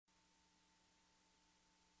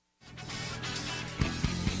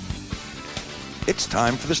It's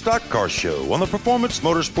time for the Stock Car Show on the Performance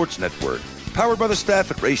Motorsports Network. Powered by the staff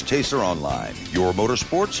at Race Chaser Online. Your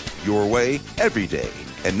motorsports, your way, every day.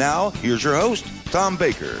 And now, here's your host, Tom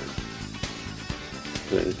Baker.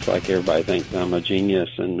 It's like everybody thinks I'm a genius,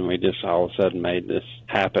 and we just all of a sudden made this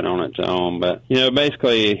happen on its own. But,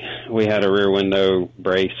 basically, we had a rear window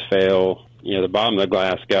brace fail. The bottom of the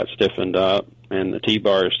glass got stiffened up, and the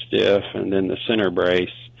T-bar is stiff, and then the center brace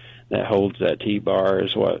that holds that T-bar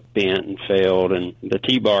is what bent and failed, and the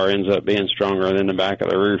T-bar ends up being stronger than the back of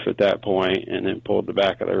the roof at that point, and then pulled the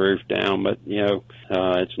back of the roof down. But,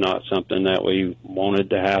 it's not something that we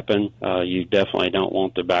wanted to happen. You definitely don't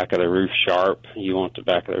want the back of the roof sharp. You want the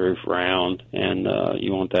back of the roof round, and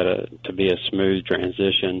you want that to be a smooth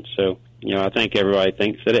transition. So, I think everybody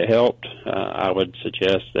thinks that it helped. I would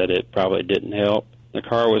suggest that it probably didn't help. The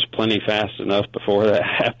car was plenty fast enough before that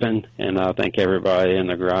happened, and I think everybody in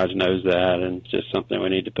the garage knows that, and it's just something we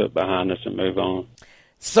need to put behind us and move on.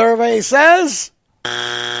 Survey says,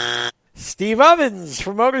 Steve Ovens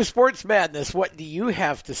from Motorsports Madness, what do you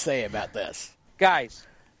have to say about this? Guys,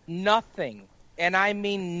 nothing, and I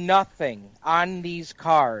mean nothing, on these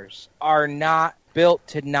cars are not built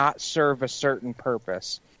to not serve a certain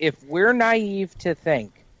purpose. If we're naive to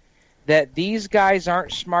think that these guys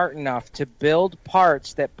aren't smart enough to build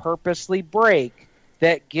parts that purposely break,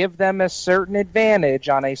 that give them a certain advantage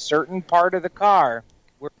on a certain part of the car,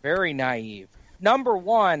 we're very naive. Number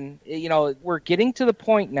one, we're getting to the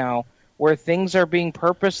point now where things are being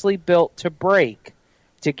purposely built to break,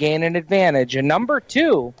 to gain an advantage. And number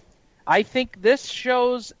two, I think this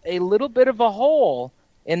shows a little bit of a hole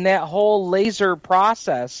in that whole laser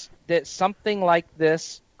process, that something like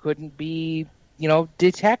this couldn't be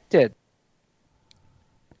detected.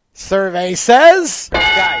 Survey says,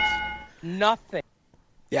 guys, nothing.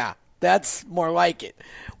 Yeah, that's more like it.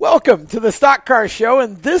 Welcome to the Stock Car Show,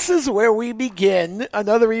 and this is where we begin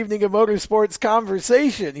another evening of motorsports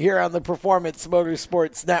conversation here on the Performance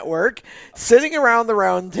Motorsports Network, sitting around the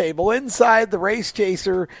round table inside the Race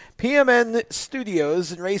Chaser PMN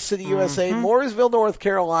studios in Race City, USA, Mooresville, North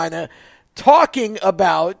Carolina, talking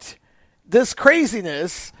about this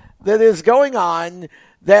craziness that is going on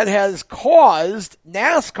that has caused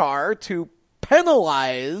NASCAR to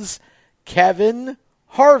penalize Kevin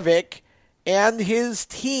Harvick and his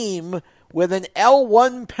team with an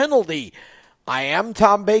L1 penalty. I am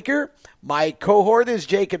Tom Baker. My cohort is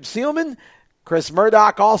Jacob Seelman. Chris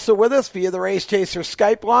Murdoch also with us via the Race Chaser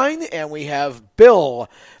Skype line. And we have Bill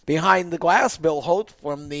behind the glass, Bill Holt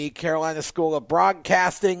from the Carolina School of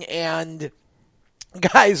Broadcasting. And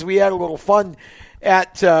guys, we had a little fun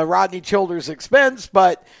at Rodney Childers' expense,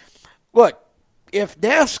 but look, if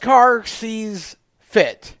NASCAR sees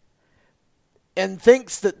fit and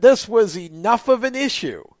thinks that this was enough of an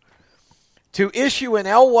issue to issue an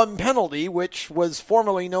L1 penalty, which was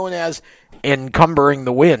formerly known as encumbering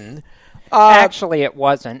the win. Actually, it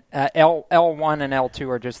wasn't. L1 and L2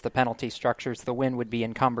 are just the penalty structures. The win would be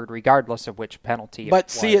encumbered regardless of which penalty it was. But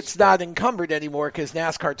see, it's not encumbered anymore because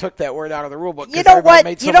NASCAR took that word out of the rule book. You know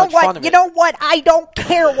what? You know what? I don't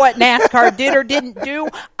care what NASCAR did or didn't do.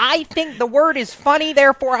 I think the word is funny,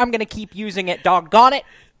 therefore I'm going to keep using it. Doggone it.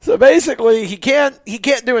 So basically, he can't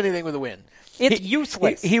do anything with a win. It's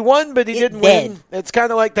useless. He won, but he didn't win. It's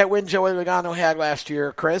kind of like that win Joey Logano had last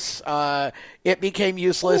year, Chris. It became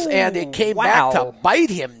useless, and it came back to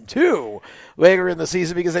bite him, too, later in the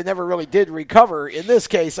season because they never really did recover. In this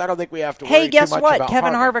case, I don't think we have to worry too much about Hey, guess what?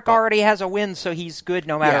 Kevin Harvick already has a win, so he's good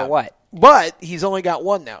no matter what. But he's only got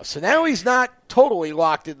one now. So now he's not totally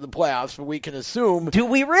locked in the playoffs, but we can assume. Do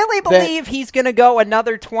we really believe he's going to go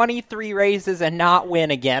another 23 races and not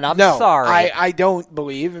win again? I'm sorry. I don't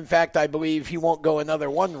believe. In fact, I believe he won't go another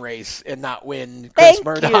one race and not win, Chris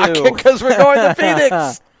Murdoch, because we're going to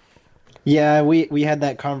Phoenix. Yeah, we had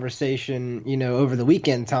that conversation, over the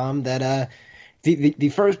weekend, Tom, that the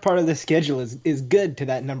first part of the schedule is good to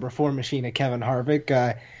that number 4 machine of Kevin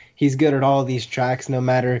Harvick. He's good at all these tracks, no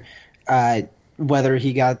matter whether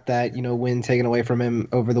he got that, win taken away from him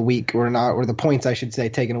over the week or not, or the points, I should say,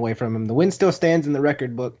 taken away from him. The win still stands in the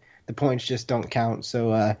record book. The points just don't count.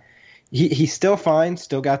 So he's still fine,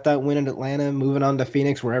 still got that win in Atlanta, moving on to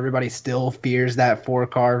Phoenix where everybody still fears that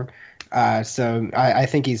 4-car. So I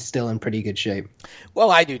think he's still in pretty good shape.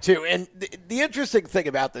 Well, I do too. And the interesting thing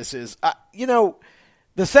about this is,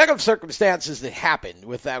 the set of circumstances that happened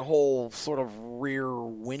with that whole sort of rear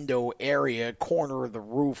window area, corner of the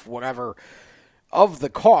roof, whatever, of the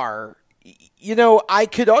car, I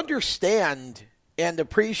could understand and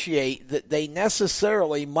appreciate that they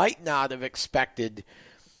necessarily might not have expected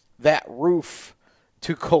that roof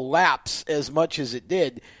to collapse as much as it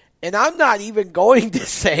did. And I'm not even going to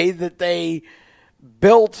say that they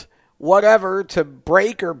built whatever to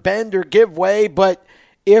break or bend or give way, but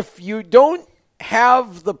if you don't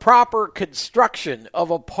have the proper construction of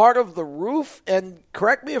a part of the roof, and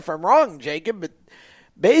correct me if I'm wrong, Jacob, but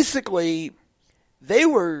basically they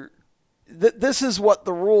were, this is what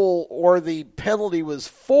the rule or the penalty was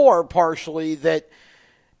for partially, that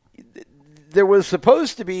there was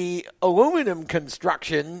supposed to be aluminum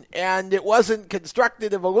construction and it wasn't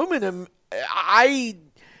constructed of aluminum. I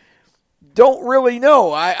don't really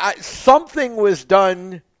know. Something was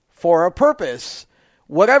done for a purpose.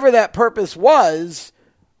 Whatever that purpose was,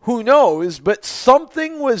 who knows, but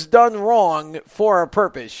something was done wrong for a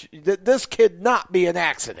purpose. This could not be an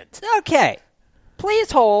accident. Okay.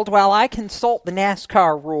 Please hold while I consult the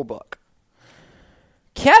NASCAR rulebook.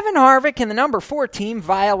 Kevin Harvick and the number 4 team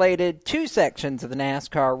violated 2 sections of the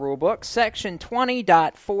NASCAR rulebook, Section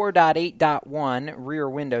 20.4.8.1, rear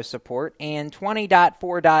window support, and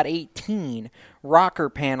 20.4.18, rocker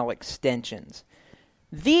panel extensions.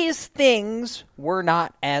 These things were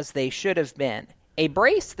not as they should have been. A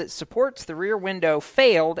brace that supports the rear window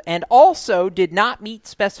failed and also did not meet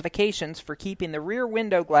specifications for keeping the rear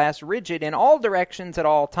window glass rigid in all directions at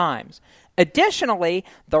all times. Additionally,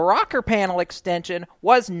 the rocker panel extension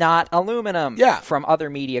was not aluminum. Yeah. From other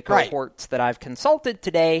media reports that I've consulted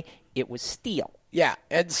today, it was steel. Yeah,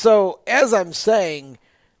 and so as I'm saying,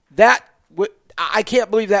 I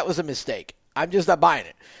can't believe that was a mistake. I'm just not buying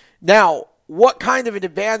it. Now, what kind of an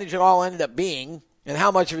advantage it all ended up being and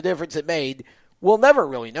how much of a difference it made, we'll never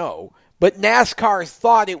really know. But NASCAR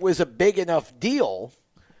thought it was a big enough deal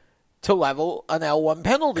to level an L1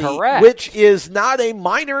 penalty, correct, which is not a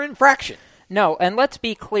minor infraction. No, and let's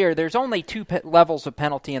be clear, there's only 2 levels of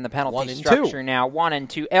penalty in the penalty structure now, 1 and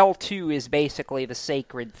 2. L2 is basically the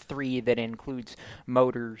sacred 3 that includes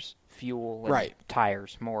motors, fuel, and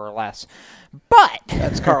tires, more or less. But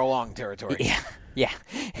that's Carl Long territory. Yeah.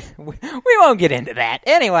 We won't get into that.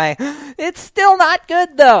 Anyway, it's still not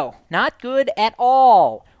good, though. Not good at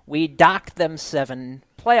all. We docked them 7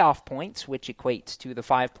 playoff points, which equates to the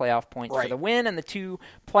 5 playoff points for the win and the 2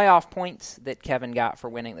 playoff points that Kevin got for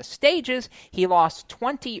winning the stages. He lost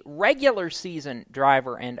 20 regular season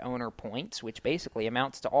driver and owner points, which basically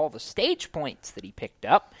amounts to all the stage points that he picked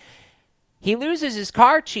up. He loses his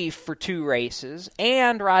car chief for 2 races,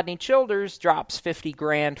 and Rodney Childers drops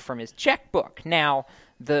 $50,000 from his checkbook. Now,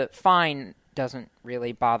 the fine doesn't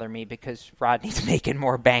really bother me because Rodney's making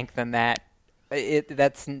more bank than that.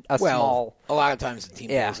 That's small. A lot of times the team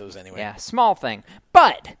pays those anyway. Yeah, small thing.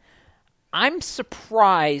 But I'm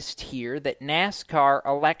surprised here that NASCAR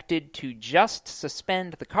elected to just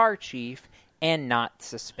suspend the car chief and not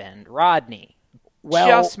suspend Rodney. Well,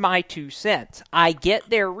 just my 2 cents. I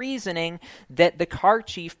get their reasoning that the car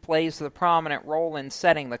chief plays the prominent role in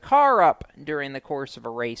setting the car up during the course of a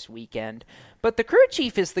race weekend, but the crew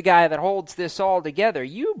chief is the guy that holds this all together.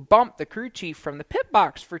 You bump the crew chief from the pit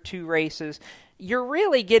box for 2 races, you're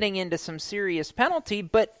really getting into some serious penalty,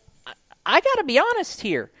 but I gotta be honest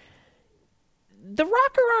here. The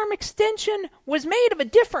rocker arm extension was made of a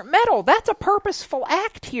different metal. That's a purposeful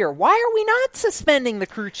act here. Why are we not suspending the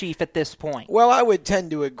crew chief at this point? Well, I would tend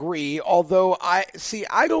to agree, although I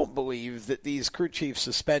don't believe that these crew chief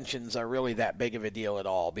suspensions are really that big of a deal at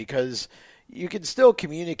all, because you can still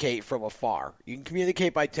communicate from afar. You can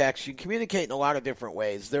communicate by text. You can communicate in a lot of different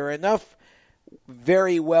ways. There are enough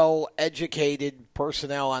very well-educated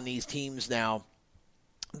personnel on these teams now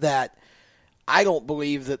that I don't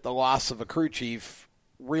believe that the loss of a crew chief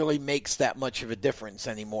really makes that much of a difference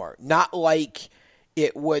anymore. Not like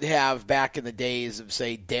it would have back in the days of,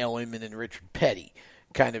 say, Dale Inman and Richard Petty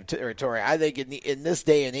kind of territory. I think in this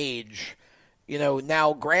day and age,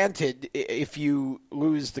 now granted, if you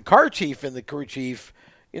lose the car chief and the crew chief,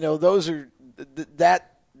 those are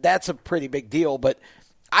that's a pretty big deal. But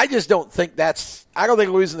I just don't think I don't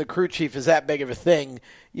think losing the crew chief is that big of a thing.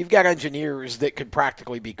 You've got engineers that could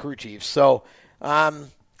practically be crew chiefs. So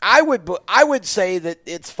I would say that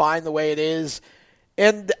it's fine the way it is.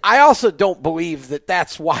 And I also don't believe that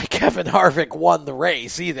that's why Kevin Harvick won the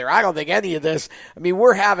race either. I don't think any of this,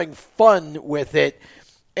 we're having fun with it.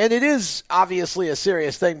 And it is obviously a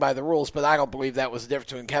serious thing by the rules, but I don't believe that was the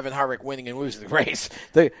difference between Kevin Harvick winning and losing the race.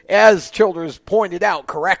 As Childers pointed out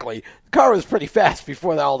correctly, the car was pretty fast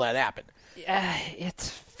before all that happened. It's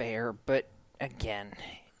fair, but again,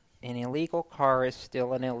 an illegal car is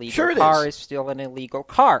still an illegal sure car is still an illegal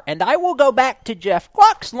car. And I will go back to Jeff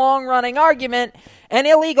Gluck's long-running argument, an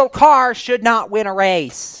illegal car should not win a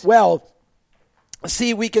race. Well,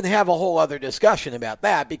 see, we can have a whole other discussion about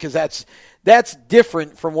that because that's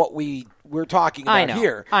different from what we're talking about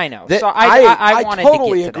here. I know. That so I wanted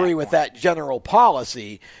totally to get to agree that with point. that general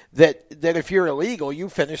policy that if you're illegal, you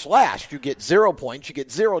finish last. You get 0 points. You get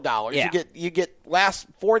 $0. Yeah. You get last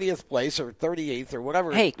 40th place or 38th or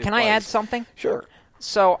whatever. Hey, it can I was. add something? Sure.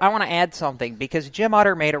 So I want to add something because Jim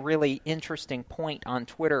Utter made a really interesting point on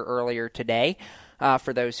Twitter earlier today.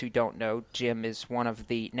 For those who don't know, Jim is one of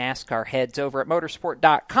the NASCAR heads over at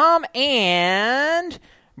motorsport.com and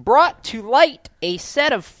brought to light a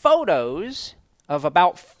set of photos of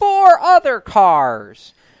about 4 other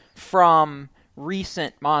cars from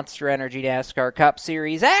recent Monster Energy NASCAR Cup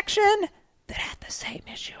Series action that had the same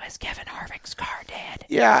issue as Kevin Harvick's car did.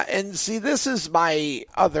 Yeah, and see, this is my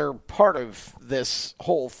other part of this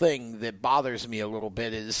whole thing that bothers me a little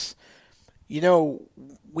bit is,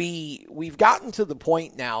 we've gotten to the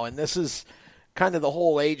point now, and this is kind of the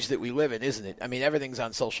whole age that we live in, isn't it? I mean, everything's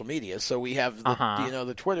on social media, so we have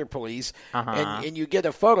the Twitter police, and you get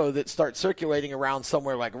a photo that starts circulating around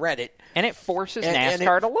somewhere like Reddit. And it forces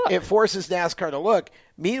NASCAR to look. It forces NASCAR to look.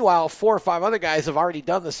 Meanwhile, 4 or 5 other guys have already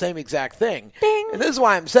done the same exact thing. Ding. And this is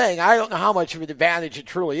why I'm saying I don't know how much of an advantage it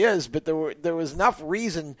truly is, but there was enough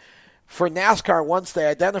reason for NASCAR, once they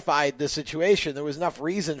identified the situation, there was enough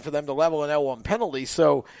reason for them to level an L1 penalty.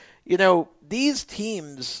 So, these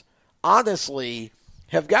teams, honestly,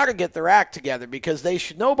 have got to get their act together because they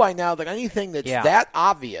should know by now that anything that's that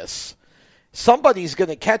obvious, somebody's going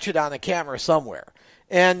to catch it on a camera somewhere.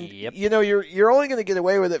 And, you're only going to get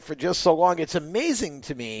away with it for just so long. It's amazing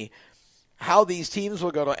to me how these teams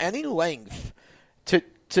will go to any length to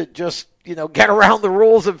just, get around the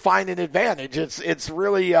rules and find an advantage. It's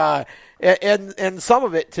really, and some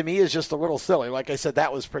of it to me is just a little silly. Like I said,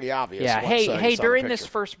 that was pretty obvious. Yeah. Once, Hey, during this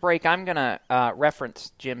first break, I'm going to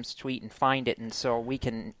reference Jim's tweet and find it, and so we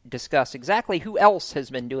can discuss exactly who else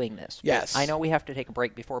has been doing this. Yes. But I know we have to take a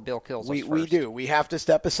break before Bill kills us first. We do. We have to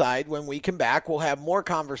step aside. When we come back, we'll have more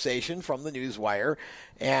conversation from the Newswire,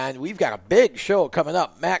 and we've got a big show coming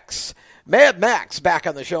up. Mad Max back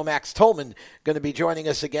on the show. Max Tolman going to be joining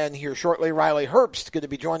us again here shortly. Riley Herbst going to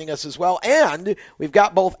be joining us as well. And we've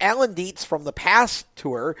got both Alan Dietz from the Pass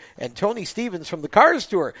Tour and Tony Stevens from the Cars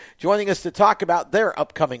Tour joining us to talk about their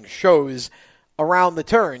upcoming shows around the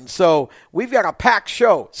turn. So we've got a packed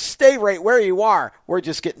show. Stay right where you are. We're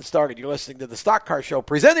just getting started. You're listening to the Stock Car Show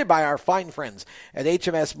presented by our fine friends at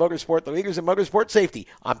HMS Motorsport, the leaders in motorsport safety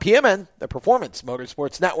on PMN, the Performance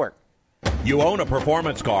Motorsports Network. You own a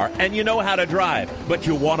performance car and you know how to drive, but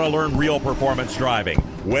you want to learn real performance driving.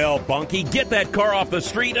 Well, Bunky, get that car off the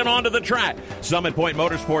street and onto the track. Summit Point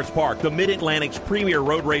Motorsports Park, the Mid-Atlantic's premier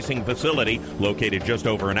road racing facility, located just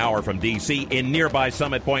over an hour from D.C. in nearby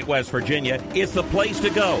Summit Point, West Virginia, is the place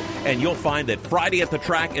to go. And you'll find that Friday at the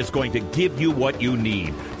Track is going to give you what you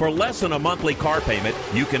need. For less than a monthly car payment,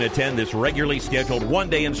 you can attend this regularly scheduled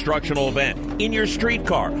one-day instructional event in your street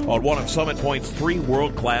car on one of Summit Point's 3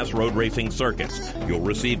 world-class road racing circuits. You'll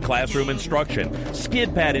receive classroom instruction,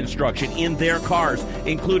 skid pad instruction in their cars,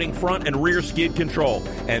 including front and rear skid control,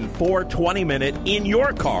 and 4 20-minute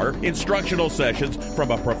in-your-car instructional sessions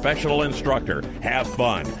from a professional instructor. Have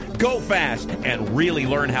fun, go fast, and really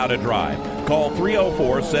learn how to drive. Call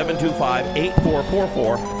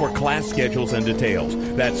 304-725-8444 for class schedules and details.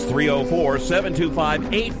 That's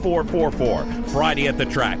 304-725-8444. Friday at the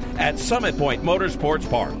Track at Summit Point Motorsports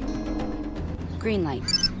Park. Green light.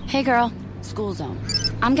 Hey girl, school zone.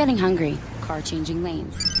 I'm getting hungry. Car changing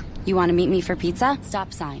lanes. You want to meet me for pizza?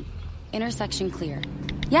 Stop sign. Intersection clear.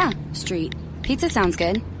 Yeah, street. Pizza sounds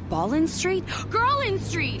good. Ballin Street? Girlin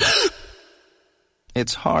Street!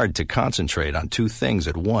 It's hard to concentrate on 2 things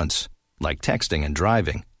at once, like texting and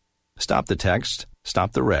driving. Stop the text,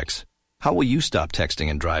 stop the wrecks. How will you stop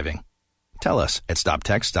texting and driving? Tell us at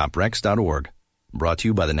stoptextstopwrecks.org. Brought to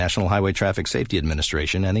you by the National Highway Traffic Safety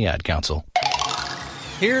Administration and the Ad Council.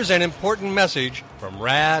 Here's an important message from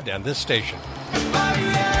RAD and this station.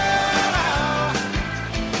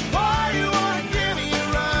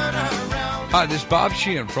 Hi, this is Bob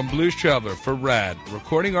Sheehan from Blues Traveler for RAD,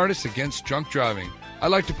 recording artists against drunk driving. I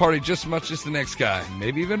like to party just as much as the next guy,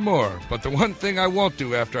 maybe even more. But the one thing I won't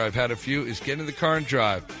do after I've had a few is get in the car and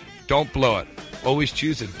drive. Don't blow it. Always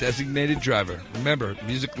choose a designated driver. Remember,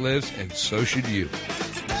 music lives, and so should you.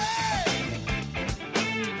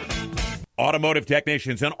 Automotive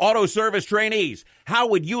technicians and auto service trainees, how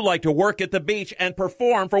would you like to work at the beach and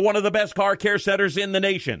perform for one of the best car care centers in the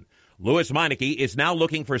nation? Louis Meineke is now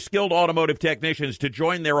looking for skilled automotive technicians to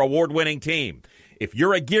join their award-winning team. If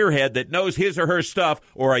you're a gearhead that knows his or her stuff,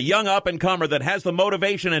 or a young up-and-comer that has the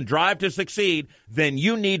motivation and drive to succeed, then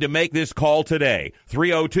you need to make this call today.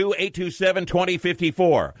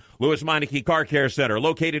 302-827-2054. Lewis Meineke Car Care Center,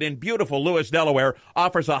 located in beautiful Lewis, Delaware,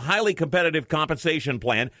 offers a highly competitive compensation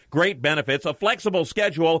plan, great benefits, a flexible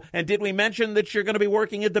schedule, and did we mention that you're going to be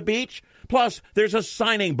working at the beach? Plus, there's a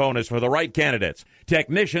signing bonus for the right candidates.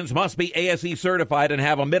 Technicians must be ASE certified and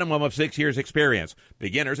have a minimum of 6 years experience.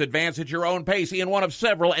 Beginners advance at your own pace in one of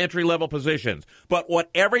several entry-level positions. But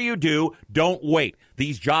whatever you do, don't wait.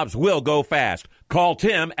 These jobs will go fast. Call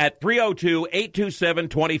Tim at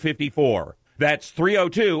 302-827-2054. That's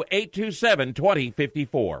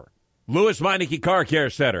 302-827-2054. Lewis Meineke Car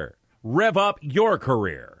Care Center. Rev up your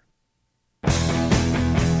career.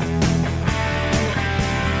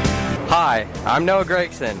 Hi, I'm Noah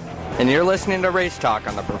Gregson, and you're listening to Race Talk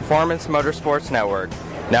on the Performance Motorsports Network.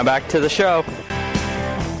 Now back to the show.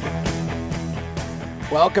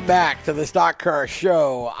 Welcome back to the Stock Car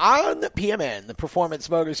Show on PMN, the Performance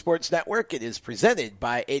Motorsports Network. It is presented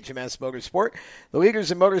by HMS Motorsport, the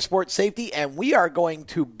leaders in motorsport safety, and we are going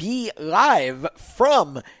to be live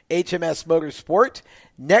from HMS Motorsport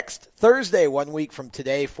next Thursday, 1 week from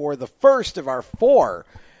today, for the first of our 4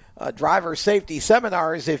 driver safety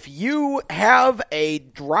seminars. If you have a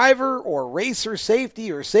driver or racer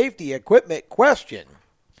safety or safety equipment question,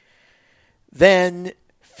 then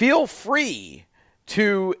feel free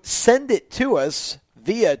to send it to us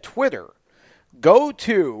via Twitter. Go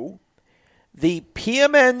to the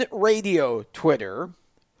PMN Radio Twitter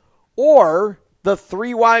or the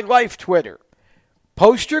 3Y Life Twitter.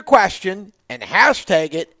 Post your question and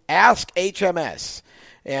hashtag it AskHMS.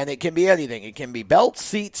 And it can be anything. It can be belts,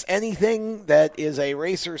 seats, anything that is a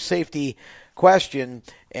racer safety question.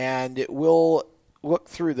 And we'll look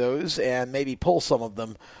through those and maybe pull some of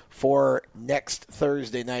them for next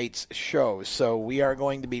Thursday night's show. So we are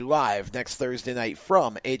going to be live next Thursday night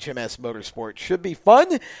from HMS Motorsport. Should be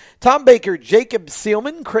fun. Tom Baker, Jacob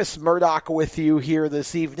Seelman, Chris Murdoch with you here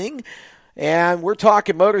this evening. And we're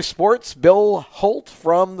talking motorsports. Bill Holt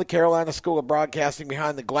from the Carolina School of Broadcasting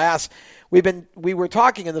Behind the Glass. We were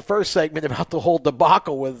talking in the first segment about the whole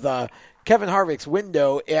debacle with Kevin Harvick's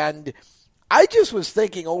window, and I just was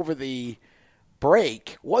thinking over the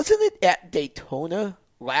break, wasn't it at Daytona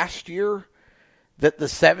last year that the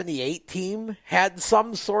 78 team had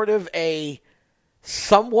some sort of a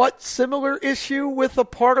somewhat similar issue with a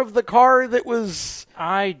part of the car that was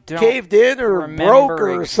caved in or broke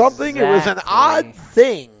or something? It was an odd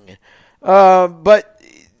thing. But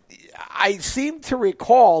I seem to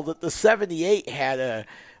recall that the 78 had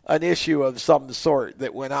an issue of some sort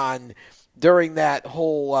that went on during that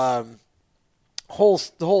whole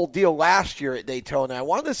deal last year at Daytona. I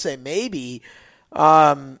want to say maybe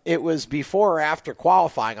it was before or after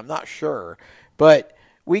qualifying. I'm not sure, but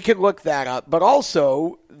we can look that up. But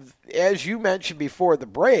also, as you mentioned before the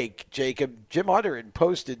break, Jacob, Jim Hunter had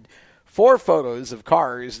posted 4 photos of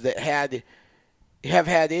cars that have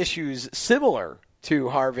had issues similar to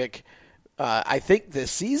Harvick, I think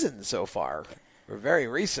this season so far, or very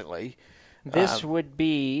recently. This would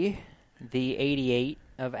be the 88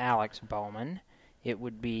 of Alex Bowman. It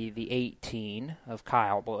would be the 18 of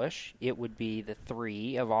Kyle Busch. It would be the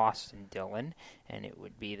 3 of Austin Dillon. And it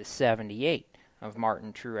would be the 78 of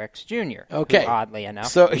Martin Truex Jr., okay, who, oddly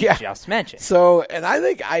enough, just mentioned. So, and I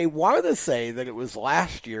think I wanted to say that it was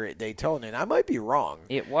last year at Daytona, and I might be wrong.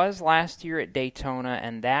 It was last year at Daytona,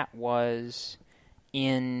 and that was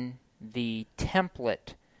in the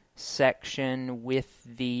template section with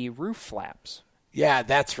the roof flaps. Yeah,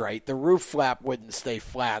 that's right. The roof flap wouldn't stay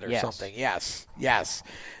flat or something. Yes.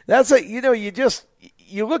 That's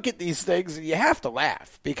you look at these things and you have to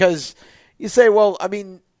laugh because you say, well, I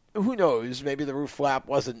mean, who knows? Maybe the roof flap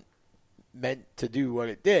wasn't meant to do what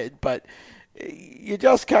it did, but you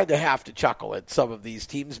just kind of have to chuckle at some of these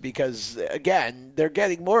teams because, again, they're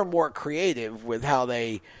getting more and more creative with how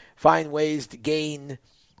they find ways to gain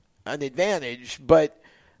an advantage. But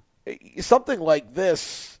something like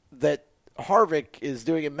this that Harvick is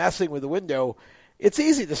doing and messing with the window, it's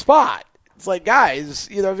easy to spot. It's like, guys,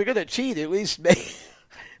 if you're going to cheat, at least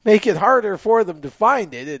make it harder for them to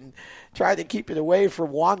find it and try to keep it away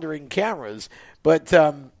from wandering cameras. But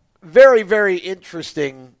very, very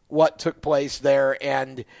interesting what took place there,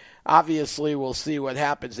 and obviously we'll see what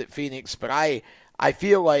happens at Phoenix. But I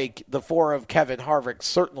feel like the 4 of Kevin Harvick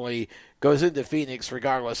certainly goes into Phoenix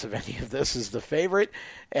regardless of any of this as the favorite,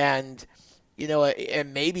 and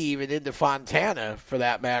and maybe even into Fontana for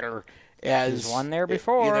that matter. As he's won there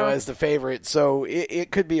before, as the favorite. So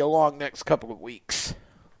it could be a long next couple of weeks.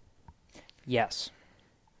 Yes.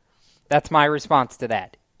 That's my response to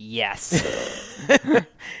that. Yes.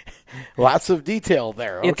 Lots of detail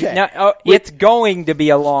there. Okay. It's going to be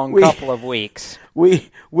a long couple of weeks. We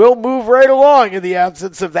will move right along in the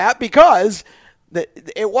absence of that, because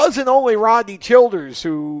it wasn't only Rodney Childers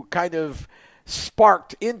who kind of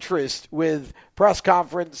sparked interest with press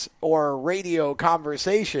conference or radio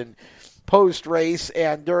conversation post-race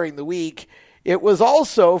and during the week. It was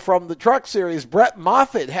also from the Truck Series, Brett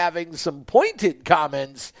Moffitt having some pointed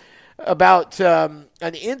comments about an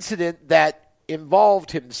incident that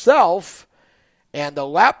involved himself and a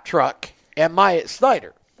lap truck and Myatt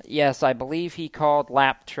Snider. Yes, I believe he called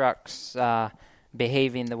lap trucks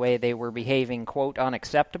behaving the way they were behaving, quote,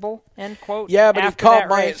 unacceptable, end quote. Yeah, but he called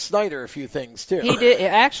Myatt Snider a few things, too. He did.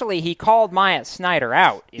 Actually, he called Myatt Snider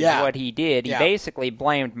out, is what he did. He basically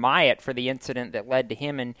blamed Myatt for the incident that led to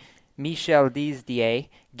him and Michel Disdier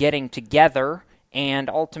getting together and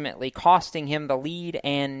ultimately costing him the lead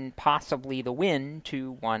and possibly the win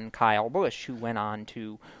to one Kyle Busch, who went on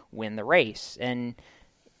to win the race. And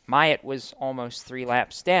Myatt was almost 3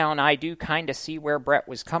 laps down. I do kind of see where Brett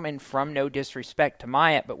was coming from, no disrespect to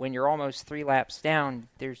Myatt, but when you're almost 3 laps down,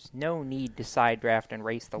 there's no need to side draft and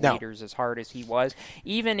race the leaders as hard as he was.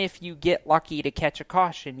 Even if you get lucky to catch a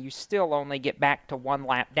caution, you still only get back to 1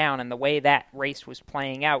 lap down, and the way that race was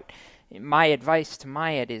playing out, my advice to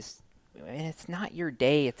Myatt is, it's not your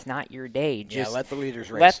day, it's not your day. Just let the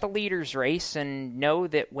leaders race. Let the leaders race and know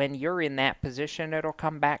that when you're in that position, it'll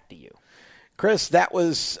come back to you. Chris, that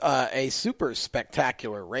was a super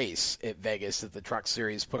spectacular race at Vegas that the Truck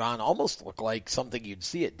Series put on. Almost looked like something you'd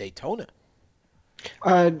see at Daytona.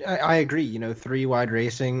 I agree. 3-wide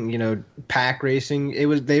racing, pack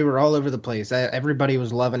racing. They were all over the place. Everybody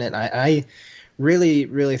was loving it. I really,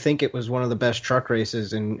 really think it was one of the best truck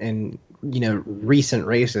races in recent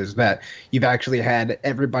races that you've actually had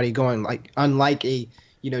everybody going, like, unlike a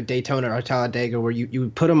Daytona or Talladega, where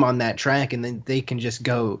you put them on that track and then they can just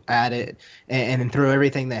go at it and throw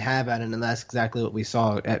everything they have at it, and that's exactly what we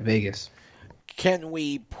saw at Vegas. Can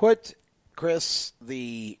we put, Chris,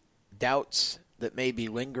 the doubts that may be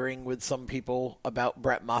lingering with some people about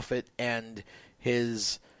Brett Moffitt and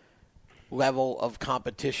his level of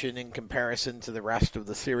competition in comparison to the rest of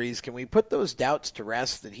the series, can we put those doubts to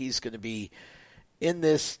rest that he's going to be in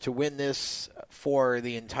this to win this for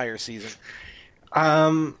the entire season?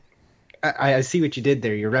 I see what you did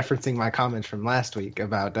there. You're referencing my comments from last week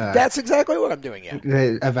about. That's exactly what I'm doing.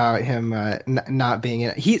 Yeah. About him not being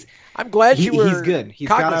in it. I'm glad you were. He's good. He's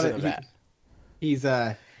cognizant of that.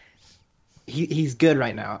 He's good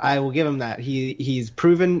right now. I will give him that. He's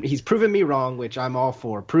proven me wrong, which I'm all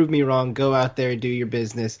for. Prove me wrong. Go out there, do your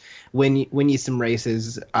business, win you some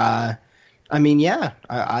races. I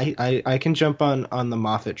can jump on the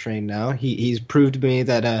Moffitt train now. He's proved to me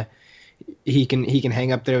that he can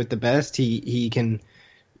hang up there with the best.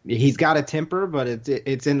 He's got a temper, but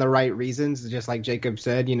it's in the right reasons. Just like Jacob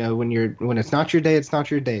said, when it's not your day, it's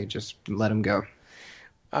not your day. Just let him go.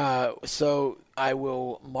 So I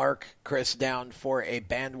will mark Chris down for a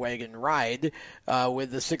bandwagon ride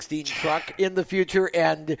with the 16 truck in the future.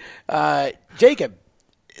 And Jacob,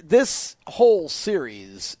 this whole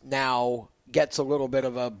series now gets a little bit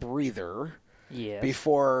of a breather. Yes.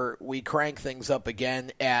 Before we crank things up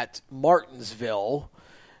again at Martinsville.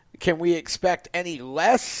 Can we expect any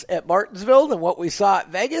less at Martinsville than what we saw at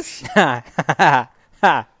Vegas?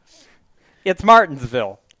 It's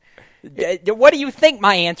Martinsville. What do you think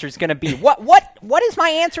my answer is going to be? What is my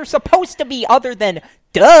answer supposed to be other than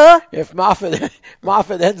duh? If Moffitt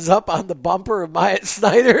ends up on the bumper of Myatt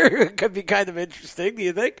Snider, it could be kind of interesting, do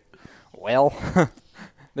you think? Well,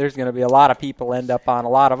 there's going to be a lot of people end up on a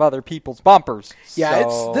lot of other people's bumpers. Yeah,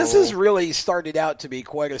 so. This has really started out to be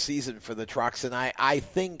quite a season for the trucks, and I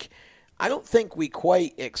don't think we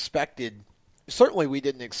quite expected. Certainly, we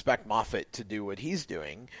didn't expect Moffitt to do what he's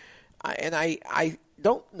doing, and I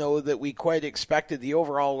don't know that we quite expected the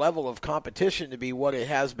overall level of competition to be what it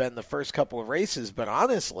has been the first couple of races. But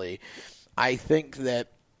honestly, I think that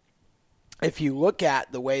if you look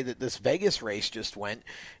at the way that this Vegas race just went,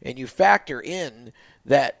 and you factor in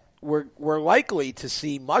that we're likely to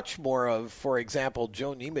see much more of, for example,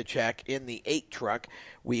 Joe Nemechek in the 8 truck,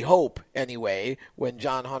 we hope anyway, when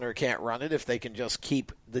John Hunter can't run it, if they can just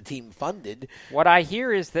keep the team funded. What I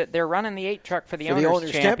hear is that they're running the 8 truck for the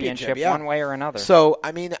Owners' Championship one way or another. So,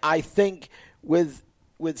 I think with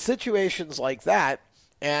situations like that,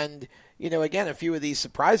 and again, a few of these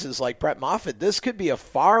surprises like Brett Moffitt, this could be a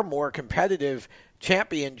far more competitive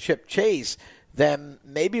championship chase than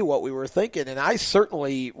maybe what we were thinking. And I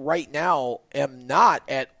certainly right now am not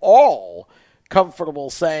at all comfortable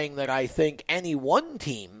saying that I think any one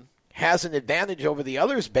team has an advantage over the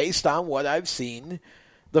others based on what I've seen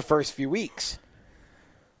the first few weeks.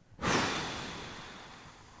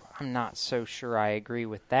 I'm not so sure I agree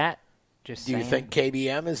with that. Do you think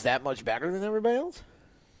KBM is that much better than everybody else?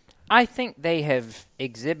 I think they have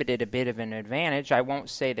exhibited a bit of an advantage. I won't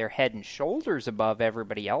say they're head and shoulders above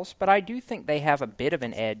everybody else, but I do think they have a bit of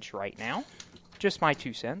an edge right now. Just my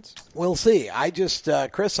 2 cents. We'll see. I just,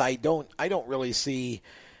 Chris, I don't really see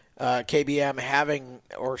KBM having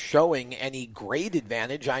or showing any great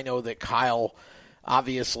advantage. I know that Kyle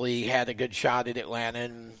obviously had a good shot at Atlanta,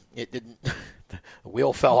 and it didn't. The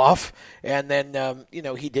wheel fell off, and then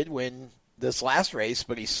he did win this last race,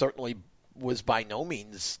 but he certainly was by no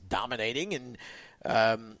means dominating, and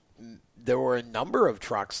there were a number of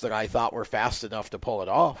trucks that I thought were fast enough to pull it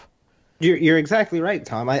off. You're exactly right,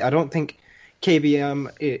 Tom. I don't think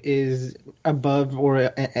KBM is above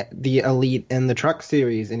or the elite in the truck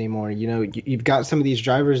series anymore. You've got some of these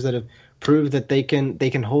drivers that have proved that they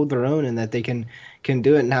can hold their own and that they can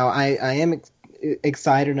do it. Now, I am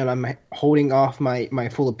excited, and I'm holding off my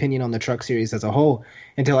full opinion on the truck series as a whole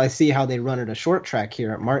until I see how they run at a short track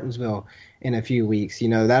here at Martinsville in a few weeks.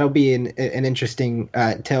 That'll be an interesting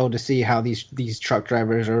tell to see how these truck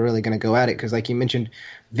drivers are really going to go at it, because like you mentioned,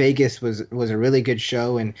 Vegas was a really good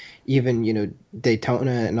show, and even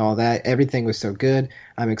Daytona and all that, everything was so good.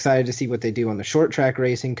 I'm excited to see what they do on the short track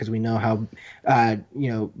racing, because we know how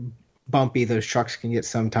bumpy those trucks can get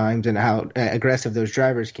sometimes and how aggressive those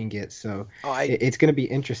drivers can get. So it's going to be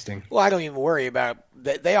interesting. Well, I don't even worry about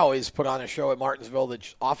it. They always put on a show at Martinsville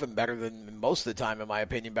that's often better than, most of the time, in my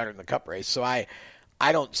opinion, better than the Cup race. So I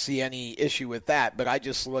don't see any issue with that. But I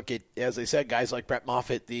just look at, as I said, guys like Brett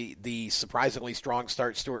Moffitt, the surprisingly strong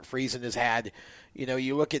start Stuart Friesen has had.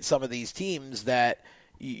 You look at some of these teams that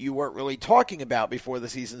you weren't really talking about before the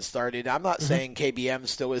season started. I'm not saying KBM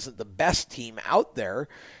still isn't the best team out there.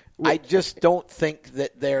 I just don't think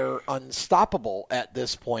that they're unstoppable at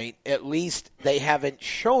this point. At least they haven't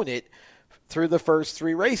shown it through the first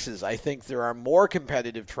 3 races. I think there are more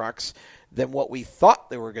competitive trucks than what we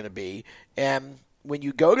thought there were going to be. And when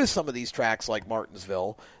you go to some of these tracks like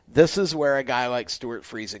Martinsville, this is where a guy like Stuart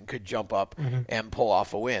Friesen could jump up and pull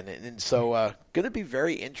off a win. And so going to be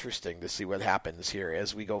very interesting to see what happens here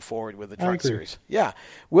as we go forward with the truck series. Yeah.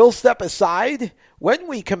 We'll step aside. When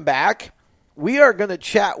we come back, we are going to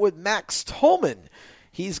chat with Max Tolman.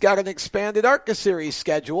 He's got an expanded ARCA Series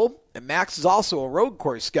schedule, and Max is also a road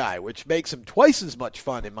course guy, which makes him twice as much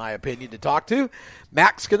fun, in my opinion, to talk to.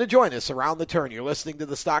 Max is going to join us around the turn. You're listening to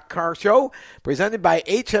the Stock Car Show, presented by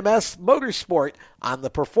HMS Motorsport on the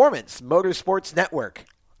Performance Motorsports Network.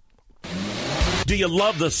 Do you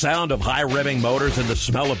love the sound of high-revving motors and the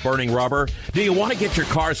smell of burning rubber? Do you want to get your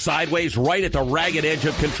car sideways right at the ragged edge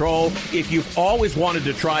of control? If you've always wanted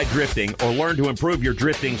to try drifting or learn to improve your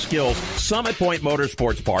drifting skills, Summit Point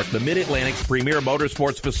Motorsports Park, the Mid-Atlantic's premier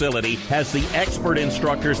motorsports facility, has the expert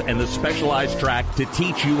instructors and the specialized track to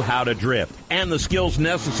teach you how to drift and the skills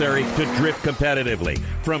necessary to drift competitively.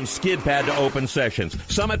 From skid pad to open sessions,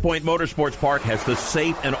 Summit Point Motorsports Park has the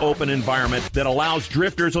safe and open environment that allows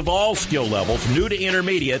drifters of all skill levels, new to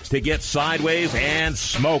intermediate, to get sideways and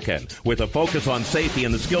smoking. With a focus on safety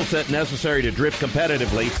and the skill set necessary to drift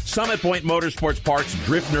competitively, Summit Point Motorsports Park's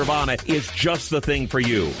Drift Nirvana is just the thing for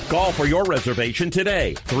you. Call for your reservation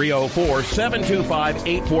today,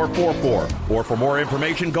 304-725-8444. Or for more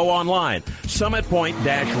information, go online,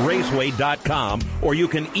 summitpoint-raceway.com, or you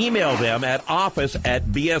can email them at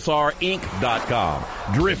office@bsrinc.com.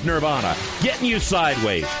 Drift Nirvana, getting you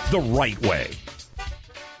sideways the right way.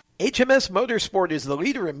 HMS Motorsport is the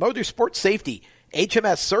leader in motorsport safety.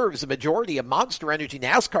 HMS serves the majority of Monster Energy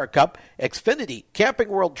NASCAR Cup, Xfinity, Camping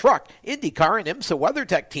World Truck, IndyCar, and IMSA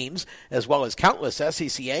WeatherTech teams, as well as countless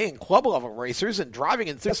SCCA and club-level racers and driving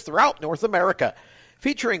enthusiasts throughout North America.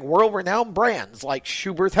 Featuring world-renowned brands like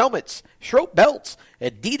Schuberth helmets, Schroep belts,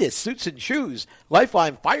 Adidas suits and shoes,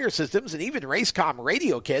 Lifeline fire systems, and even Racecom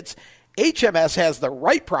radio kits, HMS has the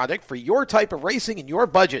right product for your type of racing and your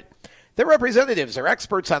budget. Their representatives are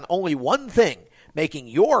experts on only one thing, making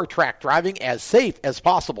your track driving as safe as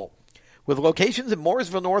possible. With locations in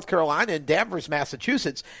Mooresville, North Carolina, and Danvers,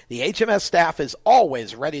 Massachusetts, the HMS staff is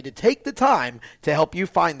always ready to take the time to help you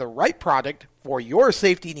find the right product for your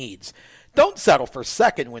safety needs. Don't settle for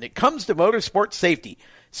second when it comes to motorsport safety.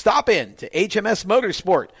 Stop in to HMS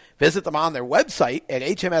Motorsport. Visit them on their website at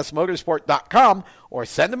hmsmotorsport.com or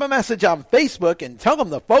send them a message on Facebook and tell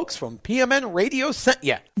them the folks from PMN Radio sent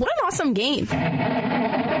you. What an awesome game.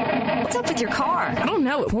 What's up with your car? I don't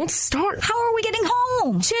know. It won't start. How are we getting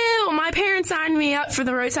home? Chill. My parents signed me up for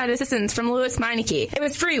the roadside assistance from Lewis Meineke. It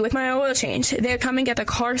was free with my oil change. They'd come and get the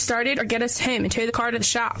car started or get us home and tow the car to the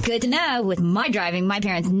shop. Good to know. With my driving, my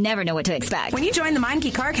parents never know what to expect. When you join the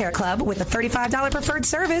Meineke Car Care Club with a $35 preferred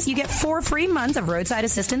service, you get 4 free months of roadside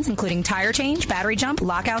assistance, including tire change, battery jump,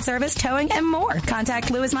 lockout service, towing, and more.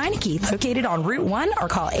 Contact Lewis Meineke, located on Route 1, or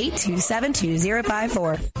call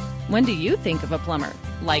 827-2054. When do you think of a plumber?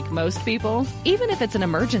 Like most people, even if it's an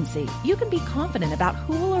emergency, you can be confident about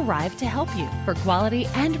who will arrive to help you. For quality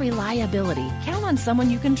and reliability, count on someone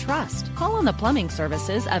you can trust. Call on the plumbing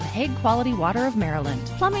services of Hague Quality Water of Maryland.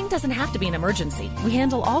 Plumbing doesn't have to be an emergency. We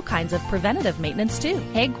handle all kinds of preventative maintenance too.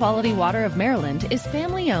 Hague Quality Water of Maryland is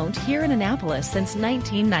family owned here in Annapolis since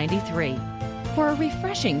 1993. For a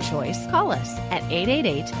refreshing choice, call us at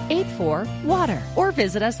 888-84-WATER or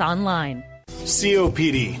visit us online.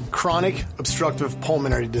 COPD, chronic obstructive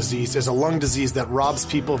pulmonary disease, is a lung disease that robs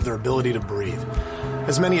people of their ability to breathe.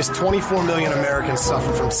 As many as 24 million Americans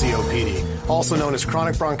suffer from COPD, also known as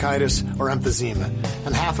chronic bronchitis or emphysema,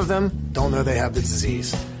 and half of them don't know they have the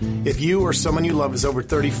disease. If you or someone you love is over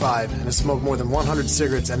 35 and has smoked more than 100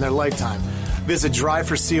 cigarettes in their lifetime, visit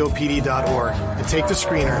driveforcopd.org and take the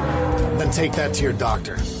screener, then take that to your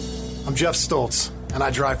doctor. I'm Jeff Stoltz, and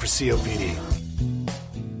I drive for COPD.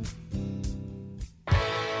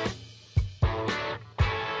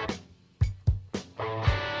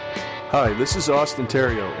 Hi, this is Austin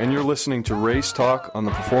Terrio, and you're listening to Race Talk on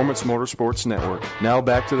the Performance Motorsports Network. Now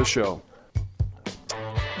back to the show.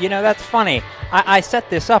 You know, that's funny. I set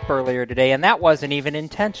this up earlier today, and that wasn't even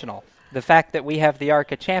intentional. The fact that we have the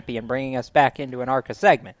ARCA champion bringing us back into an ARCA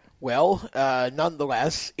segment. Well,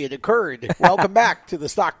 nonetheless, it occurred. Welcome back to the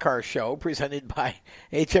Stock Car Show, presented by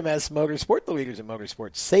HMS Motorsport, the leaders in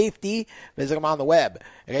motorsport safety. Visit them on the web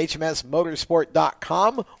at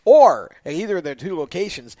hmsmotorsport.com or at either of their 2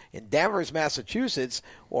 locations in Danvers, Massachusetts,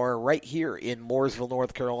 or right here in Mooresville,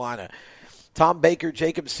 North Carolina. Tom Baker,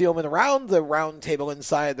 Jacob Seelman around the round table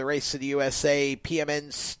inside the Race City USA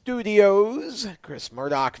PMN studios. Chris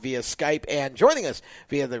Murdoch via Skype, and joining us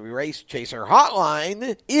via the Race Chaser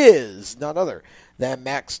hotline is none other than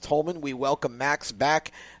Max Tolman. We welcome Max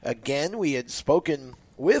back again. We had spoken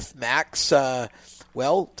with Max,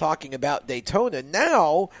 talking about Daytona.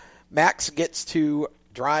 Now Max gets to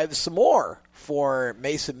drive some more for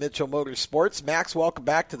Mason Mitchell Motorsports. Max, welcome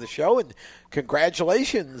back to the show, and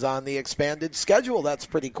congratulations on the expanded schedule. That's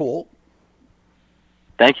pretty cool.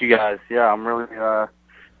 Thank you, guys. Yeah, I'm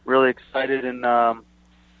really excited and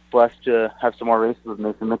blessed to have some more races with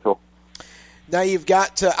Mason Mitchell. Now you've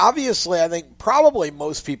got, obviously, I think probably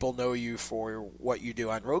most people know you for what you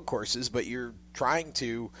do on road courses, but you're trying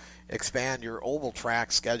to expand your oval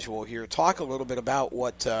track schedule here. Talk a little bit about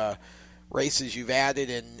what races you've added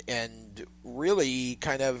and really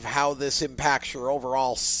kind of how this impacts your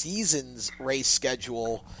overall season's race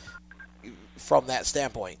schedule from that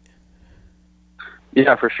standpoint.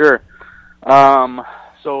 Yeah, for sure.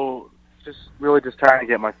 So just trying to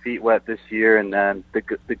get my feet wet this year, and then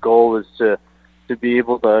the goal is to be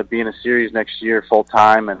able to be in a series next year full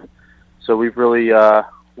time. And so we've really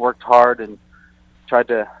worked hard and tried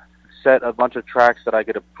to set a bunch of tracks that I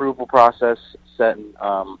get approval process set and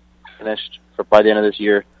finished by the end of this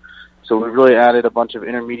year. So we really added a bunch of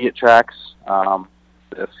intermediate tracks.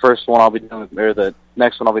 The first one I'll be doing the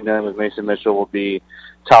next one I'll be doing with Mason Mitchell will be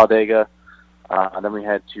Talladega. And then we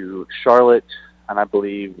head to Charlotte, and I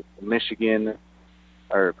believe Michigan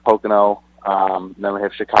or Pocono. Then we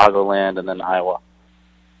have Chicagoland, and then Iowa.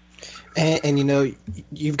 And you know,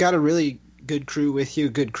 you've got a really good crew with you,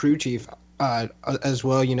 good crew chief as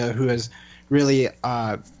well. You know, who has really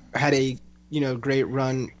had a great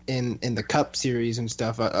run in the Cup Series and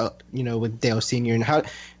stuff. With Dale Sr. And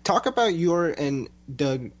talk about your and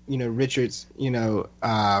Doug Richards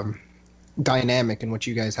dynamic and what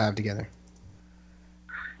you guys have together.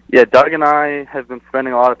 Yeah, Doug and I have been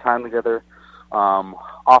spending a lot of time together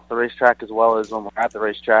off the racetrack as well as when we're at the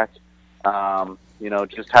racetrack.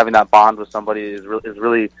 Just having that bond with somebody is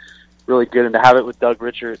really, really good, and to have it with Doug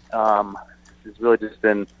Richards has really just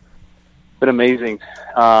been amazing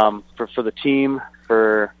for the team,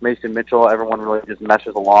 for Mason Mitchell. Everyone really just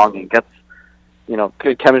meshes along and gets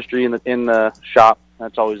good chemistry in the shop.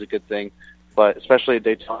 That's always a good thing. But especially at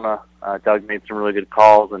Daytona, Doug made some really good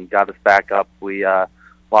calls and got us back up. We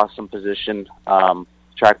lost some position,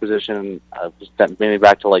 track position, just maybe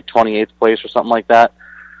back to like 28th place or something like that,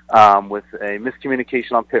 with a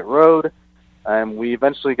miscommunication on pit road, and we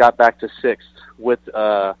eventually got back to 6th with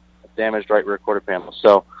a damaged right rear quarter panel.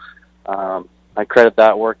 So I credit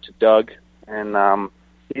that work to Doug, and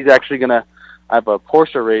he's actually going to, I have a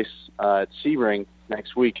Porsche race at Sebring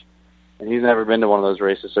next week, and he's never been to one of those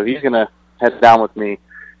races, so he's going to head down with me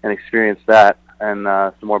and experience that, and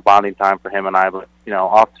some more bonding time for him and I. But, you know,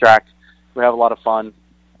 off the track, we have a lot of fun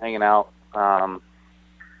hanging out, and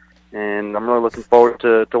I'm really looking forward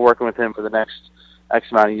to working with him for the next X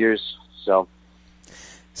amount of years.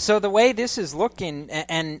 So the way this is looking,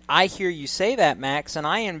 and I hear you say that, Max, and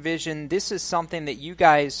I envision this is something that you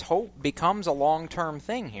guys hope becomes a long-term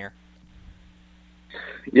thing here.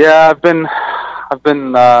 Yeah, I've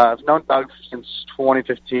known Doug since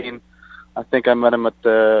 2015. I think I met him at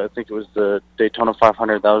I think it was the Daytona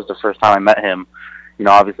 500. That was the first time I met him. You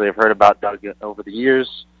know, obviously I've heard about Doug over the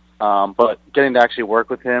years, but getting to actually work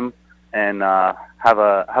with him and have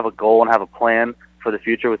a goal and have a plan for the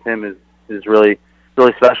future with him is really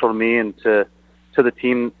special to me and to the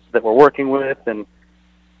team that we're working with, and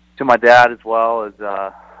to my dad as well as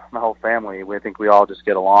my whole family. I think we all just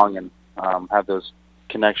get along and have those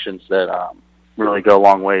connections that really go a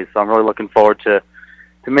long way. So I'm really looking forward to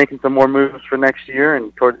making some more moves for next year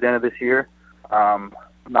and towards the end of this year.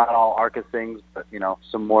 Not all ARCA things, but, you know,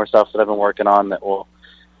 some more stuff that I've been working on that will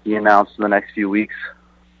be announced in the next few weeks.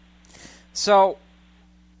 So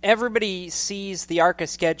everybody sees the ARCA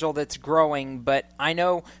schedule that's growing, but I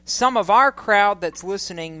know some of our crowd that's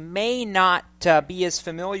listening may not be as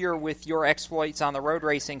familiar with your exploits on the road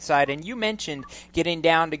racing side. And you mentioned getting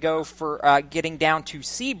down to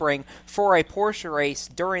Sebring for a Porsche race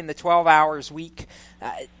during the 12 hours week.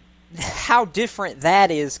 How different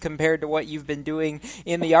that is compared to what you've been doing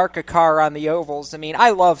in the ARCA car on the ovals. I mean,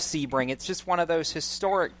 I love Sebring. It's just one of those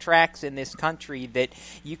historic tracks in this country that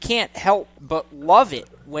you can't help but love it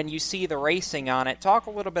when you see the racing on it. Talk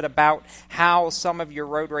a little bit about how some of your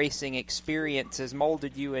road racing experience has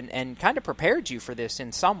molded you and kind of prepared you for this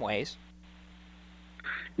in some ways.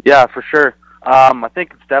 Yeah, for sure. I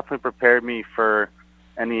think it's definitely prepared me for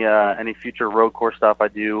any future road course stuff I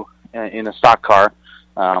do in a stock car.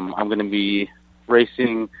 I'm going to be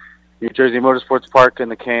racing New Jersey Motorsports Park in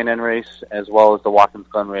the K&N race, as well as the Watkins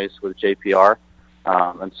Glen race with JPR.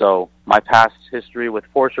 And so my past history with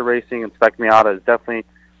Porsche racing and Spec Miata has definitely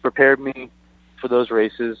prepared me for those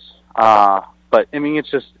races. But I mean,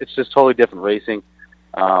 it's just totally different racing.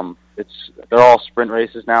 They're all sprint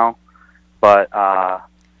races now, but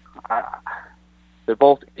they're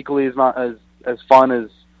both equally as fun as,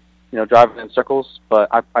 you know, driving in circles. But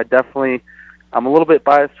I'm a little bit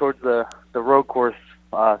biased towards the road course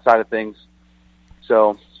side of things.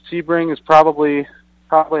 So Sebring is probably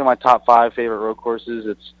my top 5 favorite road courses.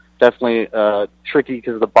 It's definitely tricky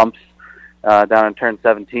because of the bumps down in turn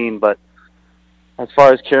 17. But as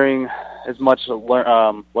far as carrying as much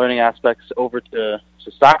learning aspects over to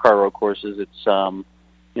stock car road courses, it's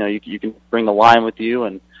you know, you can bring the line with you,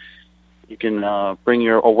 and you can bring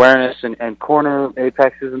your awareness and corner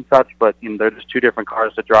apexes and such. But, you know, they're just two different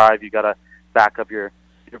cars to drive. You got to back up your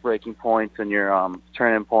braking points and your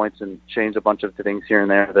turn-in points and change a bunch of things here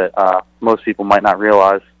and there that most people might not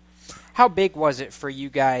realize. How big was it for you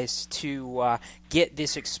guys to get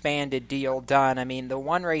this expanded deal done? I mean, the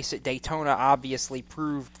one race at Daytona obviously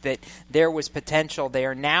proved that there was potential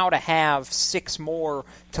there. Now to have 6 more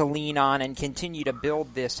to lean on and continue to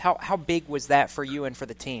build this, how big was that for you and for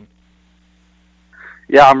the team?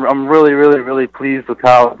 Yeah, I'm really, really, really pleased with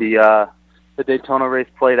how the Daytona race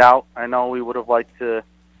played out. I know we would have liked to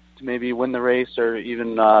maybe win the race or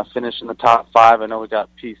even finish in the top 5. I know we got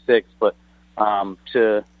P6, but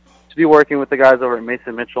to be working with the guys over at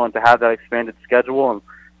Mason Mitchell and to have that expanded schedule and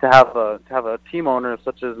to have a team owner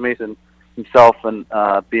such as Mason himself and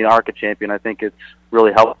be an ARCA champion, I think it's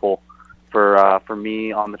really helpful for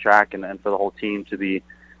me on the track and for the whole team to be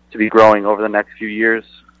growing over the next few years.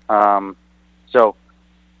 So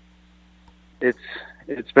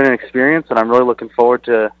it's been an experience, and I'm really looking forward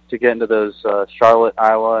to getting to those Charlotte,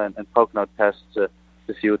 Iowa, and Pocono tests to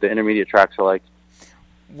see what the intermediate tracks are like.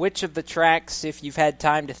 Which of the tracks, if you've had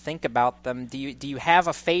time to think about them, do you have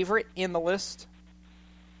a favorite in the list?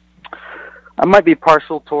 I might be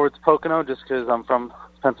partial towards Pocono just because I'm from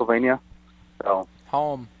Pennsylvania. So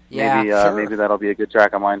home, yeah, maybe that'll be a good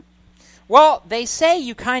track of mine. Well, they say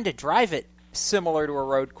you kind of drive it similar to a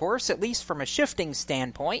road course, at least from a shifting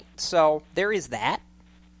standpoint. So there is that.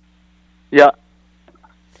 Yeah.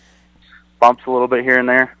 Bumps a little bit here and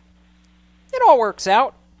there. It all works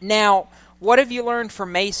out. Now, what have you learned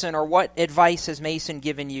from Mason, or what advice has Mason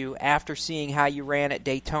given you after seeing how you ran at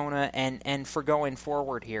Daytona and for going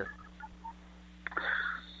forward here?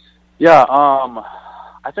 Yeah,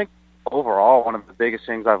 I think overall one of the biggest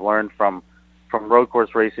things I've learned from road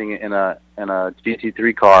course racing in a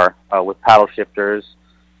GT3 car with paddle shifters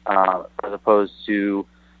as opposed to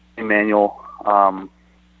a manual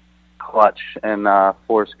clutch and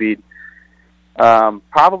 4-speed.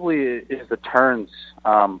 Probably is the turns.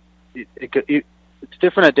 It's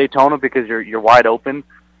different at Daytona because you're wide open,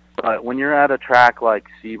 but when you're at a track like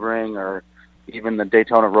Sebring or even the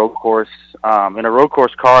Daytona road course, in a road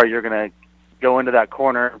course car, you're going to go into that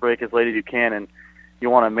corner and brake as late as you can, and you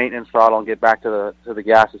want to maintenance throttle and get back to the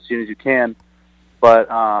gas as soon as you can. But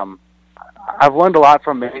I've learned a lot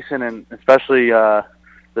from Mason, and especially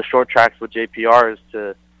the short tracks with JPR, is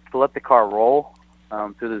to let the car roll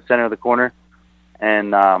through the center of the corner,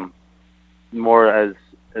 and more as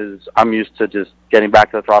I'm used to just getting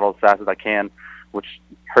back to the throttle as fast as I can, which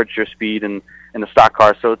hurts your speed in the stock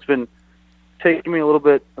car. So it's been taking me a little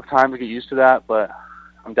bit of time to get used to that, but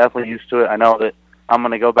I'm definitely used to it. I know that I'm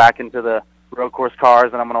going to go back into the road course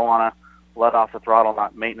cars, and I'm going to want to let off the throttle,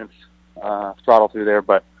 not maintenance throttle through there.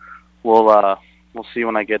 But we'll see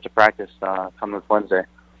when I get to practice come this Wednesday.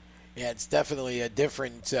 Yeah, it's definitely a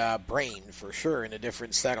different brain for sure, and a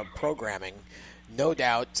different set of programming. No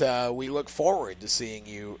doubt. We look forward to seeing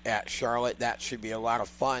you at Charlotte. That should be a lot of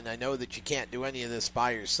fun. I know that you can't do any of this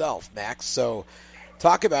by yourself, Max, so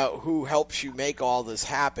talk about who helps you make all this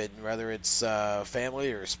happen, whether it's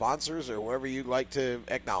family or sponsors or whoever you'd like to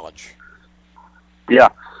acknowledge. Yeah,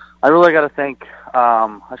 I really got to thank.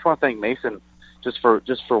 I just want to thank Mason just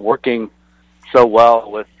for working so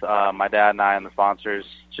well with my dad and I and the sponsors,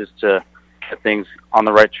 just to get things on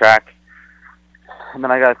the right track. And then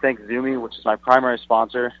I got to thank Zumi, which is my primary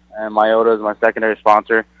sponsor, and Myota is my secondary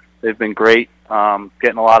sponsor. They've been great,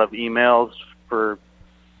 getting a lot of emails from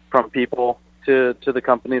people to the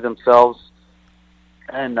company themselves,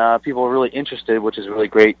 and people are really interested, which is really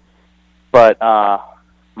great. But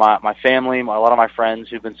my family, a lot of my friends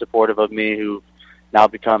who've been supportive of me, who now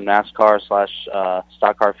become NASCAR /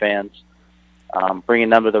 stock car fans, bringing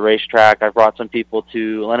them to the racetrack. I brought some people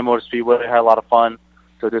to Atlanta Motor Speedway. I had a lot of fun.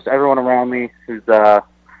 So just everyone around me who's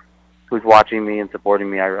watching me and supporting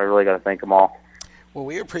me, I really got to thank them all. Well,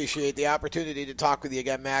 we appreciate the opportunity to talk with you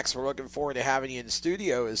again, Max. We're looking forward to having you in the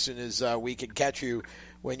studio as soon as we can catch you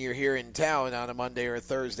when you're here in town on a Monday or a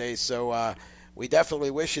Thursday. So we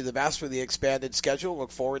definitely wish you the best for the expanded schedule.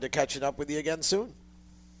 Look forward to catching up with you again soon.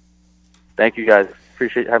 Thank you, guys.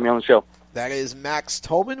 Appreciate having me on the show. That is Max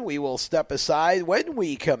Tolman. We will step aside. When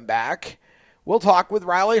we come back, we'll talk with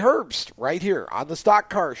Riley Herbst right here on the Stock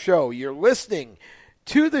Car Show. You're listening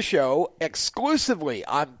to the show exclusively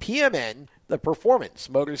on PMN, the Performance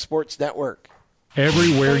Motorsports Network.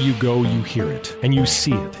 Everywhere you go, you hear it, and you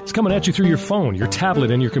see it. It's coming at you through your phone, your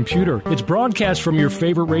tablet, and your computer. It's broadcast from your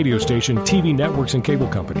favorite radio station, TV networks, and cable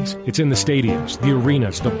companies. It's in the stadiums, the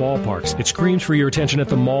arenas, the ballparks. It screams for your attention at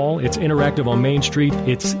the mall. It's interactive on Main Street.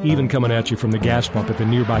 It's even coming at you from the gas pump at the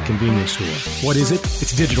nearby convenience store. What is it?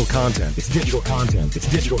 It's digital content. It's digital content.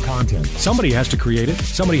 It's digital content. Somebody has to create it.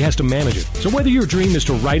 Somebody has to manage it. So whether your dream is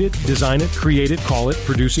to write it, design it, create it, call it,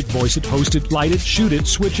 produce it, voice it, host it, light it, shoot it,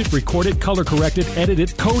 switch it, record it, color correct it, edit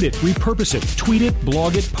it, code it, repurpose it, tweet it,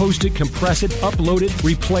 blog it, post it, compress it, upload it,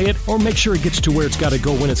 replay it, or make sure it gets to where it's got to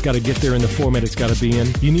go when it's got to get there in the format it's got to be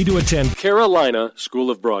in, you need to attend Carolina School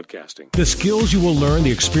of Broadcasting. The skills you will learn,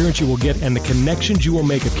 the experience you will get, and the connections you will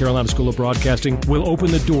make at Carolina School of Broadcasting will open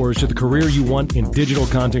the doors to the career you want in digital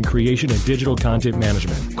content creation and digital content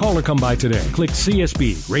management. Call or come by today. Click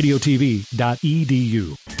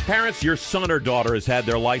csbradiotv.edu. Parents, your son or daughter has had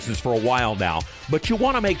their license for a while now, but you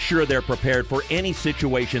want to make sure they're prepared for any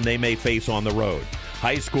situation they may face on the road.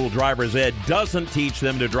 High school driver's ed doesn't teach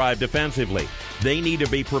them to drive defensively. They need to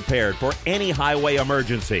be prepared for any highway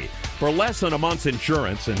emergency. For less than a month's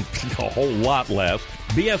insurance, and a whole lot less,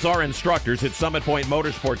 BSR instructors at Summit Point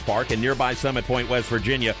Motorsports Park in nearby Summit Point, West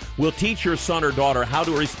Virginia, will teach your son or daughter how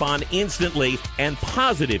to respond instantly and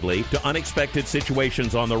positively to unexpected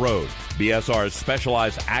situations on the road. BSR's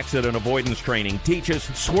specialized accident avoidance training teaches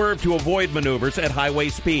swerve to avoid maneuvers at highway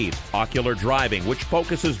speed, ocular driving, which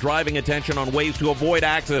focuses driving attention on ways to avoid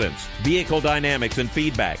accidents, vehicle dynamics and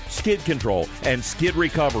feedback, skid control and skid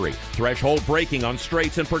recovery, threshold braking on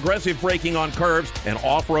straights and progressive braking on curves, and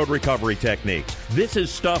off-road recovery techniques. This is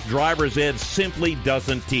stuff driver's ed simply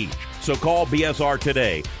doesn't teach. So call BSR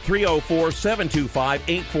today,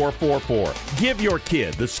 304-725-8444. Give your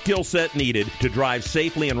kid the skill set needed to drive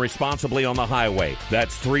safely and responsibly on the highway.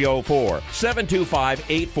 That's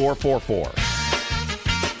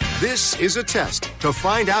 304-725-8444. This is a test to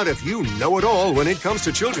find out if you know it all when it comes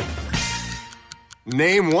to children.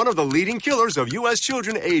 Name one of the leading killers of U.S.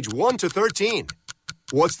 children age 1 to 13.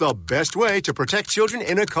 What's the best way to protect children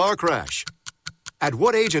in a car crash? At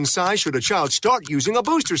what age and size should a child start using a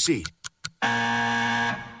booster seat?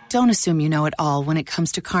 Don't assume you know it all when it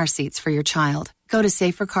comes to car seats for your child. Go to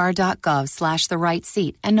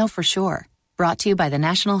safercar.gov/the-right-seat and know for sure. Brought to you by the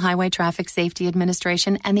National Highway Traffic Safety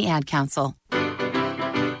Administration and the Ad Council.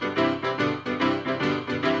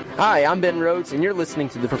 Hi, I'm Ben Rhodes, and you're listening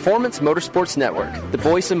to the Performance Motorsports Network, the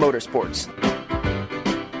voice of motorsports.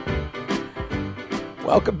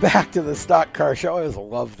 Welcome back to the Stock Car Show. I always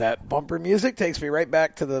love that bumper music. Takes me right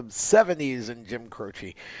back to the 70s and Jim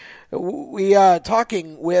Croce. We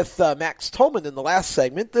talking with Max Tolman in the last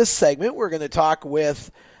segment. This segment, we're going to talk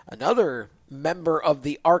with another member of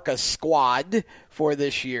the ARCA squad for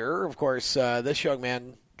this year. Of course, this young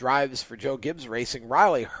man drives for Joe Gibbs Racing.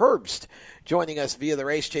 Riley Herbst joining us via the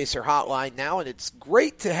Race Chaser hotline now, and it's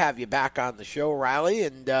great to have you back on the show, Riley,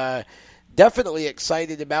 and definitely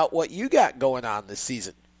excited about what you got going on this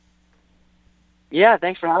season. Yeah,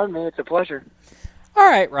 thanks for having me. It's a pleasure. All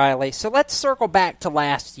right, Riley, so let's circle back to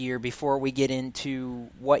last year before we get into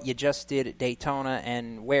what you just did at Daytona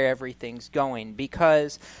and where everything's going,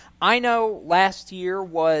 because I know last year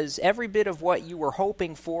was every bit of what you were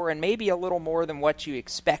hoping for and maybe a little more than what you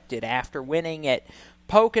expected. After winning at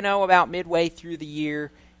Pocono about midway through the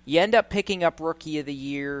year, you end up picking up Rookie of the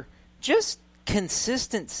Year. Just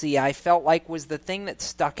consistency, I felt like, was the thing that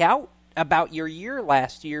stuck out about your year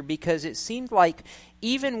last year, because it seemed like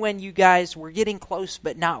even when you guys were getting close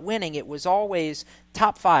but not winning, it was always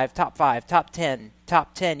top 5, top 10,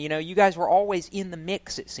 top 10. You know, you guys were always in the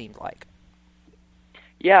mix, it seemed like.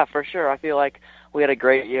 Yeah, for sure. I feel like we had a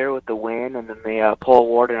great year with the win and then the pole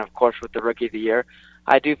award, and of course with the Rookie of the Year.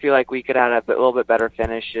 I do feel like we could have a little bit better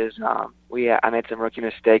finishes. I made some rookie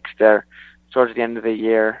mistakes there towards the end of the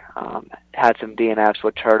year, had some DNFs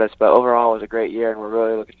which hurt us, but overall it was a great year, and we're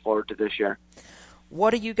really looking forward to this year.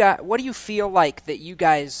 What do you feel like that you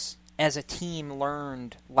guys as a team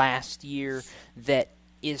learned last year that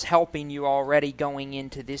is helping you already going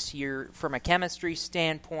into this year from a chemistry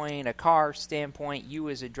standpoint, a car standpoint, you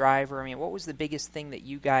as a driver? I mean, what was the biggest thing that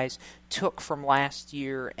you guys took from last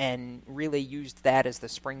year and really used that as the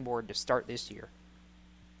springboard to start this year?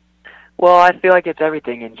 Well, I feel like it's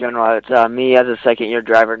everything in general. It's me as a second-year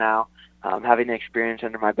driver now, having the experience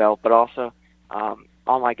under my belt, but also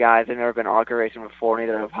all my guys have never been ARCA racing before,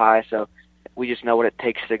 neither have I, so we just know what it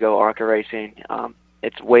takes to go ARCA racing.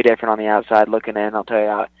 It's way different on the outside looking in, I'll tell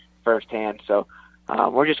you firsthand. So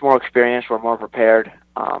we're just more experienced, we're more prepared,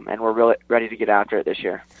 and we're really ready to get after it this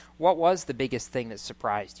year. What was the biggest thing that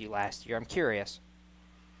surprised you last year? I'm curious.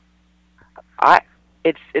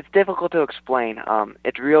 It's difficult to explain.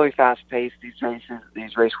 It's really fast-paced, these races,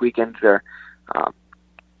 these race weekends. They're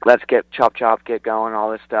let's get chop, get going,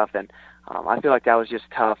 all this stuff. And I feel like that was just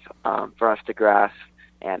tough for us to grasp.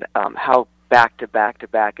 And how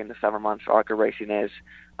back-to-back in the summer months ARCA racing is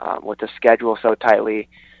with the schedule so tightly,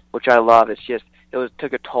 which I love. It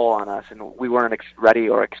took a toll on us, and we weren't ready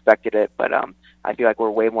or expected it. But I feel like we're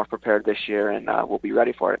way more prepared this year, and we'll be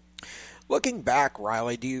ready for it. Looking back,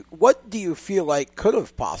 Riley, what do you feel like could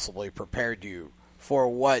have possibly prepared you for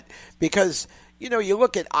what? Because, you know, you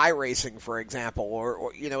look at iRacing, for example,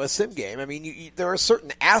 or you know, a sim game. I mean, there are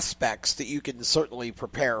certain aspects that you can certainly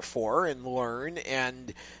prepare for and learn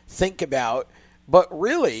and think about. But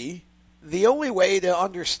really, the only way to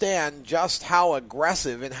understand just how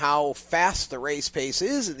aggressive and how fast the race pace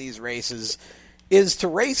is in these races is to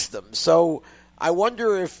race them. So I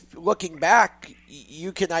wonder if, looking back,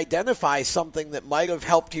 you can identify something that might have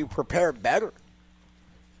helped you prepare better.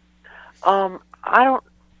 I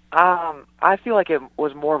feel like it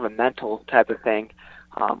was more of a mental type of thing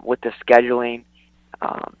with the scheduling,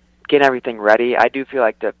 getting everything ready. I do feel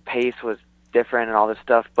like the pace was different and all this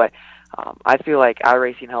stuff, but I feel like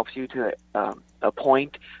iRacing helps you to a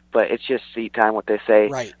point, but it's just seat time, what they say.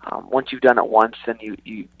 Right. Once you've done it once, then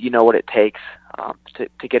you know what it takes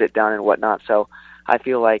to get it done and whatnot. So I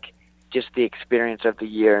feel like just the experience of the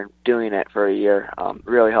year and doing it for a year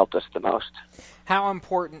really helped us the most. How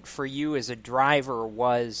important for you as a driver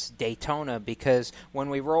was Daytona? Because when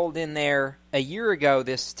we rolled in there a year ago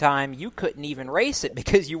this time, you couldn't even race it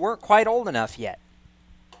because you weren't quite old enough yet.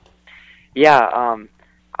 Yeah,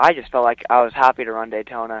 I just felt like I was happy to run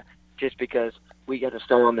Daytona just because we got to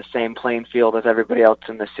start on the same playing field as everybody else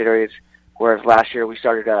in the series, whereas last year we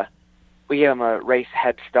gave them a race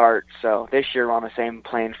head start. So this year we're on the same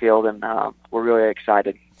playing field, and we're really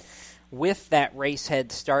excited. With that race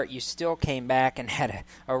head start, you still came back and had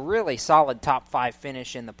a really solid top 5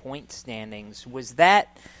 finish in the point standings. Was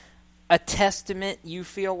that a testament, you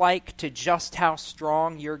feel like, to just how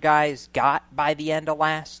strong your guys got by the end of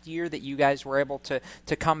last year, that you guys were able to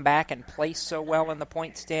come back and place so well in the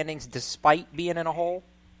point standings despite being in a hole?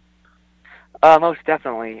 Most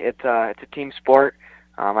definitely. It's a team sport.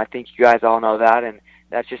 I think you guys all know that, and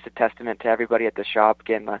that's just a testament to everybody at the shop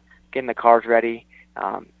getting the cars ready,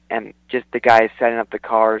 and just the guys setting up the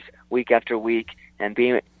cars week after week and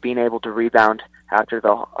being able to rebound after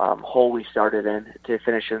the hole we started in to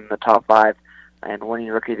finish in the top 5 and winning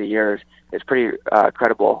Rookie of the Year is pretty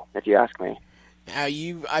credible, if you ask me. Now,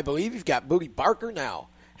 I believe you've got Booty Barker now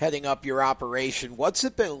heading up your operation. What's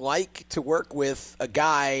it been like to work with a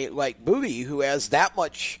guy like Booty who has that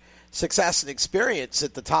much success and experience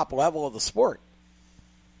at the top level of the sport?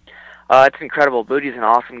 It's incredible. Booty's an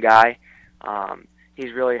awesome guy.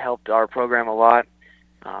 He's really helped our program a lot.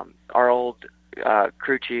 Our old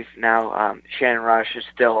crew chief now, Shannon Rush, is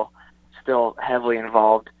still heavily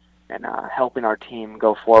involved in helping our team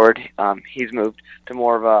go forward. He's moved to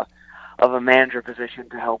more of a manager position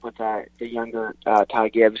to help with the younger Ty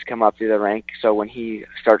Gibbs come up through the rank, so when he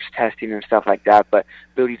starts testing and stuff like that. But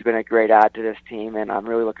Booty's been a great add to this team, and I'm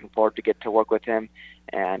really looking forward to get to work with him.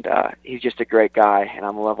 And he's just a great guy, and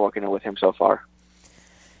I'm loving working with him so far.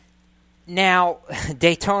 Now,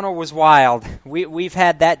 Daytona was wild. We've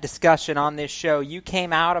had that discussion on this show. You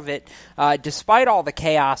came out of it despite all the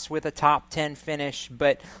chaos with a top 10 finish,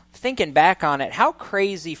 but thinking back on it, how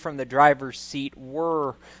crazy from the driver's seat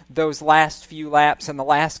were those last few laps and the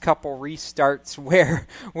last couple restarts where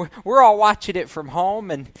we're all watching it from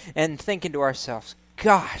home and thinking to ourselves,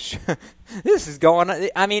 gosh, this is going on.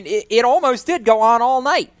 I mean, it almost did go on all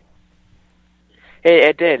night.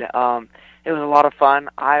 It did. It was a lot of fun.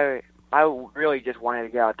 I really just wanted to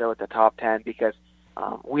get out there with the top 10 because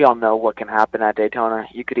we all know what can happen at Daytona.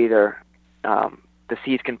 You could either the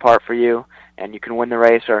seats can part for you and you can win the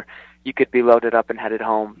race, or you could be loaded up and headed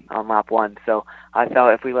home on lap 1. So I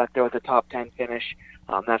felt if we left there with a top 10 finish,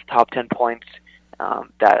 that's top 10 points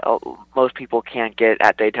that most people can't get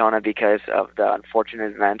at Daytona because of the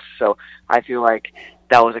unfortunate events. So I feel like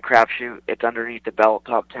that was a crapshoot. It's underneath the belt,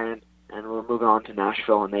 top 10, and we're moving on to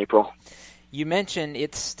Nashville in April. You mentioned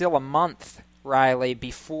it's still a month, Riley,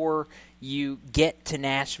 before you get to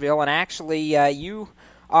Nashville, and actually you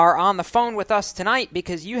are on the phone with us tonight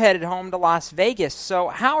because you headed home to Las Vegas. So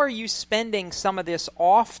how are you spending some of this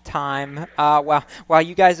off time while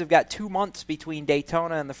you guys have got 2 months between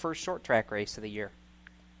Daytona and the first short track race of the year?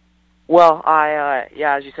 Well,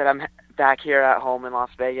 as you said, I'm back here at home in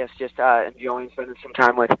Las Vegas, just enjoying spending some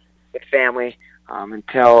time with family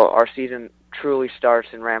until our season truly starts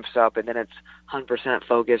and ramps up, and then it's 100%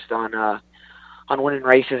 focused on winning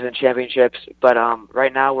races and championships. But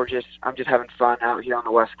right now I'm just having fun out here on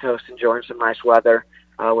the West Coast, enjoying some nice weather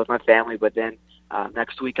with my family. But then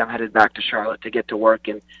next week I'm headed back to Charlotte to get to work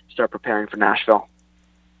and start preparing for Nashville.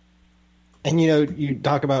 And you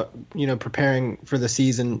talk about preparing for the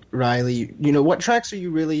season, Riley. What tracks are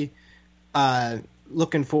you really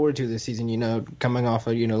looking forward to this season? Coming off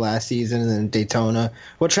of last season and then Daytona,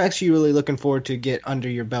 what tracks are you really looking forward to get under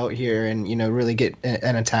your belt here and really get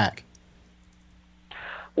an attack?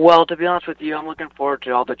 Well, to be honest with you, I'm looking forward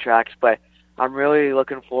to all the tracks, but I'm really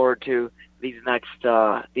looking forward to these next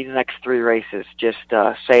 3 races. Just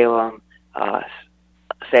Salem,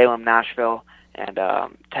 Nashville, and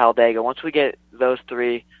Talladega. Once we get those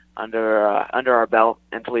 3 under our belt,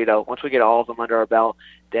 and Toledo, once we get all of them under our belt,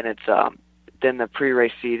 then it's then the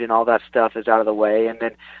pre-race season, all that stuff is out of the way, and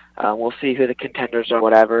then we'll see who the contenders are,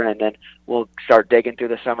 whatever, and then we'll start digging through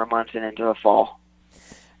the summer months and into the fall.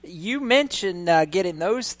 You mentioned getting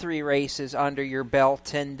those 3 races under your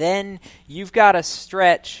belt, and then you've got to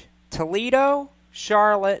stretch Toledo,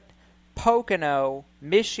 Charlotte, Pocono,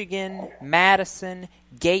 Michigan, Madison,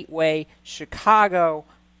 Gateway, Chicago,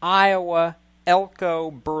 Iowa,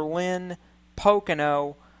 Elko, Berlin,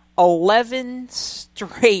 Pocono, 11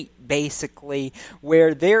 straight, basically,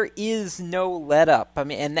 where there is no let-up. I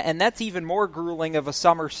mean, and that's even more grueling of a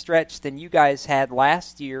summer stretch than you guys had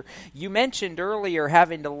last year. You mentioned earlier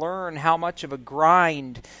having to learn how much of a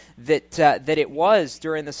grind that it was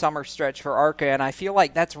during the summer stretch for ARCA, and I feel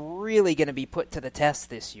like that's really going to be put to the test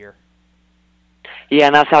this year. Yeah,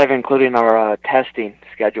 and that's not even including our testing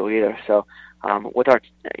schedule either. So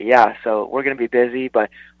so we're going to be busy,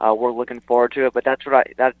 but we're looking forward to it. But that's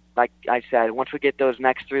like I said, once we get those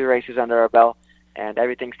next 3 races under our belt and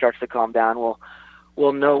everything starts to calm down,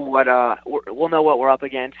 we'll know what we're up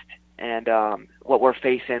against and what we're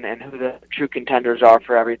facing and who the true contenders are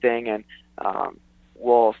for everything, and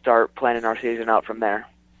we'll start planning our season out from there.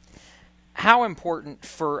 How important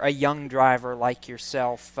for a young driver like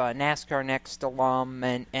yourself, NASCAR Next alum,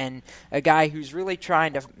 and a guy who's really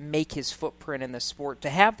trying to make his footprint in the sport, to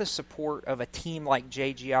have the support of a team like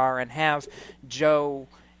JGR and have Joe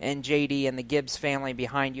and JD and the Gibbs family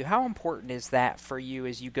behind you? How important is that for you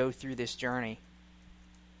as you go through this journey?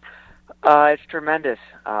 It's tremendous.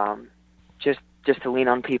 Just to lean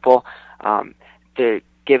on people, the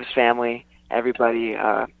Gibbs family, everybody,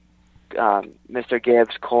 Mr.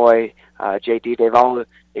 Gibbs, Coy,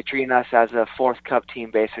 JD, they treated us as a fourth Cup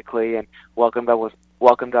team basically, and welcomed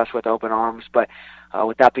us with open arms. But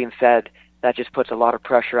with that being said, that just puts a lot of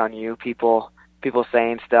pressure on you, people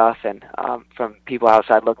saying stuff, and from people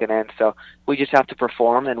outside looking in. So we just have to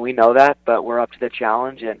perform, and we know that, but we're up to the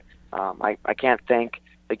challenge, and I can't thank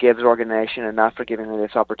the Gibbs organization enough for giving me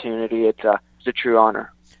this opportunity. It's a true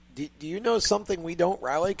honor. Do you know something we don't,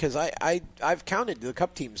 Riley? Because I've counted the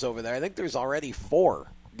Cup teams over there. I think there's already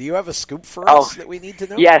 4. Do you have a scoop for us that we need to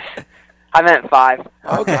know? Yes. I meant 5. Okay.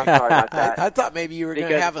 I'm sorry about that. I thought maybe you were going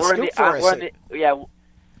to have a scoop for us.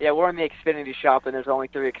 We're in the Xfinity shop, and there's only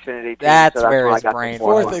 3 Xfinity teams. That's so where his brain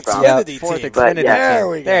Fourth Xfinity team. Fourth Xfinity team. There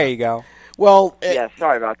we go. There you go. Well,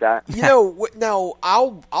 sorry about that. Now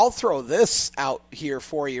I'll throw this out here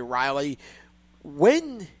for you, Riley.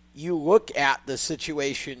 When you look at the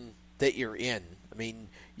situation that you're in, I mean,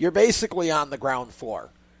 you're basically on the ground floor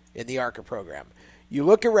in the ARCA program. You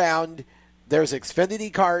look around, there's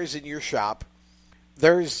Xfinity cars in your shop.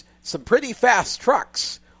 There's some pretty fast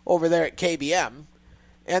trucks over there at KBM.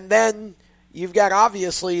 And then you've got,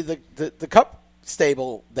 obviously, the Cup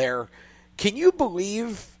stable there. Can you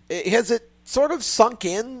believe, has it sort of sunk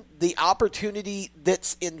in, the opportunity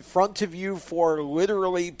that's in front of you for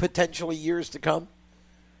literally potentially years to come?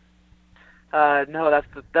 No,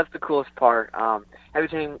 that's the coolest part.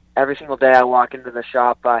 Every single day I walk into the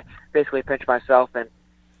shop, I basically pinch myself, and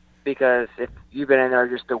because if you've been in there,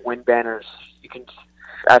 just the wind banners, you can,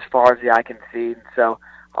 as far as the eye can see. So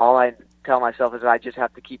all I tell myself is I just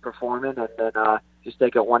have to keep performing, and then just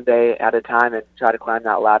take it one day at a time and try to climb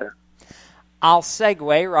that ladder. I'll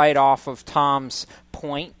segue right off of Tom's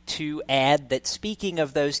point to add that speaking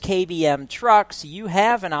of those KBM trucks, you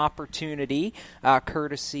have an opportunity,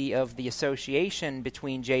 courtesy of the association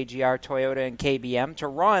between JGR Toyota and KBM, to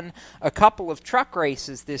run a couple of truck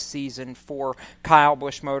races this season for Kyle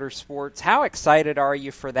Busch Motorsports. How excited are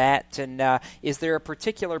you for that? And is there a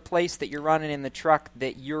particular place that you're running in the truck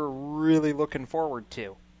that you're really looking forward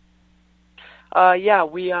to? I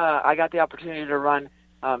got the opportunity to run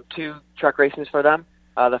 2 truck races for them.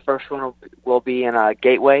 The first one will be in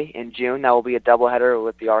Gateway in June. That will be a doubleheader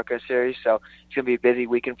with the ARCA series, so it's going to be a busy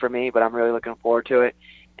weekend for me, but I'm really looking forward to it.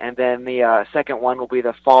 And then the second one will be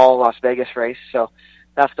the fall Las Vegas race, so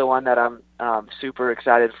that's the one that I'm super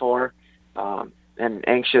excited for and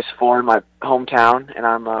anxious for in my hometown, and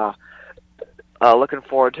I'm looking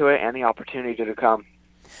forward to it and the opportunity to come.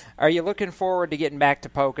 Are you looking forward to getting back to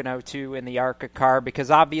Pocono, too, in the ARCA car? Because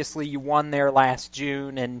obviously you won there last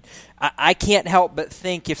June, and I can't help but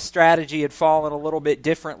think if strategy had fallen a little bit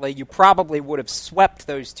differently, you probably would have swept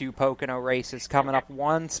those 2 Pocono races, coming up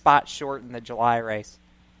 1 spot short in the July race.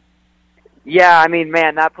 Yeah, I mean,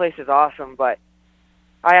 man, that place is awesome, but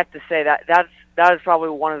I have to say that is probably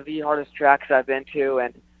one of the hardest tracks I've been to,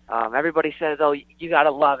 and everybody says, oh, you got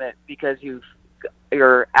to love it because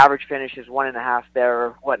your average finish is 1.5 there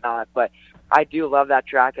or whatnot, but I do love that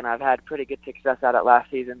track, and I've had pretty good success at it last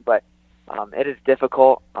season, but it is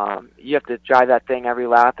difficult. You have to drive that thing every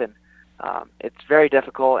lap, and it's very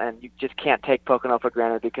difficult, and you just can't take Pocono for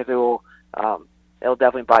granted because it'll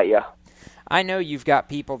definitely bite you. I know you've got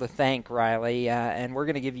people to thank, Riley, and we're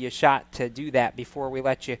going to give you a shot to do that before we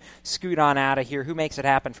let you scoot on out of here. Who makes it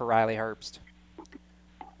happen for Riley Herbst?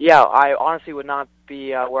 Yeah, I honestly would not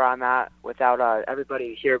be where I'm at without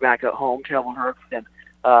everybody here back at home, Travel Herbst and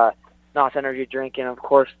NOS Energy Drink, and of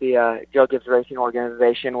course the Joe Gibbs Racing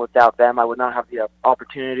Organization. Without them, I would not have the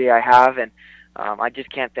opportunity I have, and I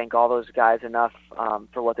just can't thank all those guys enough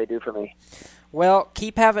for what they do for me. Well,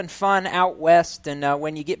 keep having fun out west, and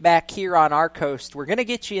when you get back here on our coast, we're going to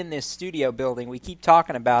get you in this studio building. We keep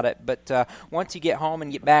talking about it, but once you get home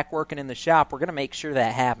and get back working in the shop, we're going to make sure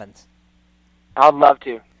that happens. I'd love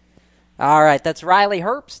to. All right, that's Riley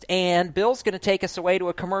Herbst, and Bill's going to take us away to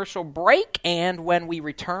a commercial break, and when we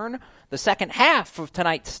return, the second half of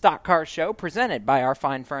tonight's Stock Car Show, presented by our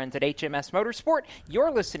fine friends at HMS Motorsport.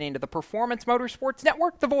 You're listening to the Performance Motorsports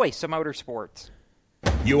Network, the voice of motorsports.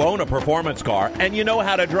 You own a performance car and you know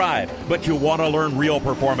how to drive, but you want to learn real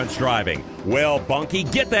performance driving. Well, Bunky,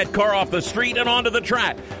 get that car off the street and onto the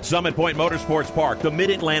track. Summit Point Motorsports Park, the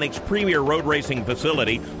Mid-Atlantic's premier road racing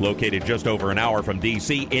facility, located just over an hour from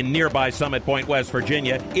D.C. in nearby Summit Point, West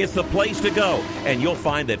Virginia, is the place to go. And you'll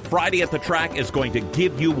find that Friday at the track is going to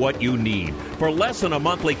give you what you need. For less than a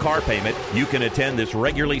monthly car payment, you can attend this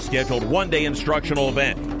regularly scheduled one-day instructional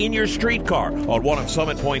event in your street car on one of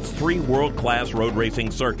Summit Point's 3 world-class road racing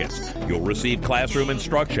racing circuits. You'll receive classroom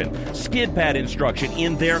instruction, skid pad instruction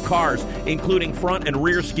in their cars, including front and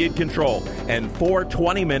rear skid control, and 4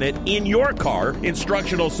 20-minute in-your-car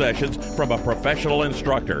instructional sessions from a professional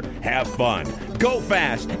instructor. Have fun, go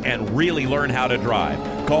fast, and really learn how to drive.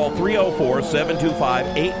 Call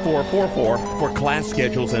 304-725-8444 for class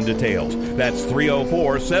schedules and details. That's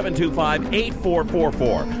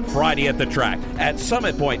 304-725-8444. Friday at the track at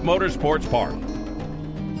Summit Point Motorsports Park.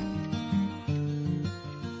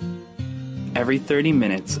 Every 30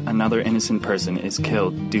 minutes, another innocent person is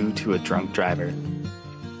killed due to a drunk driver.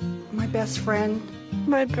 My best friend.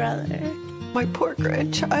 My brother. My poor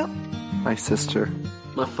grandchild. My sister.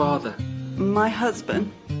 My father. My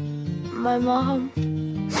husband. My mom.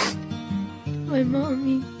 My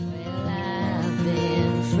mommy. Well, I've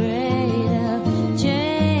been afraid of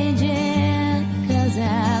changing, 'cause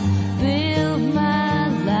I've built my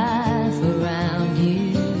life around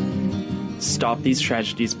you. Stop these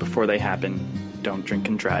tragedies before they happen. Don't drink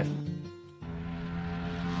and drive.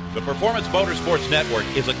 The Performance Motorsports Network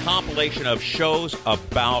is a compilation of shows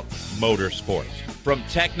about motorsports. From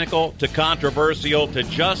technical to controversial to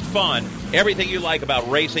just fun, everything you like about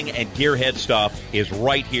racing and gearhead stuff is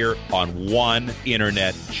right here on one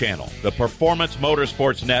internet channel. The Performance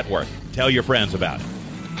Motorsports Network. Tell your friends about it.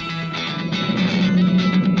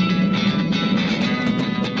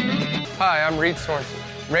 Hi, I'm Reed Sorensen.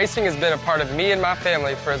 Racing has been a part of me and my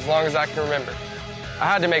family for as long as I can remember. I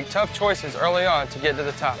had to make tough choices early on to get to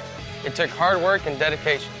the top. It took hard work and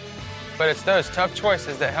dedication. But it's those tough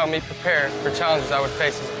choices that help me prepare for challenges I would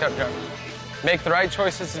face as a cup driver. Make the right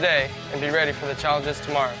choices today and be ready for the challenges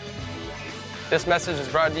tomorrow. This message is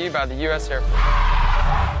brought to you by the U.S. Air Force.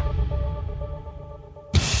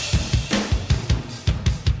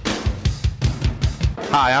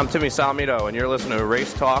 Hi, I'm Timmy Salmito, and you're listening to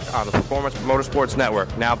Race Talk on the Performance Motorsports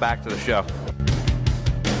Network. Now back to the show.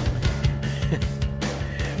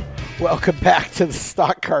 Welcome back to the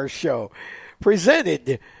Stock Car Show,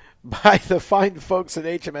 presented by the fine folks at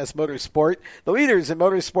HMS Motorsport, the leaders in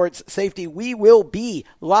motorsports safety. We will be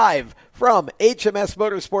live from HMS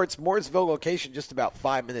Motorsport's Mooresville location, just about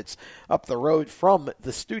 5 minutes up the road from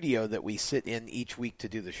the studio that we sit in each week to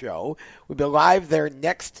do the show. We'll be live there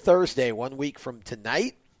next Thursday, 1 week from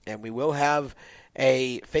tonight, and we will have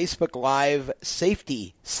a Facebook Live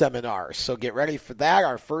safety seminar. So get ready for that,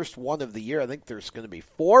 our first one of the year. I think there's going to be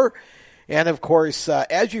 4. And, of course,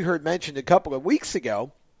 as you heard mentioned a couple of weeks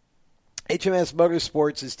ago, HMS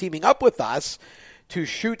Motorsports is teaming up with us to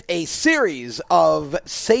shoot a series of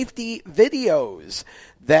safety videos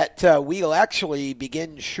that we'll actually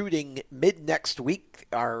begin shooting mid-next week.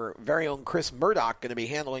 Our very own Chris Murdoch going to be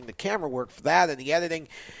handling the camera work for that and the editing.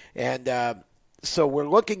 And so we're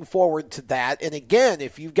looking forward to that. And again,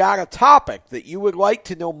 if you've got a topic that you would like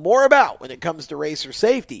to know more about when it comes to racer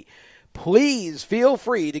safety, please feel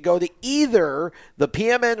free to go to either the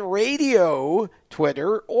PMN Radio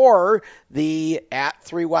Twitter or the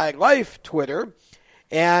 @3WideLife Twitter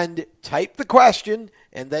and type the question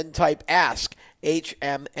and then type Ask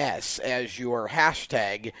HMS as your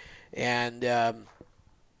hashtag. And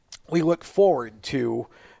we look forward to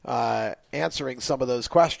answering some of those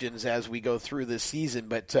questions as we go through this season.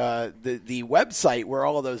 But the website where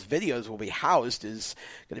all of those videos will be housed is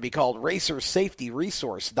going to be called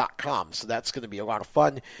RacerSafetyResource.com. So that's going to be a lot of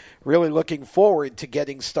fun. Really looking forward to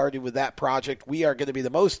getting started with that project. We are going to be the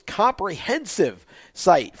most comprehensive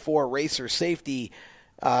site for racer safety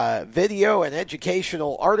video and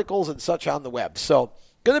educational articles and such on the web. So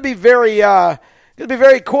going to be very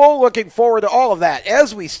cool. Looking forward to all of that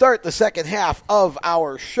as we start the second half of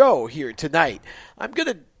our show here tonight. I'm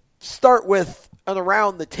going to start with an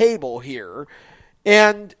around the table here,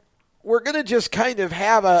 and we're going to just kind of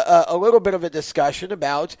have a little bit of a discussion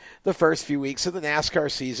about the first few weeks of the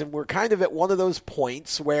NASCAR season. We're kind of at one of those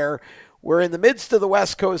points where we're in the midst of the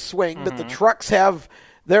West Coast swing, but the trucks have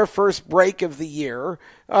their first break of the year.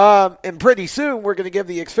 And pretty soon we're going to give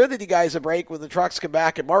the Xfinity guys a break when the trucks come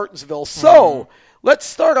back at Martinsville. So let's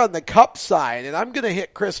start on the Cup side, and I'm going to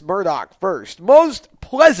hit Chris Murdoch first. Most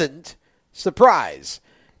pleasant surprise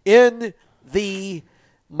in the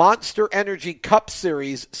Monster Energy Cup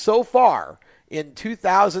Series so far in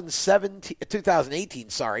 2018,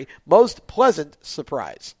 most pleasant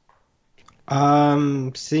surprise.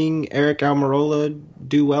 Seeing Eric Almirola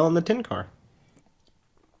do well in the 10 car.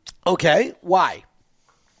 Okay, why?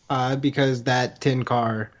 Because that 10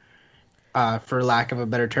 car, for lack of a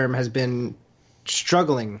better term, has been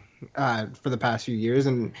struggling for the past few years.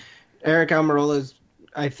 And Eric Almirola's,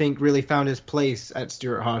 I think, really found his place at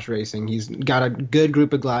Stewart-Haas Racing. He's got a good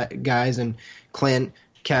group of guys, and Clint,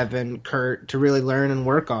 Kevin, Kurt, to really learn and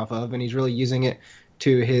work off of, and he's really using it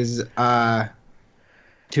to his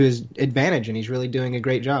advantage, and he's really doing a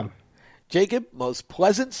great job. Jacob, most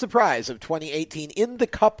pleasant surprise of 2018 in the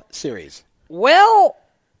Cup Series? Well,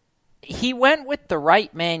 he went with the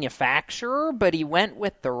right manufacturer, but he went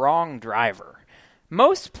with the wrong driver.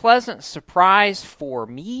 Most pleasant surprise for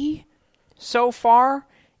me so far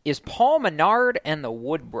is Paul Menard and the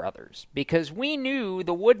Wood Brothers, because we knew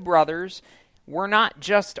the Wood Brothers were not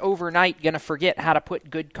just overnight going to forget how to put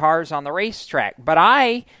good cars on the racetrack, but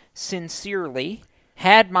I sincerely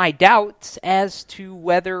had my doubts as to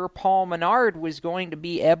whether Paul Menard was going to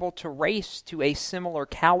be able to race to a similar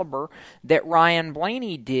caliber that Ryan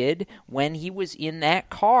Blaney did when he was in that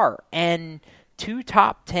car. And 2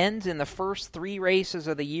 top 10s in the first 3 races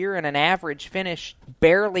of the year and an average finish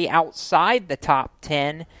barely outside the top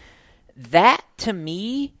 10, that to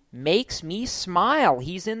me makes me smile.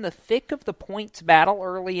 He's in the thick of the points battle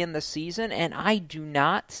early in the season, and I do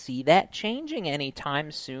not see that changing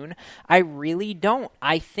anytime soon. I really don't.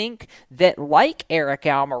 I think that, like Eric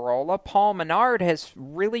Almirola, Paul Menard has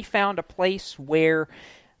really found a place where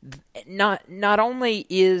not only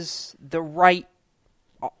is the right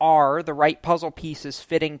puzzle pieces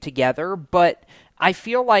fitting together, but I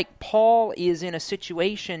feel like Paul is in a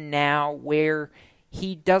situation now where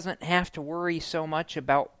he doesn't have to worry so much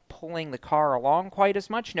about pulling the car along quite as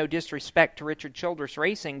much. No disrespect to Richard Childress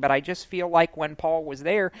Racing, but I just feel like when Paul was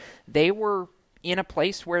there, they were in a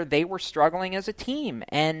place where they were struggling as a team,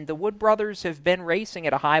 and the Wood Brothers have been racing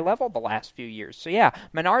at a high level the last few years. So yeah,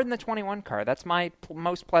 Menard in the 21 car, that's my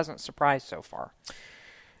most pleasant surprise so far.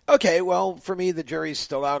 Okay, well, for me, the jury's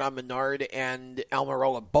still out on Menard and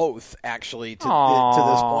Almirola both, actually, to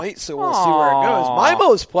this point, so we'll see where it goes. My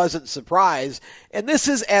most pleasant surprise, and this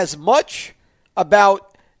is as much about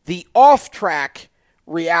the off-track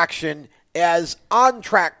reaction as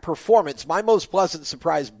on-track performance. My most pleasant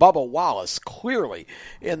surprise, Bubba Wallace, clearly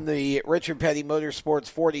in the Richard Petty Motorsports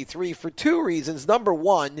 43 for 2 reasons. Number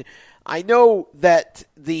one, I know that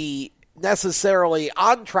the necessarily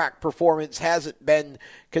on-track performance hasn't been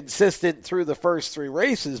consistent through the first 3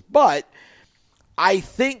 races, but I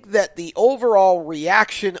think that the overall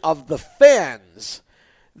reaction of the fans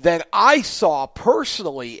that I saw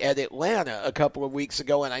personally at Atlanta a couple of weeks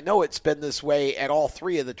ago, and I know it's been this way at all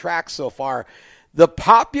 3 of the tracks so far, the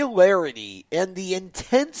popularity and the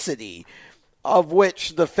intensity of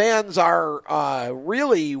which the fans are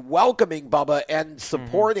really welcoming Bubba and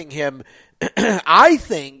supporting him, I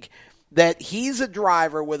think that he's a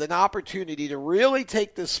driver with an opportunity to really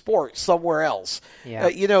take the sport somewhere else,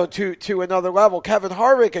 to another level. Kevin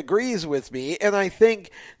Harvick agrees with me, and I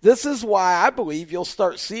think this is why I believe you'll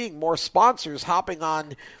start seeing more sponsors hopping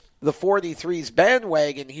on the 43's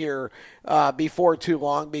bandwagon here before too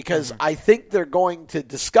long, because I think they're going to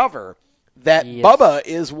discover that Bubba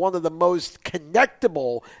is one of the most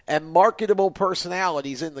connectable and marketable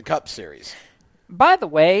personalities in the Cup Series. By the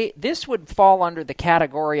way, this would fall under the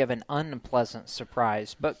category of an unpleasant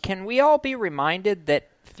surprise, but can we all be reminded that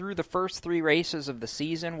through the first 3 races of the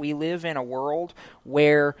season, we live in a world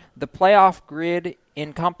where the playoff grid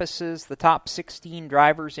encompasses the top 16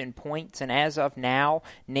 drivers in points, and as of now,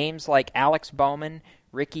 names like Alex Bowman,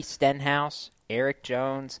 Ricky Stenhouse, Eric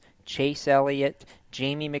Jones, Chase Elliott,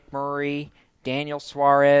 Jamie McMurray, Daniel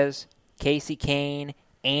Suarez, Casey Kane,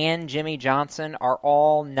 and Jimmy Johnson are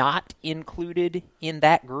all not included in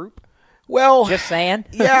that group? Well, just saying.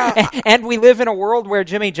 Yeah. And we live in a world where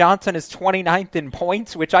Jimmy Johnson is 29th in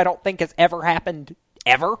points, which I don't think has ever happened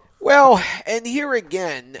ever. Well, and here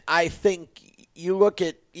again, I think you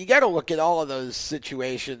got to look at all of those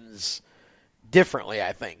situations differently,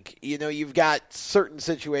 I think. You've got certain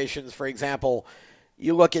situations, for example,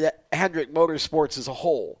 you look at Hendrick Motorsports as a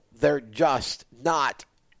whole. They're just not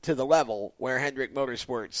to the level where Hendrick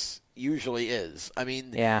Motorsports usually is. I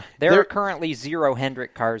mean, yeah, there are currently 0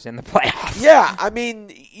 Hendrick cars in the playoffs. Yeah, I mean,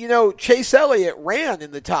 Chase Elliott ran in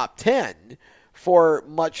the top 10 for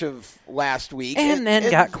much of last week. And then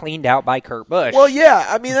got cleaned out by Kurt Busch. Well, yeah,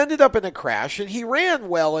 I mean, ended up in a crash, and he ran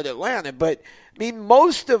well at Atlanta, but, I mean,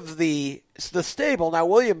 most of the stable, now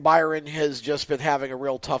William Byron has just been having a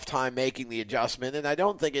real tough time making the adjustment, and I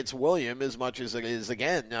don't think it's William as much as it is,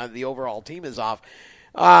 again, the overall team is off.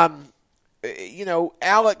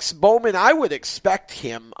 Alex Bowman, I would expect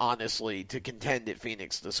him, honestly, to contend at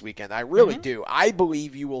Phoenix this weekend. I really do. I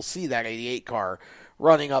believe you will see that 88 car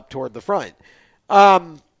running up toward the front.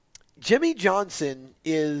 Jimmy Johnson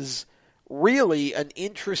is really an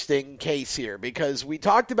interesting case here because we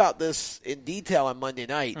talked about this in detail on Monday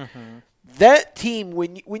night. That team,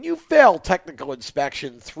 when you fail technical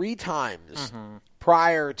inspection 3 times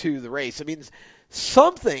prior to the race, it means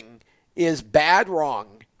something is bad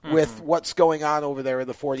wrong with what's going on over there in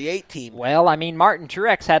the 48 team. Well, I mean, Martin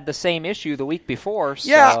Truex had the same issue the week before. So...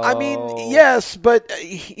 Yeah, I mean, yes, but,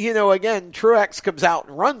 again, Truex comes out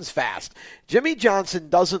and runs fast. Jimmie Johnson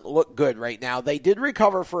doesn't look good right now. They did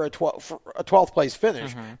recover for a 12th place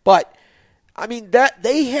finish, but, I mean, that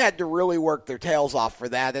they had to really work their tails off for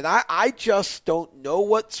that, and I just don't know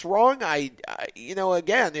what's wrong.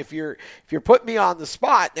 Again, if you're putting me on the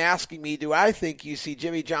spot and asking me, do I think you see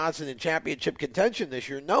Jimmie Johnson in championship contention this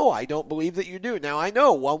year? No, I don't believe that you do. Now, I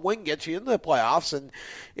know one win gets you in the playoffs, and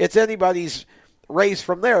it's anybody's race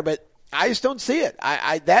from there, but I just don't see it.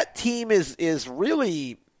 That team is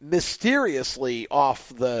really mysteriously off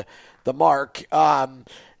the mark,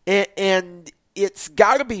 and it's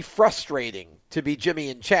got to be frustrating to be Jimmy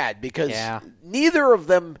and Chad because neither of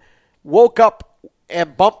them woke up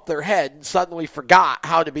and bumped their head and suddenly forgot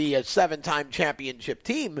how to be a 7-time championship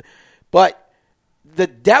team. But the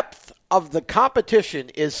depth of the competition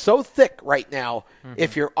is so thick right now.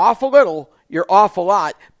 If you're off a little, you're off a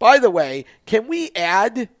lot. By the way, can we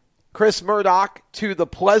add Chris Murdoch to the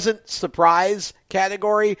pleasant surprise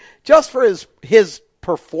category just for his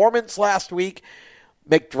performance last week?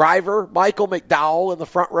 McDriver, Michael McDowell in the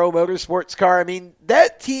front row motorsports car. I mean,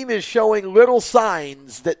 that team is showing little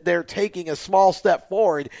signs that they're taking a small step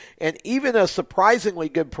forward and even a surprisingly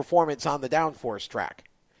good performance on the downforce track.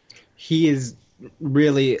 He is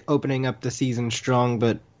really opening up the season strong,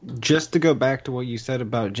 but just to go back to what you said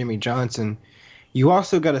about Jimmie Johnson, you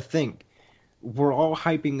also got to think, we're all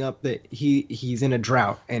hyping up that he's in a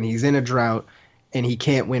drought, and he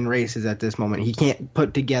can't win races at this moment. He can't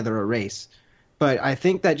put together a race. But I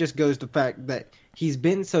think that just goes to the fact that he's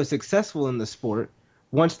been so successful in the sport.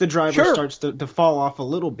 Once the driver starts to fall off a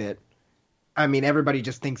little bit, I mean, everybody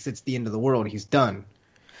just thinks it's the end of the world. He's done.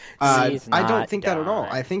 I don't think that at all.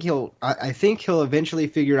 I think he'll eventually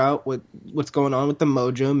figure out what's going on with the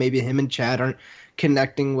mojo. Maybe him and Chad aren't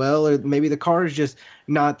connecting well, or maybe the car is just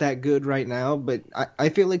not that good right now, but I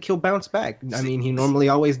feel like he'll bounce back. I mean, he normally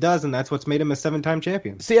always does, and that's what's made him a 7-time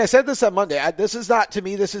champion. See, I said this on Monday. This is not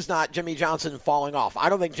Jimmie Johnson falling off. I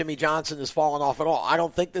don't think Jimmie Johnson is falling off at all. I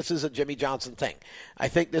don't think this is a Jimmie Johnson thing. I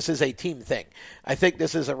think this is a team thing. I think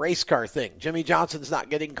this is a race car thing. Jimmie Johnson's not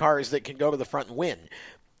getting cars that can go to the front and win.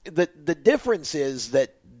 The difference is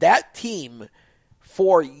that team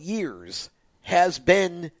for years has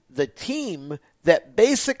been the team that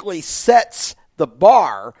basically sets the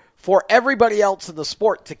bar for everybody else in the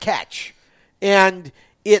sport to catch. And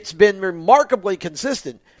it's been remarkably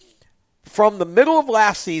consistent from the middle of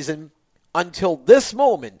last season until this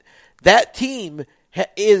moment. That team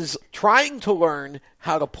is trying to learn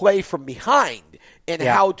how to play from behind and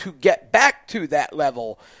how to get back to that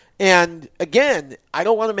level. And again, I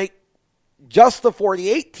don't want to make just the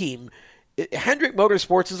 48 team. Hendrick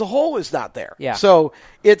Motorsports as a whole is not there. Yeah. So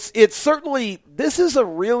it's certainly, this is a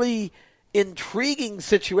really intriguing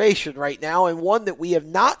situation right now, and one that we have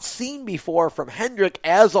not seen before from Hendrick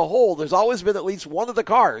as a whole. There's always been at least one of the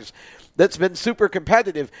cars that's been super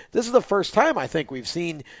competitive. This is the first time I think we've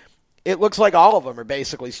seen, it looks like all of them are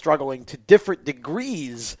basically struggling to different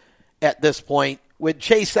degrees at this point, with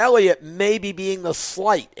Chase Elliott maybe being the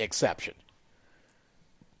slight exception.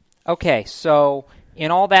 Okay, so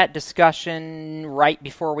in all that discussion, right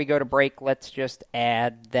before we go to break, let's just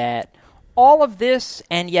add that all of this,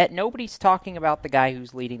 and yet nobody's talking about the guy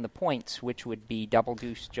who's leading the points, which would be Double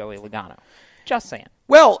Goose Joey Logano. Just saying.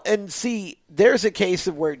 Well, and see, there's a case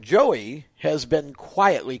of where Joey has been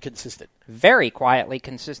quietly consistent. Very quietly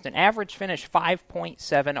consistent. Average finish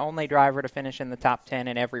 5.7, only driver to finish in the top 10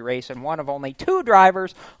 in every race, and one of only 2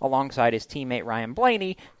 drivers alongside his teammate Ryan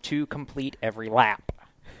Blaney to complete every lap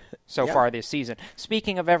so far this season.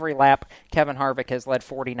 Speaking of every lap, Kevin Harvick has led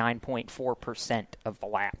 49.4% of the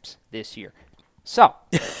laps this year. So,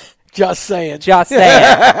 Just saying.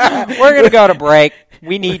 We're going to go to break.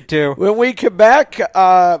 We need to. When we come back,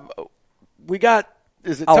 we got,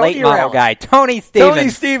 is it a Tony late or model Alan? guy, Tony Stevens. Tony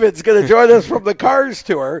Stevens going to join us from the Cars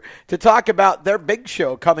Tour to talk about their big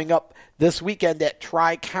show coming up this weekend at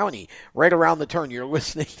Tri-County, right around the turn. You're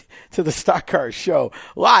listening to the Stock Cars Show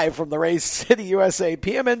live from the Race City USA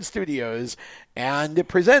PMN Studios and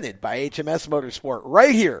presented by HMS Motorsport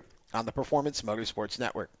right here on the Performance Motorsports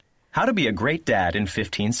Network. How to be a great dad in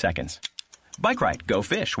 15 seconds. Bike ride, go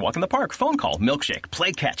fish, walk in the park, phone call, milkshake,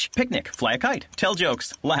 play catch, picnic, fly a kite, tell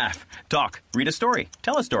jokes, laugh, talk, read a story,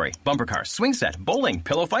 tell a story, bumper car, swing set, bowling,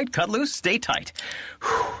 pillow fight, cut loose, stay tight.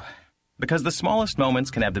 Whew. Because the smallest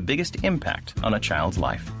moments can have the biggest impact on a child's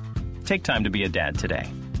life. Take time to be a dad today.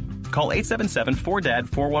 Call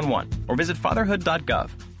 877-4DAD-411 or visit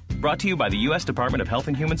fatherhood.gov. Brought to you by the U.S. Department of Health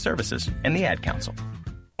and Human Services and the Ad Council.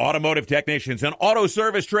 Automotive technicians and auto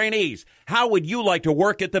service trainees, how would you like to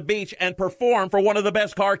work at the beach and perform for one of the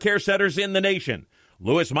best car care centers in the nation?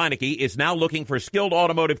 Lewis Meineke is now looking for skilled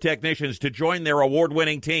automotive technicians to join their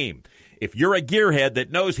award-winning team. If you're a gearhead that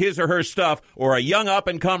knows his or her stuff, or a young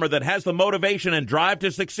up-and-comer that has the motivation and drive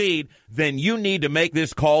to succeed, then you need to make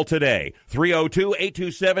this call today.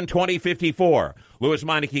 302-827-2054. Lewis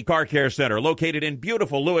Meineke Car Care Center, located in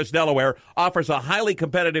beautiful Lewis, Delaware, offers a highly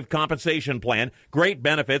competitive compensation plan, great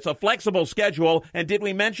benefits, a flexible schedule, and did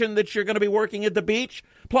we mention that you're going to be working at the beach?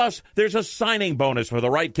 Plus, there's a signing bonus for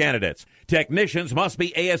the right candidates. Technicians must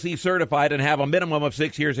be ASE certified and have a minimum of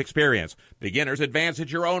 6 years experience. Beginners advance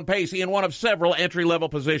at your own pace in one of several entry-level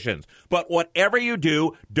positions. But whatever you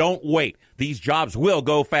do, don't wait. These jobs will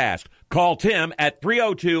go fast. Call Tim at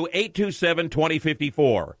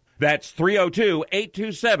 302-827-2054. That's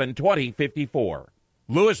 302-827-2054.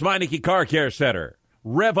 Lewis Meineke Car Care Center.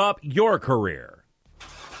 Rev up your career.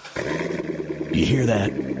 You hear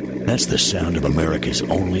that? That's the sound of America's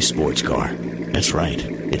only sports car. That's right.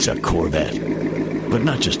 It's a Corvette. But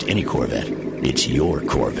not just any Corvette. It's your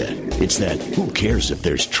Corvette. It's that who cares if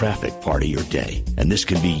there's traffic part of your day. And this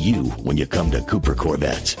can be you when you come to Cooper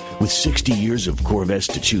Corvettes. With 60 years of Corvettes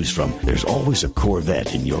to choose from, there's always a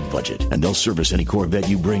Corvette in your budget. And they'll service any Corvette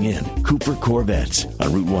you bring in. Cooper Corvettes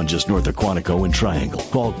on Route 1 just north of Quantico and Triangle.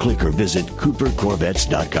 Call, click, or visit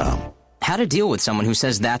CooperCorvettes.com. How to deal with someone who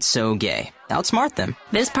says that's so gay. Outsmart them.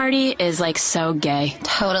 This party is like so gay.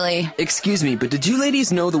 Totally. Excuse me, but did you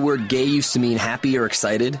ladies know the word gay used to mean happy or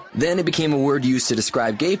excited? Then it became a word used to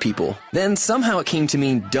describe gay people. Then somehow it came to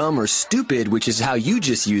mean dumb or stupid, which is how you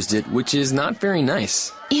just used it, which is not very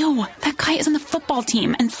nice. Ew, that guy is on the football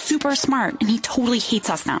team and super smart, and he totally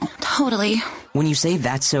hates us now. Totally. When you say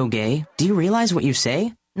that's so gay, do you realize what you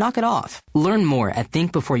say? Knock it off. Learn more at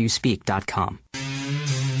thinkbeforeyouspeak.com.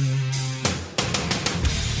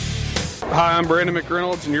 Hi, I'm Brandon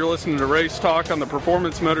McReynolds, and you're listening to Race Talk on the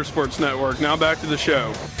Performance Motorsports Network. Now back to the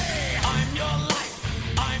show.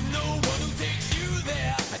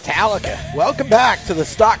 Metallica. Welcome back to the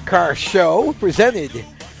Stock Car Show, presented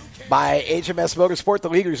by HMS Motorsport, the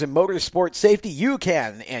leaders in motorsport safety. You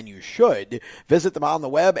can, and you should, visit them on the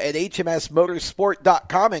web at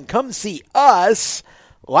hmsmotorsport.com and come see us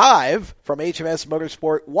live from HMS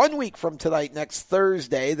Motorsport 1 week from tonight, next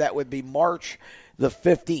Thursday. That would be March the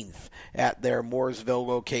 15th at their Mooresville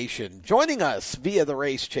location. Joining us via the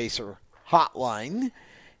Race Chaser hotline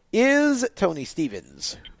is Tony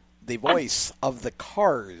Stevens, the voice of the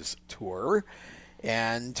Cars Tour.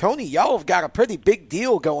 And Tony, y'all have got a pretty big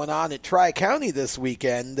deal going on at Tri-County this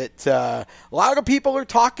weekend that a lot of people are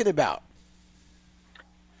talking about.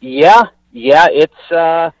 Yeah,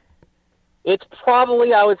 it's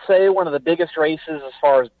probably, I would say, one of the biggest races as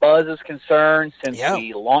far as buzz is concerned since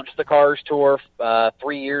we launched the Cars Tour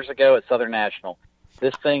 3 years ago at Southern National.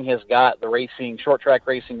 This thing has got the racing, short track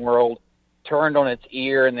racing world turned on its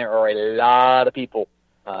ear, and there are a lot of people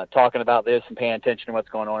talking about this and paying attention to what's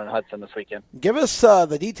going on in Hudson this weekend. Give us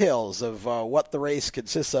the details of what the race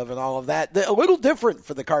consists of and all of that. A little different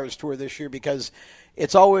for the Cars Tour this year because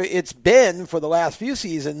it's been, for the last few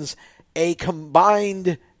seasons, a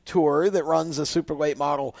combined tour that runs a super late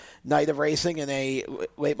model night of racing and a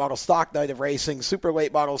late model stock night of racing. Super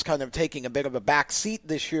late models kind of taking a bit of a back seat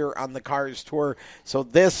this year on the Cars Tour. So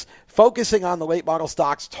this, focusing on the late model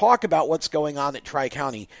stocks, talk about what's going on at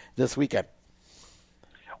Tri-County this weekend.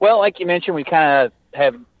 Well, like you mentioned, we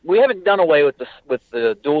haven't done away with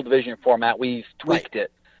the dual division format. We've tweaked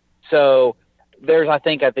it. So there's, I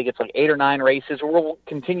think it's like 8 or 9 races where we'll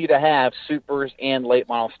continue to have supers and late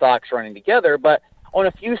model stocks running together, but on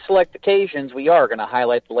a few select occasions, we are going to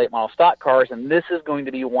highlight the late model stock cars, and this is going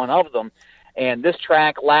to be one of them. And this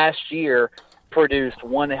track last year produced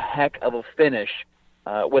one heck of a finish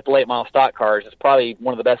with late model stock cars. It's probably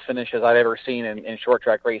one of the best finishes I've ever seen in short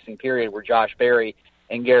track racing, period, where Josh Berry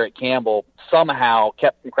and Garrett Campbell somehow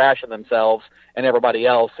kept from crashing themselves and everybody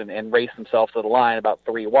else and raced themselves to the line about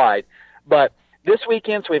 3 wide. But this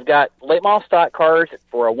weekend, so we've got late model stock cars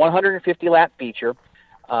for a 150-lap feature.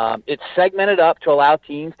 It's segmented up to allow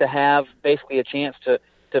teams to have basically a chance to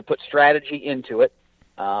put strategy into it.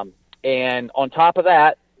 And on top of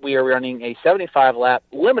that, we are running a 75-lap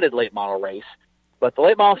limited late model race. But the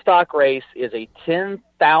late model stock race is a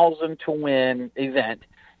 10,000 to win event.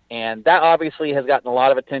 And that obviously has gotten a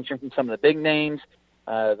lot of attention from some of the big names.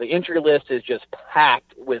 The entry list is just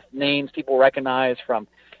packed with names people recognize, from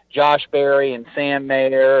Josh Berry and Sam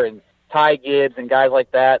Mayer and Ty Gibbs and guys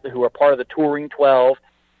like that who are part of the Touring 12,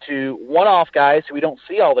 to one-off guys who we don't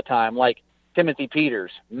see all the time, like Timothy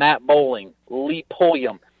Peters, Matt Bowling, Lee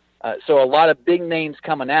Pulliam, So a lot of big names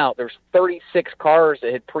coming out. There's 36 cars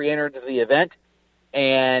that had pre-entered the event,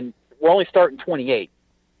 and we're only starting 28.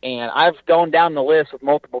 And I've gone down the list with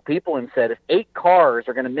multiple people and said, if 8 cars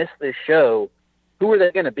are going to miss this show, who are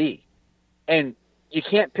they going to be? And you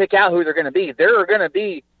can't pick out who they're going to be. There are going to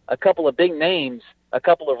be a couple of big names, a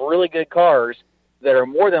couple of really good cars that are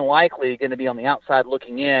more than likely going to be on the outside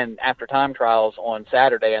looking in after time trials on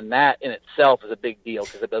Saturday, and that in itself is a big deal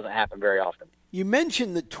because it doesn't happen very often. You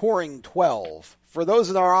mentioned the Touring 12. For those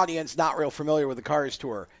in our audience not real familiar with the Cars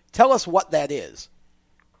Tour, tell us what that is.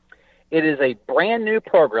 It is a brand new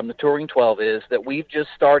program, the Touring 12 is, that we've just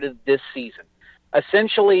started this season.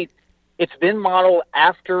 Essentially, it's been modeled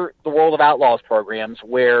after the World of Outlaws programs,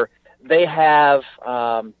 where they have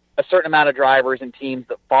a certain amount of drivers and teams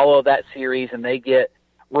that follow that series, and they get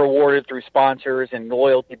rewarded through sponsors and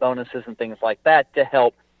loyalty bonuses and things like that to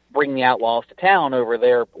help bring the Outlaws to town over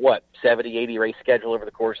their, 70, 80 race schedule over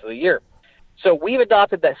the course of the year. So we've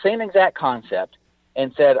adopted that same exact concept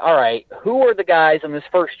and said, all right, who are the guys in this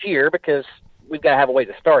first year, because we've got to have a way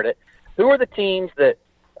to start it, who are the teams that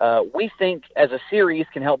we think as a series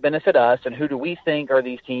can help benefit us, and who do we think are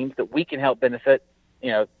these teams that we can help benefit,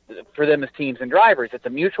 for them as teams and drivers? It's a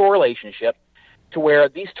mutual relationship to where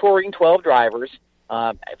these Touring 12 drivers,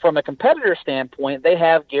 from a competitor standpoint, they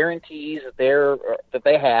have guarantees that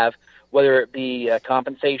they have, whether it be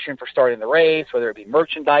compensation for starting the race, whether it be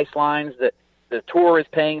merchandise lines that the tour is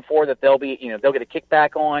paying for that they'll get a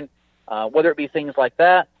kickback on, whether it be things like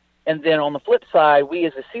that. And then on the flip side, we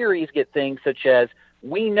as a series get things such as,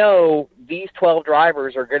 we know these 12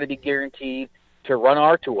 drivers are going to be guaranteed to run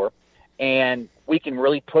our tour, and we can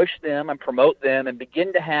really push them and promote them and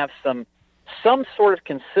begin to have some sort of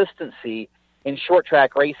consistency in short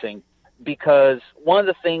track racing, because one of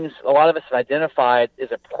the things a lot of us have identified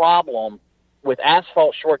is a problem with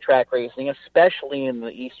asphalt short track racing, especially in the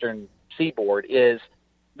eastern seaboard, is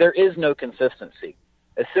there is no consistency.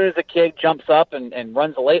 As soon as a kid jumps up and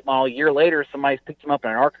runs a late model, a year later, somebody's picked him up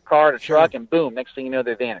in an ARCA car, and a truck, and boom, next thing you know,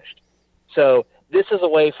 they're vanished. So this is a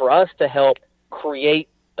way for us to help create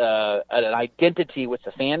an identity with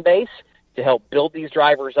the fan base, to help build these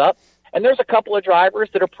drivers up. And there's a couple of drivers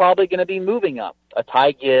that are probably going to be moving up, a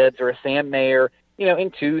Ty Gibbs or a Sam Mayer.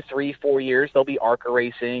 In 2, 3, 4 years, they'll be ARCA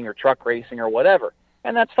racing or truck racing or whatever,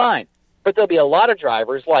 and that's fine. But there'll be a lot of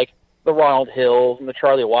drivers like the Ronald Hills and the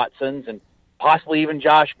Charlie Watsons and possibly even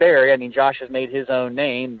Josh Berry. I mean, Josh has made his own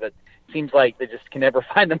name, but it seems like they just can never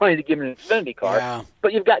find the money to give him an Xfinity car. Yeah.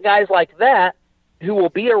 But you've got guys like that who will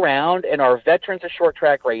be around and are veterans of short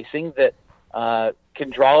track racing that can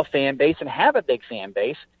draw a fan base and have a big fan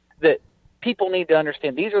base, that people need to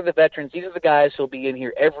understand. These are the veterans. These are the guys who will be in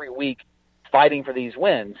here every week fighting for these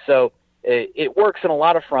wins. So it works in a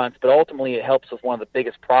lot of fronts, but ultimately it helps with one of the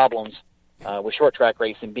biggest problems with short track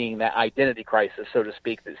racing being that identity crisis, so to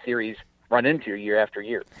speak, that series run into year after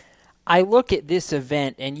year. I look at this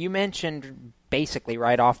event, and you mentioned basically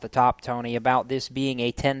right off the top, Tony, about this being a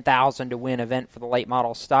 10,000 to win event for the late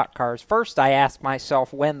model stock cars. First, I asked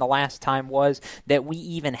myself when the last time was that we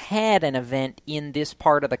even had an event in this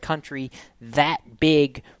part of the country that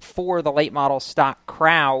big for the late model stock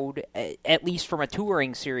crowd, at least from a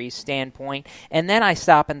touring series standpoint. And then I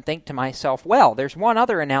stop and think to myself, well, there's one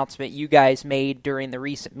other announcement you guys made during the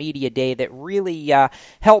recent media day that really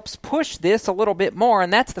helps push this a little bit more,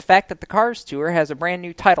 and that's the fact that the Cars Tour has a brand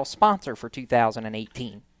new title sponsor for 2018.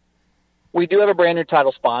 We do have a brand new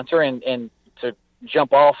title sponsor, and to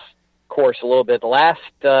jump off course a little bit, the last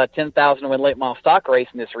 10,000 to win late model stock race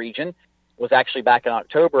in this region was actually back in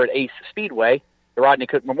October at Ace Speedway, the Rodney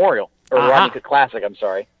Cook Memorial, or Rodney Cook Classic, I'm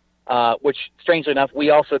sorry, which, strangely enough,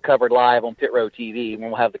 we also covered live on Pit Road TV, and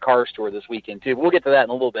we'll have the Cars Tour this weekend, too. But we'll get to that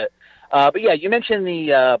in a little bit. But, yeah, you mentioned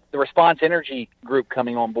the Response Energy group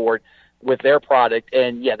coming on board with their product,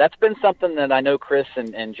 and, yeah, that's been something that I know Chris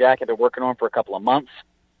and Jack have been working on for a couple of months,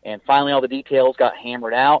 and finally all the details got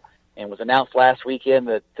hammered out and was announced last weekend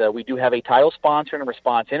that we do have a title sponsor in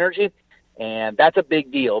Response Energy, and that's a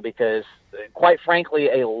big deal because, quite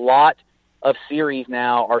frankly, a lot of series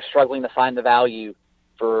now are struggling to find the value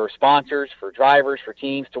for sponsors, for drivers, for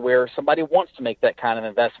teams, to where somebody wants to make that kind of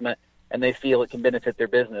investment and they feel it can benefit their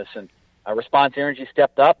business. And Response Energy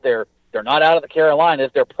stepped up. They're not out of the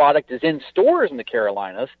Carolinas. Their product is in stores in the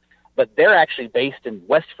Carolinas, but they're actually based in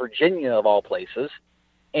West Virginia, of all places.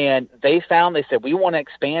 And they said, we want to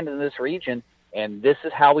expand in this region, and this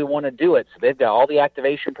is how we want to do it. So they've got all the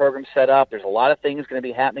activation programs set up. There's a lot of things going to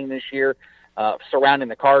be happening this year surrounding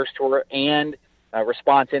the Cars Tour and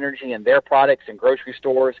Response Energy and their products in grocery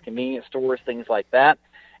stores, convenience stores, things like that.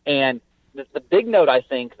 And the big note I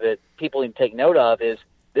think that people need to take note of is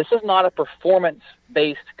this is not a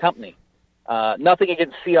performance-based company. Nothing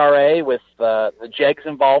against CRA with the JEGS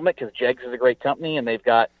involvement, because JEGS is a great company, and they've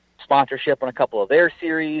got sponsorship on a couple of their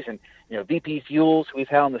series, and VP Fuels, who we've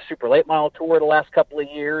had on the Super Late Model Tour the last couple of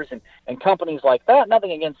years, and companies like that.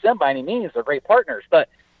 Nothing against them by any means. They're great partners. But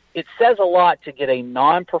it says a lot to get a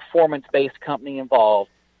non-performance-based company involved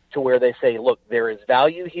to where they say, look, there is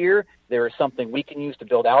value here. There is something we can use to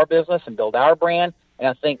build our business and build our brand. And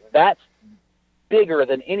I think that's bigger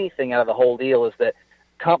than anything out of the whole deal, is that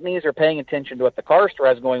companies are paying attention to what the car store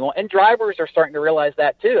has going on, and drivers are starting to realize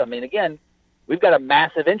that too. I mean, again, we've got a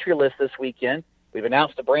massive entry list this weekend. We've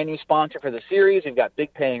announced a brand new sponsor for the series. We've got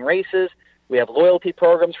big paying races. We have loyalty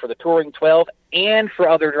programs for the Touring 12 and for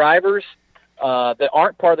other drivers that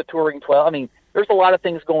aren't part of the Touring 12. I mean, there's a lot of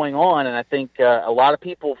things going on, and I think a lot of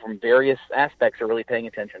people from various aspects are really paying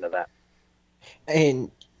attention to that.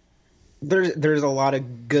 And there's a lot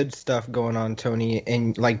of good stuff going on, Tony,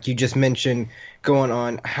 and like you just mentioned going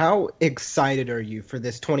on. How excited are you for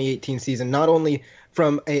this 2018 season, not only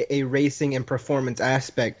from a racing and performance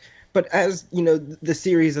aspect, but as the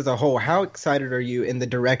series as a whole? How excited are you in the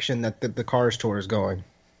direction that the Cars Tour is going?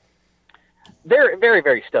 Very, very,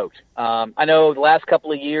 very stoked. I know the last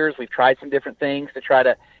couple of years we've tried some different things to try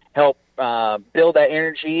to help build that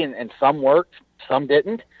energy, and some worked, some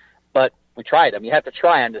didn't, but we tried them. You have to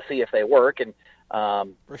try them to see if they work, and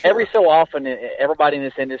every so often everybody in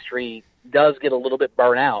this industry does get a little bit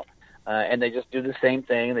burnt out, and they just do the same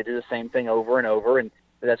thing. They do the same thing over and over, and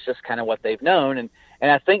that's just kind of what they've known.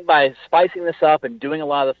 And I think by spicing this up and doing a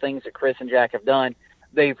lot of the things that Chris and Jack have done,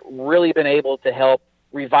 they've really been able to help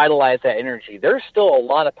revitalize that energy. There's still a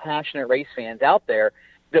lot of passionate race fans out there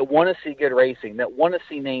that want to see good racing, that want to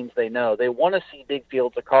see names they know. They want to see big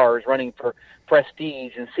fields of cars running for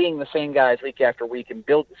prestige and seeing the same guys week after week and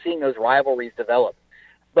seeing those rivalries develop.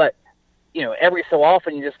 But, every so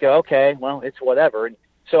often you just go, okay, well, it's whatever. And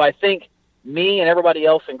so I think me and everybody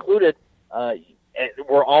else included,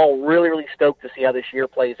 we're all really, really stoked to see how this year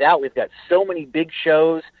plays out. We've got so many big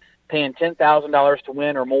shows paying $10,000 to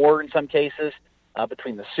win or more in some cases,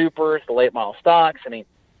 between the supers, the late model stocks. I mean,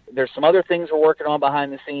 there's some other things we're working on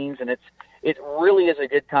behind the scenes, and it really is a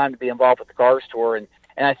good time to be involved with the Cars Tour. And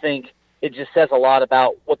I think it just says a lot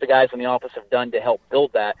about what the guys in the office have done to help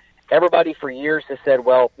build that. Everybody for years has said,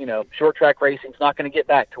 well, short track racing's not going to get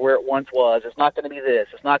back to where it once was. It's not going to be this.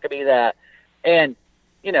 It's not going to be that. And,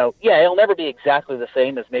 it'll never be exactly the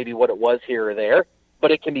same as maybe what it was here or there,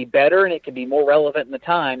 but it can be better and it can be more relevant in the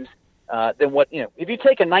times than what, if you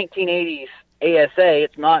take a 1980s ASA,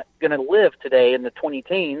 it's not going to live today in the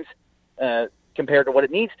 2010s compared to what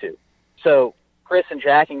it needs to. So Chris and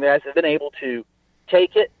Jack and guys have been able to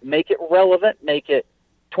take it, make it relevant, make it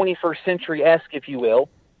 21st century-esque, if you will,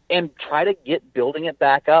 and try to get building it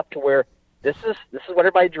back up to where this is what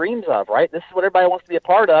everybody dreams of, right? This is what everybody wants to be a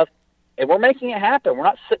part of, and we're making it happen. We're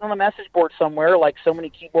not sitting on a message board somewhere like so many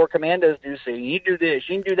keyboard commandos do, saying, you do this,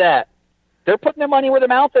 you can do that. They're putting their money where their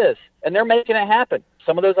mouth is, and they're making it happen.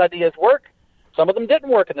 Some of those ideas work. Some of them didn't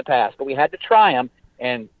work in the past, but we had to try them,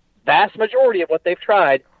 and vast majority of what they've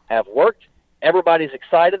tried have worked. Everybody's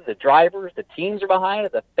excited. The drivers, the teams are behind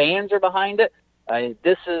it. The fans are behind it.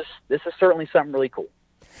 This is certainly something really cool.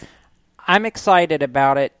 I'm excited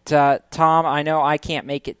about it, Tom. I know I can't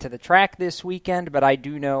make it to the track this weekend, but I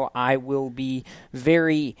do know I will be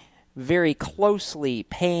very, very closely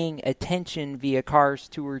paying attention via Cars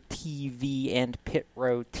Tour TV and Pit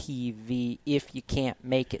Row TV if you can't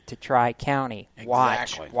make it to Tri-County.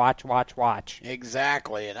 Exactly. Watch.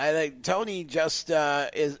 Exactly. And I think Tony just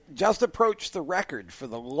approached the record for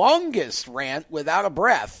the longest rant without a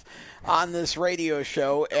breath on this radio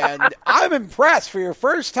show, and I'm impressed. For your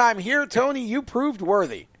first time here, Tony, you proved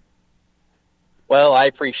worthy. Well, I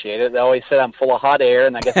appreciate it. They always said I'm full of hot air,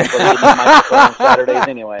 and I guess that's what they do microphone on Saturdays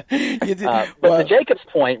anyway. But to Jacob's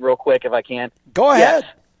point, real quick, if I can. Go ahead.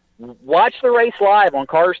 Yes, watch the race live on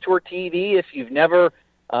Cars Tour TV. If you've never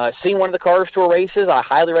seen one of the Cars Tour races, I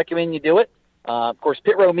highly recommend you do it. Of course,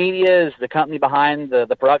 Pit Row Media is the company behind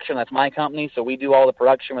the production. That's my company, so we do all the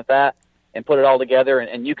production with that and put it all together.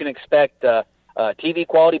 And you can expect TV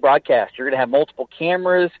quality broadcast. You're going to have multiple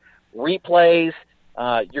cameras, replays.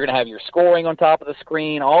 You're going to have your scoring on top of the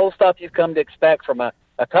screen, all the stuff you've come to expect from a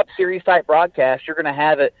Cup Series type broadcast. You're going to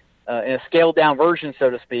have it in a scaled down version, so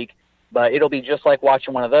to speak, but it'll be just like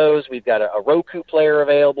watching one of those. We've got a Roku player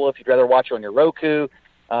available if you'd rather watch it on your Roku.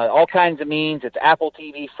 All kinds of means. It's Apple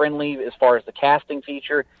TV friendly as far as the casting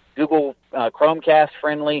feature, Google Chromecast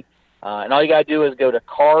friendly, and all you got to do is go to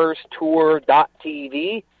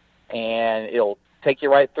carstour.tv, and it'll take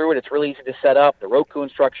you right through it. It's really easy to set up. The Roku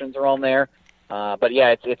instructions are on there. But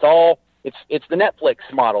yeah, it's all it's the Netflix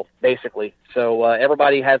model, basically. So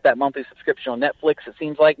everybody has that monthly subscription on Netflix, it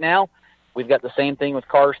seems like now. We've got the same thing with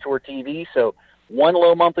Cars Tour TV. So one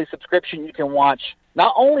low monthly subscription, you can watch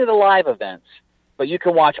not only the live events, but you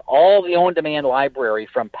can watch all the on-demand library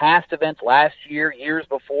from past events last year, years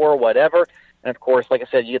before, whatever. And, of course, like I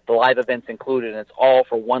said, you get the live events included, and it's all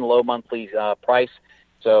for one low monthly price.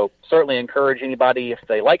 So certainly encourage anybody, if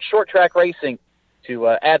they like short track racing, to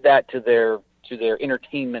add that to their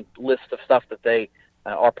entertainment list of stuff that they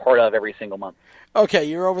are part of every single month. Okay,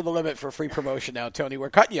 you're over the limit for free promotion now, Tony. We're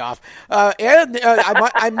cutting you off.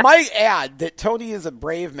 I might add that Tony is a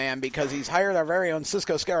brave man because he's hired our very own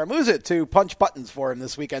Cisco Scaramouza to punch buttons for him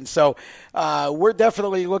this weekend. So we're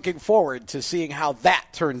definitely looking forward to seeing how that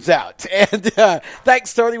turns out. And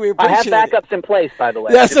thanks, Tony. We appreciate it. I have backups in place, by the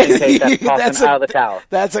way, just in case that's him out of the tower.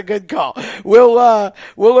 That's a good call. We'll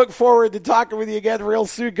look forward to talking with you again real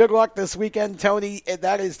soon. Good luck this weekend, Tony. And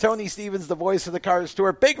that is Tony Stevens, the voice of the Cars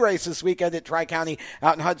Tour. Big race this weekend at Tri-County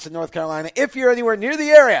out in Hudson, North Carolina. If you're anywhere near the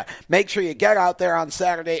area, make sure you get out there on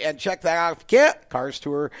Saturday and check that out. If you can't, Cars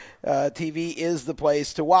Tour TV is the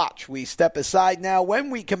place to watch. We step aside now. When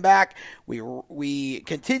we come back, we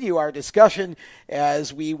continue our discussion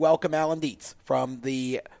as we welcome Alan Dietz from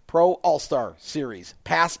the Pro All-Star Series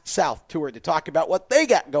Pass South Tour to talk about what they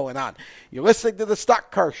got going on. You're listening to the Stock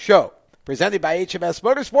Car Show, presented by HMS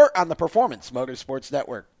Motorsport on the Performance Motorsports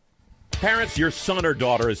Network. Parents, your son or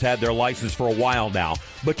daughter has had their license for a while now,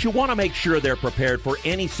 but you want to make sure they're prepared for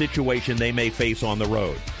any situation they may face on the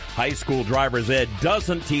road. High school driver's ed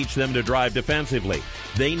doesn't teach them to drive defensively.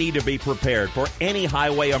 They need to be prepared for any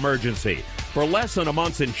highway emergency. For less than a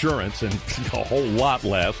month's insurance, and a whole lot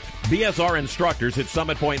less, BSR instructors at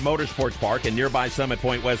Summit Point Motorsports Park in nearby Summit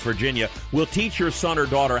Point, West Virginia, will teach your son or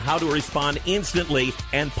daughter how to respond instantly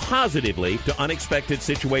and positively to unexpected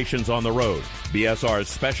situations on the road. BSR's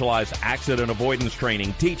specialized accident avoidance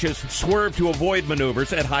training teaches swerve to avoid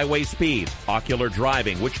maneuvers at highway speeds, ocular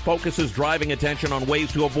driving, which focuses driving attention on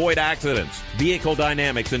ways to avoid accidents, vehicle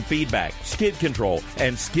dynamics and feedback, skid control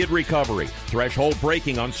and skid recovery, threshold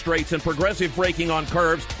braking on straights and progressive braking on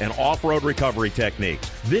curves, and off-road recovery techniques.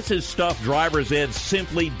 This is stuff driver's ed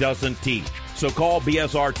simply doesn't teach. So call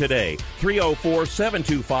BSR today,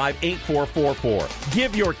 304-725-8444.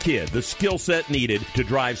 Give your kid the skill set needed to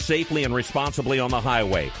drive safely and responsibly on the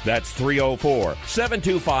highway. That's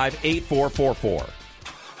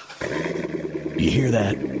 304-725-8444. You hear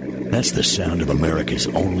that? That's the sound of America's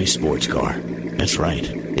only sports car. That's right.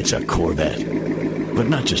 It's a Corvette. But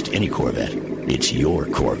not just any Corvette. It's your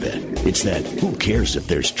Corvette. It's that who cares if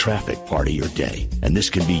there's traffic part of your day. And this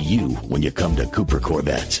can be you when you come to Cooper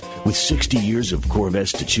Corvettes. With 60 years of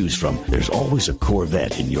Corvettes to choose from, there's always a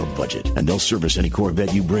Corvette in your budget. And they'll service any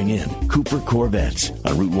Corvette you bring in. Cooper Corvettes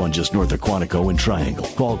on Route 1 just north of Quantico and Triangle.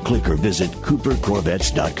 Call, click, or visit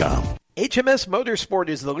CooperCorvettes.com. HMS Motorsport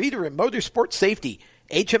is the leader in motorsport safety.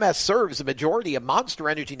 HMS serves a majority of Monster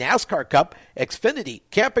Energy NASCAR Cup, Xfinity,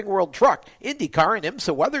 Camping World Truck, IndyCar, and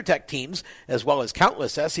IMSA WeatherTech teams, as well as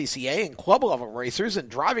countless SCCA and club-level racers and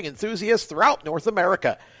driving enthusiasts throughout North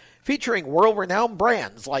America. Featuring world-renowned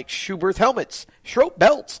brands like Schuberth helmets, Schroep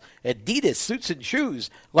belts, Adidas suits and shoes,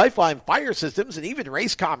 Lifeline fire systems, and even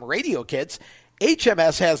Racecom radio kits,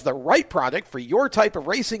 HMS has the right product for your type of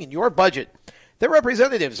racing and your budget. Their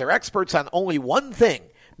representatives are experts on only one thing: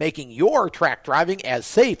 making your track driving as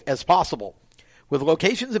safe as possible. With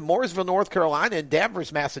locations in Mooresville, North Carolina, and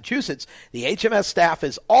Danvers, Massachusetts, the HMS staff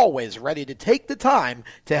is always ready to take the time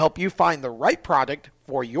to help you find the right product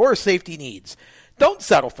for your safety needs. Don't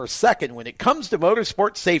settle for second when it comes to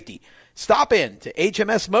motorsport safety. Stop in to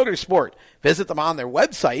HMS Motorsport. Visit them on their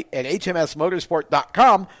website at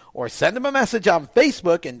hmsmotorsport.com or send them a message on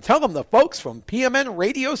Facebook and tell them the folks from PMN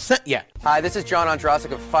Radio sent you. Hi, this is John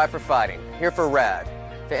Ondrasik of Five for Fighting, here for RAD,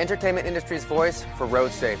 the entertainment industry's voice for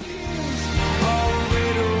road safety.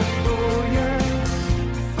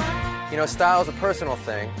 You know, style is a personal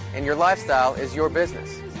thing, and your lifestyle is your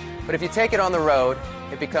business. But if you take it on the road,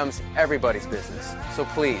 it becomes everybody's business. So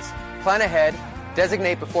please, plan ahead,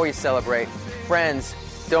 designate before you celebrate. Friends,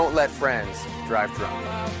 don't let friends drive drunk.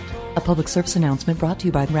 A public service announcement brought to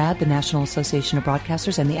you by RAD, the National Association of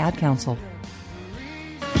Broadcasters, and the Ad Council.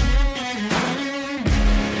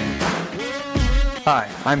 Hi,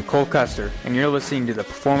 I'm Cole Custer, and you're listening to the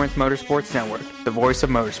Performance Motorsports Network, the voice of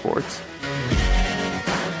motorsports.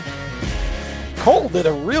 Cole did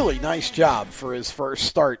a really nice job for his first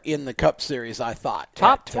start in the Cup Series, I thought.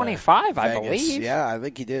 Top 25, I Vegas. believe. Yeah, I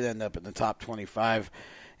think he did end up in the top 25.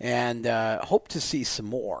 and hope to see some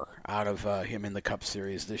more out of him in the Cup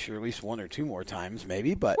Series this year, at least 1 or 2 more times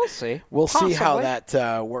maybe. But we'll see. We'll Possibly. see how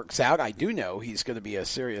that works out. I do know he's going to be a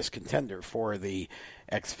serious contender for the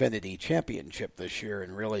Xfinity Championship this year,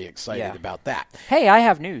 and really excited about that. Hey, I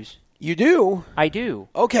have news. You do? I do.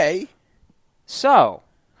 Okay. So,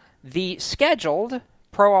 the scheduled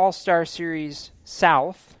Pro All-Star Series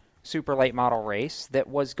South Super Late Model race that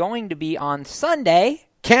was going to be on Sunday.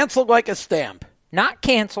 Canceled like a stamp. Not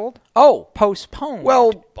canceled. Oh. Postponed.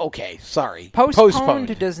 Well, okay, sorry.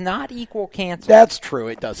 Postponed does not equal canceled. That's true,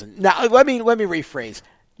 it doesn't. Now, let me rephrase.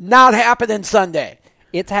 Not happening Sunday.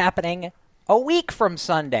 It's happening a week from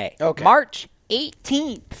Sunday. Okay. March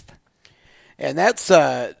 18th. And that's,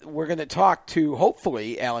 we're going to talk to,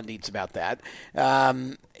 hopefully, Alan Dietz about that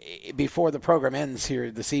before the program ends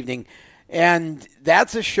here this evening. And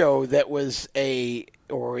that's a show that was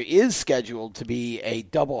is scheduled to be a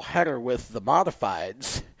double header with the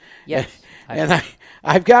Modifieds. Yes. And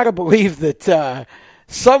I've got to believe that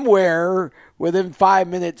somewhere within 5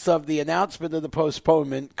 minutes of the announcement of the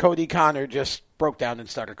postponement, Cody Connor just broke down and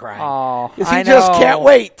started crying. Oh, because he just can't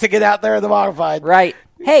wait to get out there in the Modified. Right.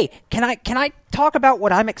 Hey, can I talk about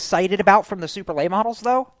what I'm excited about from the Super Late Models,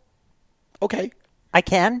 though? Okay. I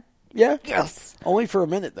can? Yeah. Yes. Only for a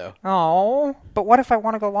minute, though. Oh, but what if I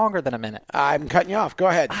want to go longer than a minute? I'm cutting you off. Go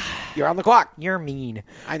ahead. You're on the clock. You're mean.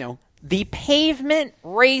 I know. The pavement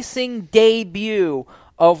racing debut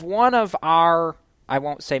of one of our, I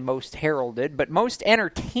won't say most heralded, but most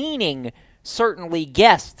entertaining, certainly,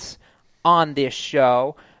 guests on this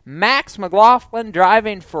show, Max McLaughlin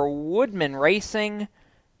driving for Woodman Racing.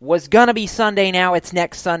 Was going to be Sunday, now it's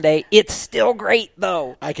next Sunday. It's still great,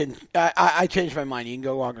 though. I changed my mind. You can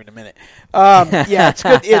go longer in a minute. Yeah, it's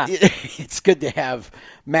good. It's good to have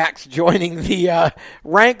Max joining the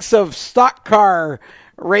ranks of stock car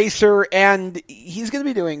racer, and he's going to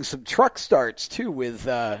be doing some truck starts, too, with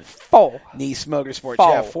Nice Motorsports.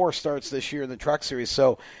 Yeah, 4 starts this year in the Truck Series.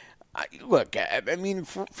 So, look, I mean,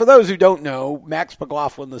 for those who don't know, Max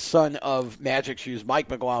McLaughlin, the son of Magic Shoes, Mike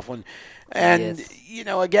McLaughlin, and, you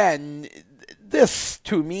know, again, this,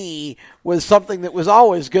 to me, was something that was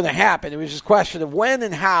always going to happen. It was just a question of when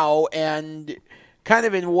and how and kind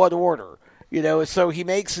of in what order. You know, so he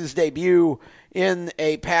makes his debut in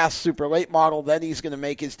a past super late model, then he's going to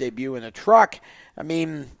make his debut in a truck. I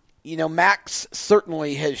mean, you know, Max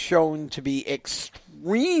certainly has shown to be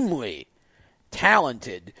extremely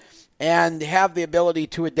talented and have the ability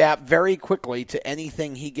to adapt very quickly to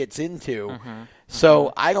anything he gets into. Mm-hmm.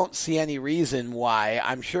 So I don't see any reason why.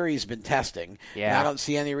 I'm sure he's been testing. Yeah. I don't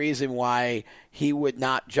see any reason why he would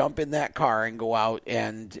not jump in that car and go out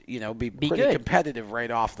and, you know, be pretty good. competitive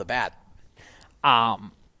right off the bat.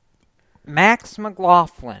 Max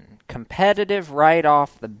McLaughlin, competitive right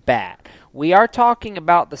off the bat. We are talking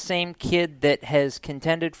about the same kid that has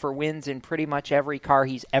contended for wins in pretty much every car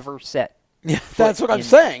he's ever set. Yeah, that's what I'm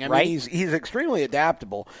saying. I right? mean, he's extremely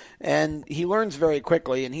adaptable, and he learns very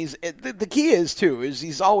quickly. And the key is too is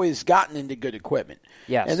he's always gotten into good equipment.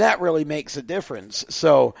 Yes, and that really makes a difference.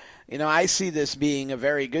 So, you know, I see this being a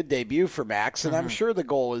very good debut for Max, and I'm sure the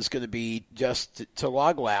goal is going to be just to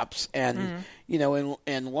log laps and you know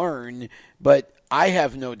and learn. But I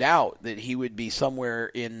have no doubt that he would be somewhere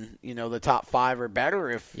in, you know, the top 5 or better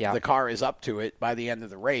if the car is up to it by the end of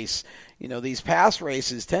the race. You know, these past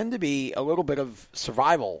races tend to be a little bit of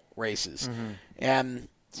survival races. And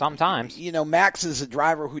sometimes, you know, Max is a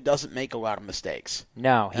driver who doesn't make a lot of mistakes.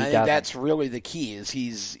 No, he I think doesn't. that's really the key is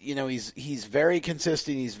he's very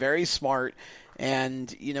consistent, he's very smart,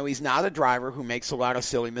 and, you know, he's not a driver who makes a lot of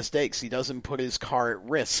silly mistakes. He doesn't put his car at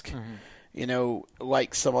risk. You know,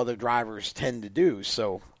 like some other drivers tend to do.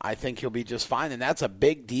 So I think he'll be just fine, and that's a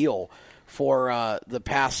big deal for the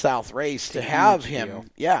past South race to have him. Deal.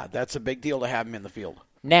 Yeah, that's a big deal to have him in the field.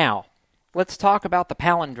 Now, let's talk about the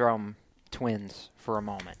Palindrome twins for a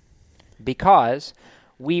moment, because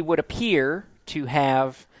we would appear to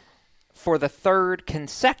have, for the 3rd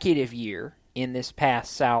consecutive year in this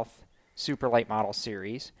past South Super Late Model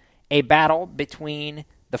Series, a battle between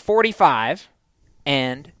the 45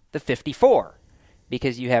 and the 54,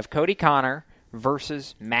 because you have Cody Connor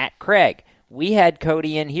versus Matt Craig. We had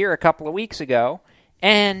Cody in here a couple of weeks ago,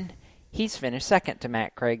 and he's finished second to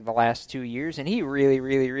Matt Craig the last 2 years, and he really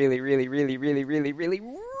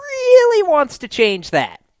wants to change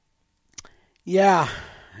that. Yeah.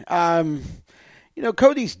 You know,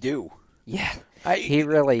 Cody's due. Yeah, he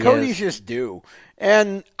really is. Cody's just due.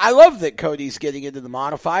 And I love that Cody's getting into the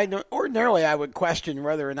modified. Ordinarily, I would question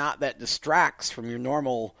whether or not that distracts from your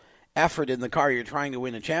normal effort in the car you're trying to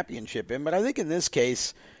win a championship in. But I think in this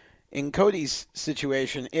case, in Cody's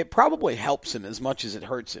situation, it probably helps him as much as it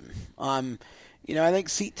hurts him. I think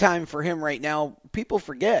seat time for him right now, people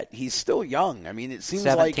forget he's still young. I mean, it seems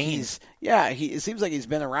 17. like it seems like he's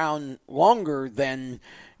been around longer than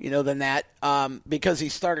that, because he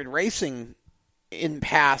started racing in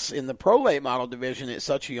the pro late model division at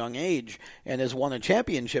such a young age and has won a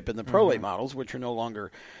championship in the pro late models, which are no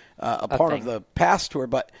longer a part of the PASS Tour.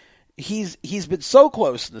 But he's been so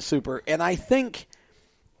close to the Super, and I think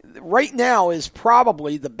right now is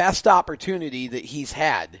probably the best opportunity that he's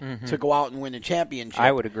had to go out and win a championship.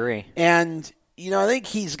 I would agree. And I think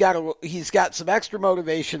he's got some extra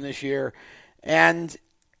motivation this year. And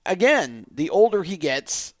again, the older he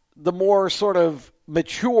gets, the more sort of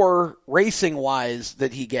mature racing wise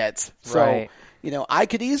that he gets. So, I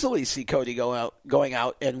could easily see Cody going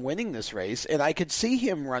out and winning this race, and I could see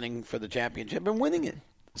him running for the championship and winning it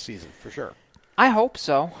this season for sure. I hope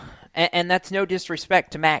so. And that's no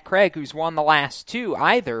disrespect to Matt Craig, who's won the last two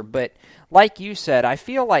either. But like you said, I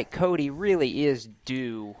feel like Cody really is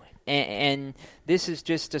due. And this is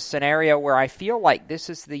just a scenario where I feel like this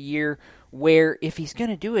is the year where if he's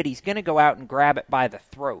going to do it, he's going to go out and grab it by the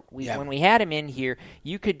throat. When we had him in here,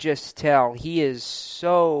 you could just tell he is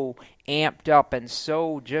so amped up and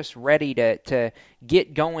so just ready to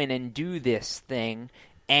get going and do this thing.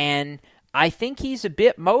 And I think he's a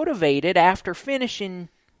bit motivated after finishing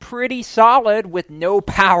pretty solid with no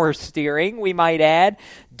power steering, we might add,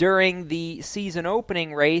 during the season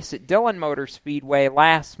opening race at Dillon Motor Speedway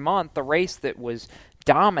last month, a race that was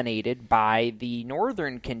dominated by the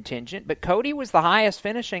northern contingent, but Cody was the highest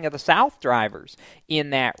finishing of the South drivers in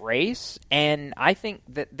that race, and I think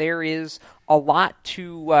that there is a lot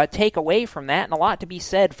to take away from that and a lot to be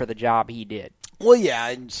said for the job he did. Well, yeah,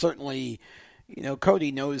 and certainly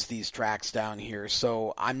Cody knows these tracks down here,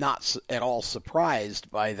 so I'm not at all surprised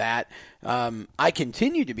by that. I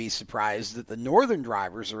continue to be surprised that the northern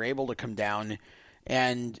drivers are able to come down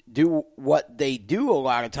and do what they do a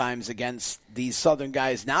lot of times against these southern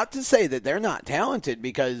guys. Not to say that they're not talented,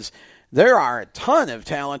 because there are a ton of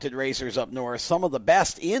talented racers up north, some of the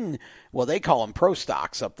best in, well, they call them pro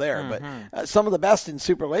stocks up there, but some of the best in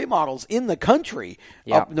super late models in the country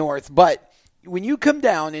up north. But when you come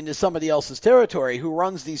down into somebody else's territory who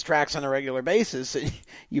runs these tracks on a regular basis,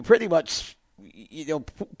 you pretty much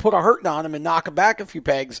put a hurting on them and knock them back a few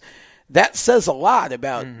pegs. That says a lot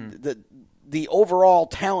about the overall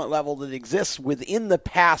talent level that exists within the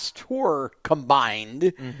PASS Tour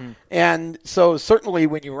combined. And so certainly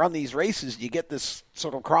when you run these races, you get this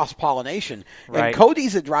sort of cross-pollination. Right. And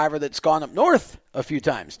Cody's a driver that's gone up north a few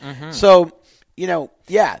times. So,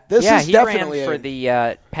 this is he definitely ran for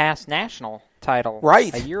the PASS National title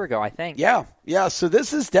a year ago, I think. Yeah. So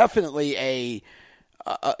this is definitely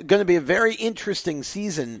going to be a very interesting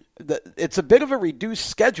season. It's a bit of a reduced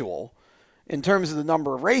schedule in terms of the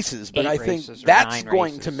number of races, but I think that's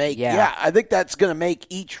going to make I think that's going to make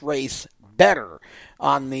each race better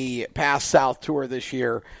on the PASS South Tour this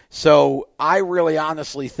year. So I really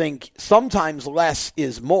honestly think sometimes less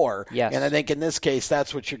is more. Yes. And I think in this case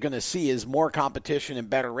that's what you're going to see is more competition and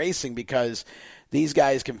better racing, because these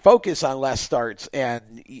guys can focus on less starts,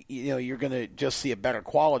 and you're going to just see a better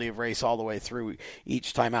quality of race all the way through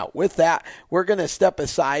each time out. With that, we're going to step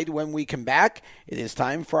aside. When we come back, it is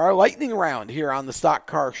time for our lightning round here on the Stock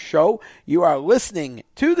Car Show. You are listening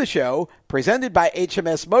to the show presented by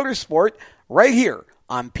HMS Motorsport right here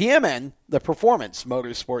on PMN, the Performance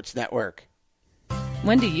Motorsports Network.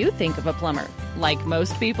 When do you think of a plumber? Like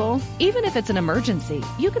most people, even if it's an emergency,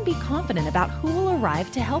 you can be confident about who will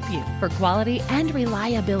arrive to help you. For quality and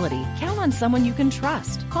reliability, count on someone you can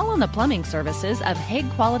trust. Call on the plumbing services of Hague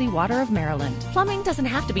Quality Water of Maryland. Plumbing doesn't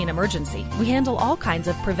have to be an emergency. We handle all kinds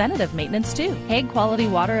of preventative maintenance too. Hague Quality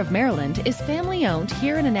Water of Maryland is family owned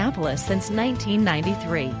here in Annapolis since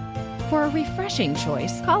 1993. For a refreshing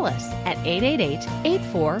choice, call us at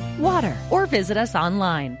 888-84-WATER or visit us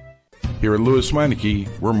online. Here at Lewis Meineke,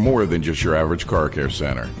 we're more than just your average car care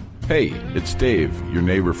center. Hey, it's Dave, your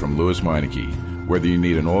neighbor from Lewis Meineke. Whether you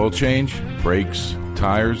need an oil change, brakes,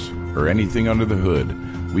 tires, or anything under the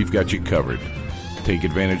hood, we've got you covered. Take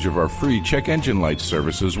advantage of our free check engine light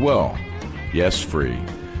service as well. Yes, free.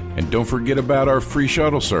 And don't forget about our free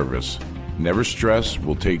shuttle service. Never stress,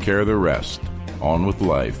 we'll take care of the rest. On with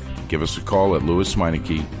life. Give us a call at Lewis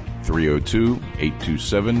Meineke,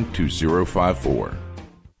 302-827-2054.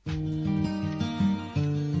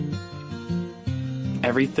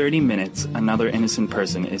 Every 30 minutes, another innocent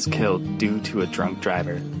person is killed due to a drunk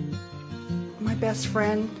driver. My best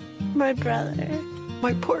friend. My brother.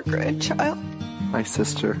 My poor grandchild. My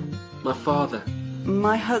sister. My father.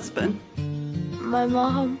 My husband. My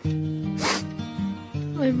mom.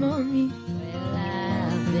 my mommy. Well,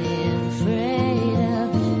 I've been afraid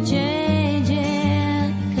of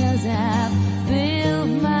changing, 'cause I've built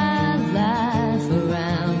my life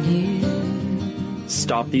around you.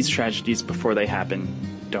 Stop these tragedies before they happen.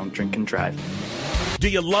 Don't drink and drive. Do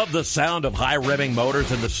you love the sound of high-revving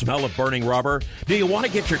motors and the smell of burning rubber? Do you want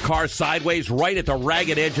to get your car sideways right at the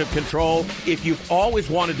ragged edge of control? If you've always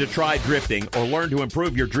wanted to try drifting or learn to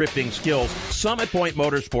improve your drifting skills, Summit Point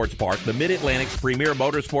Motorsports Park, the Mid-Atlantic's premier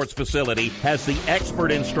motorsports facility, has the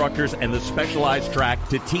expert instructors and the specialized track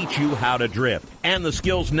to teach you how to drift and the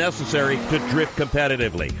skills necessary to drift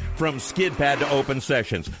competitively. From skid pad to open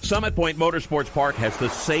sessions, Summit Point Motorsports Park has the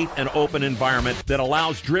safe and open environment that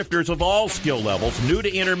allows drifters of all skill levels, new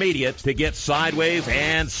to intermediate, to get sideways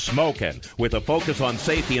and smoking. With a focus on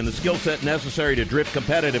safety and the skill set necessary to drift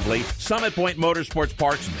competitively, Summit Point Motorsports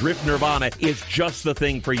Park's Drift Nirvana is just the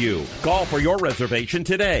thing for you. Call for your reservation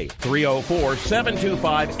today,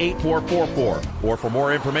 304-725-8444. Or for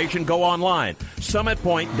more information, go online,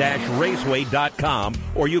 summitpoint-raceway.com,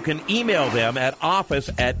 or you can email them at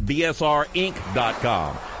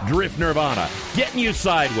office@bsrinc.com. Drift Nirvana, getting you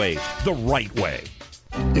sideways the right way.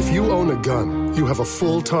 If you own a gun, you have a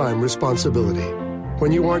full-time responsibility.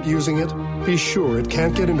 When you aren't using it, be sure it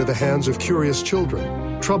can't get into the hands of curious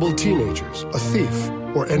children, troubled teenagers, a thief,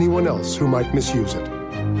 or anyone else who might misuse it.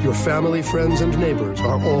 Your family, friends, and neighbors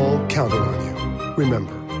are all counting on you.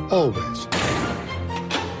 Remember, always,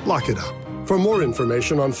 lock it up. For more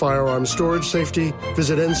information on firearm storage safety,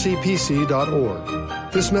 visit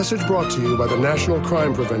ncpc.org. This message brought to you by the National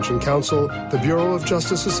Crime Prevention Council, the Bureau of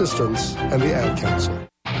Justice Assistance, and the Ad Council.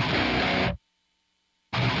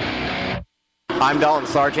 I'm Dalton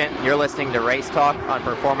Sargent. You're listening to Race Talk on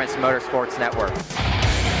Performance Motorsports Network.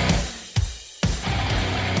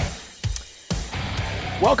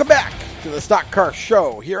 Welcome back to the Stock Car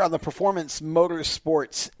Show here on the Performance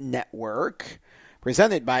Motorsports Network.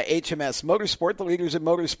 Presented by HMS Motorsport, the leaders in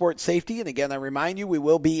motorsport safety. And again, I remind you, we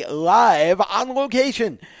will be live on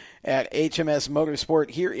location at HMS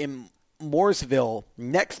Motorsport here in Mooresville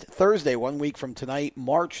next Thursday, 1 week from tonight,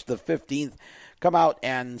 March the 15th. Come out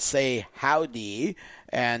and say howdy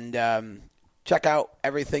and check out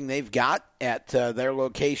everything they've got at their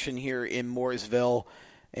location here in Mooresville.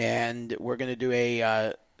 And we're going to do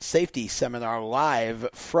a safety seminar live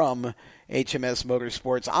from HMS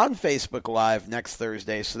Motorsports on Facebook Live next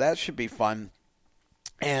Thursday, so that should be fun,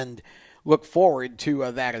 and look forward to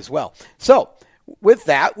that as well. So, with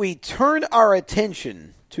that, we turn our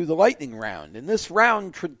attention to the lightning round, and this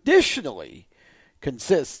round traditionally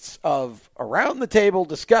consists of around-the-table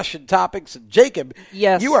discussion topics. And Jacob,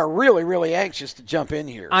 yes, you are really, really anxious to jump in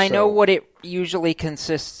here. I know what it usually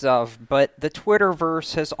consists of, but the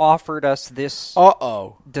Twitterverse has offered us this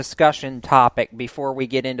discussion topic before we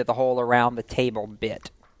get into the whole around-the-table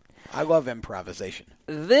bit. I love improvisation.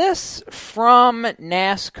 This from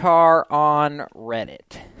NASCAR on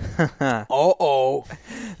Reddit.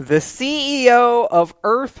 The CEO of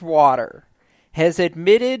Earthwater has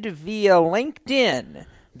admitted via LinkedIn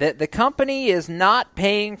that the company is not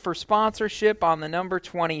paying for sponsorship on the number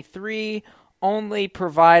 23, only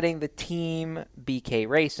providing the team, BK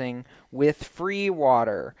Racing, with free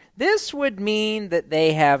water. This would mean that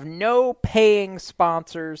they have no paying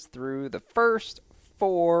sponsors through the first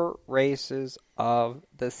 4 races of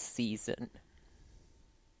the season.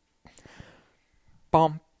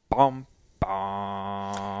 Bum, bum,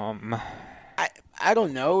 bum. I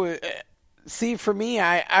don't know. See, for me,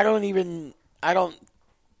 I don't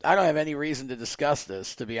have any reason to discuss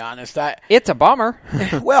this, to be honest. It's a bummer.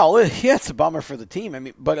 Well, yeah, it's a bummer for the team. I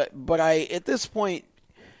mean, but I at this point,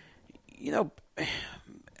 you know,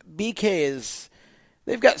 BK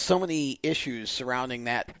they've got so many issues surrounding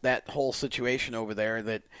that whole situation over there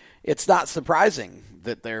that it's not surprising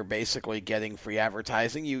that they're basically getting free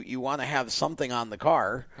advertising. You want to have something on the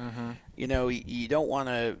car. Mm-hmm. You know, you don't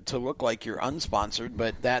want to look like you're unsponsored,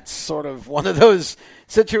 but that's sort of one of those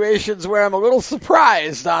situations where I'm a little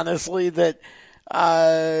surprised, honestly, that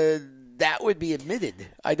that would be admitted.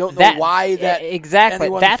 I don't know why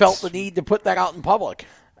anyone felt the need to put that out in public.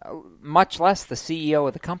 Much less the CEO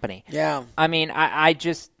of the company. Yeah. I mean, I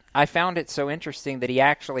found it so interesting that he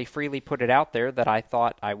actually freely put it out there that I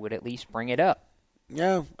thought I would at least bring it up.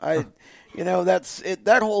 Yeah, that's it.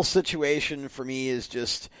 That whole situation for me is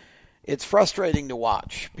just, it's frustrating to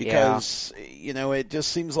watch because, it just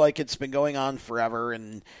seems like it's been going on forever.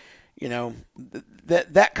 And,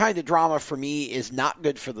 that kind of drama for me is not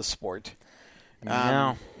good for the sport.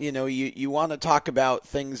 No. You want to talk about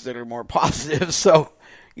things that are more positive. So,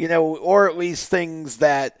 or at least things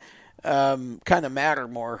that kind of matter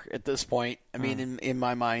more at this point. I mean, in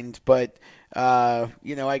my mind, but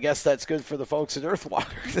I guess that's good for the folks at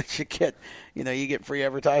Earthwater that you get free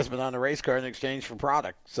advertisement on a race car in exchange for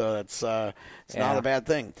product. So it's not a bad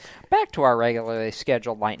thing. Back to our regularly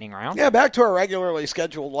scheduled lightning round. Yeah, back to our regularly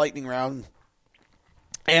scheduled lightning round.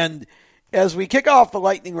 And as we kick off the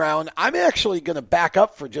lightning round, I'm actually going to back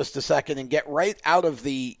up for just a second and get right out of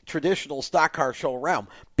the traditional stock car show realm,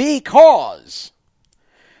 because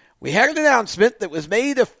we had an announcement that was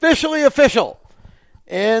made officially official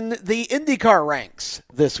in the IndyCar ranks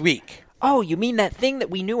this week. Oh, you mean that thing that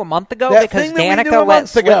we knew a month ago? That because thing that we knew Danica a let month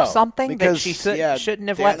slip ago. something Because, that she shouldn't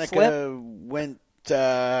have Danica let slip? went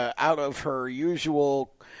out of her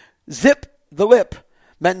usual zip the lip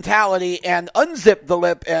mentality and unzipped the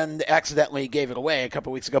lip and accidentally gave it away a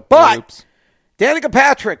couple weeks ago. But Oops. Danica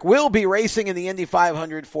Patrick will be racing in the Indy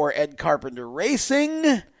 500 for Ed Carpenter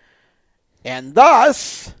Racing. And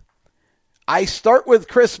thus, I start with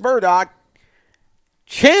Chris Murdoch.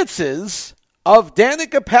 Chances of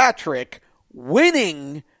Danica Patrick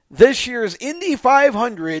winning this year's Indy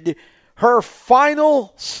 500, her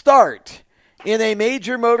final start in a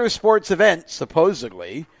major motorsports event,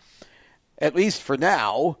 supposedly, at least for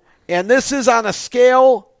now. And this is on a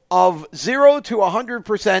scale of 0 to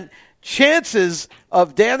 100% chances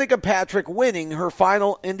of Danica Patrick winning her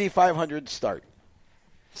final Indy 500 start.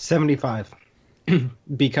 75.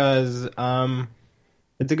 Because it's a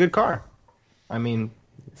good car. I mean,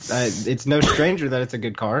 it's no stranger that it's a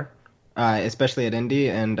good car, especially at Indy,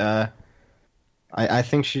 and I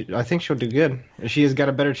think she'll do good. She has got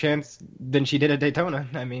a better chance than she did at Daytona.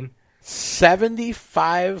 I mean,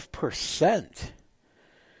 75%.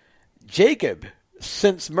 Jacob,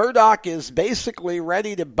 since Murdoch is basically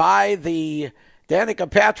ready to buy the Danica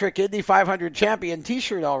Patrick Indy 500 champion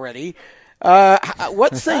T-shirt already,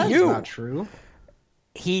 what say you? That's not true.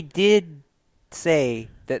 He did say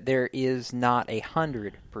that there is not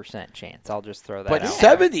 100% chance. I'll just throw that but out. But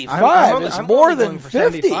 75 is more than 50.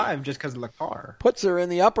 75 just because of the car. Puts her in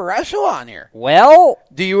the upper echelon here. Well,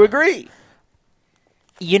 do you agree?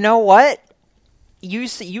 You know what? You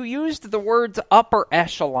used the words upper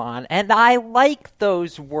echelon, and I like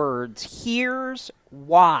those words. Here's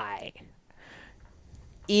why.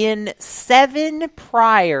 In 7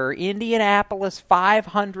 prior Indianapolis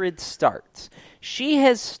 500 starts, she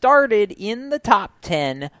has started in the top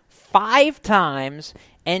 10 5 times,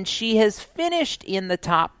 and she has finished in the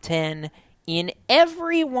top 10 in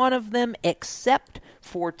every one of them except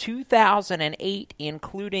for 2008,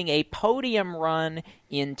 including a podium run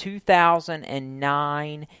in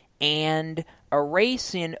 2009 and a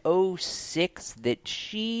race in 06 that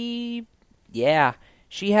she had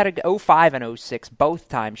a 05 and 06 both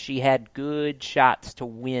times. She had good shots to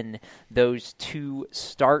win those 2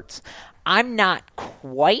 starts. I'm not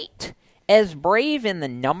quite as brave in the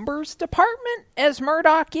numbers department as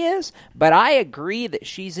Murdoch is, but I agree that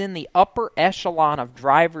she's in the upper echelon of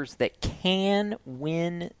drivers that can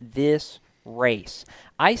win this race.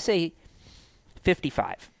 I say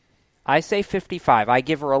 55. I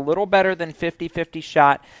give her a little better than 50-50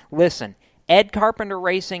 shot. Listen, Ed Carpenter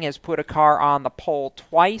Racing has put a car on the pole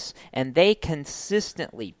twice, and they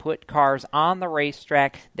consistently put cars on the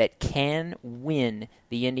racetrack that can win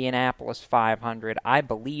the Indianapolis 500. I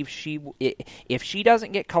believe if she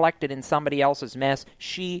doesn't get collected in somebody else's mess,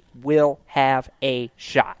 she will have a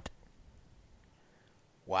shot.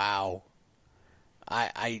 Wow.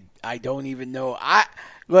 I don't even know.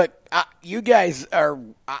 You guys are.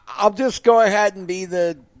 I'll just go ahead and be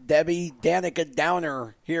the Debbie Danica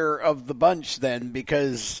Downer here of the bunch then,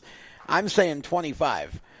 because I'm saying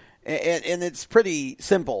 25. And it's pretty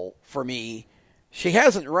simple for me. She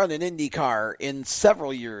hasn't run an IndyCar in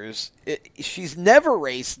several years. She's never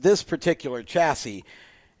raced this particular chassis.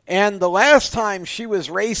 And the last time she was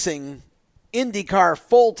racing IndyCar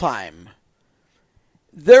full-time,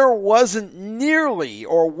 there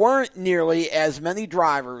weren't nearly as many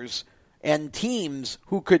drivers and teams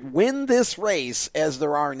who could win this race as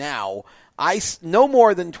there are now. No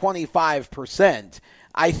more than 25%.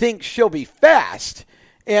 I think she'll be fast,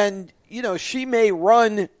 and she may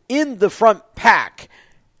run in the front pack.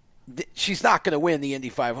 She's not going to win the Indy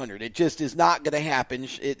 500. It just is not going to happen.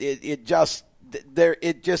 It just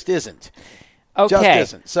isn't. Okay. Just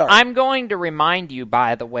isn't. Sorry. I'm going to remind you,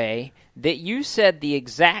 by the way, that you said the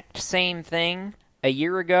exact same thing a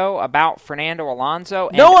year ago about Fernando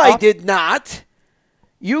Alonso. No, I did not.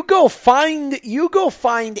 You go find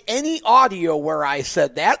any audio where I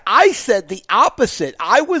said that. I said the opposite.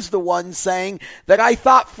 I was the one saying that I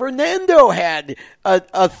thought Fernando had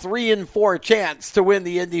a 3 and 4 chance to win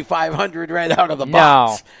the Indy 500 right out of the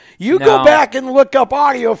box. You go back and look up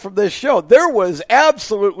audio from this show. There was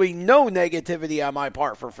absolutely no negativity on my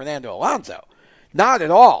part for Fernando Alonso. Not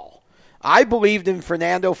at all. I believed in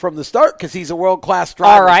Fernando from the start because he's a world-class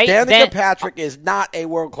driver. All right, Danica Patrick is not a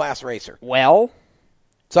world-class racer. Well,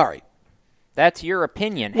 sorry. That's your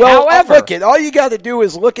opinion. Well, however, look, all you got to do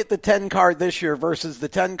is look at the 10 car this year versus the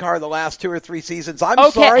 10 car the last 2 or 3 seasons.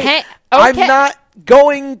 I'm sorry. I'm not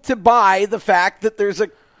going to buy the fact that there's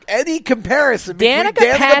any comparison between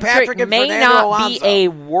Danica Patrick and may Fernando not Alonso. be a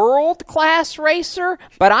world-class racer,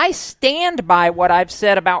 but I stand by what I've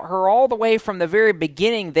said about her all the way from the very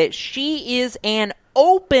beginning, that she is an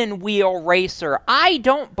open-wheel racer. I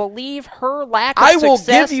don't believe her lack of success in I will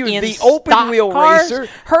give you the open-wheel racer.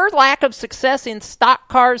 Her lack of success in stock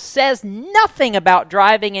cars says nothing about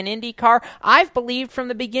driving an Indy car. I've believed from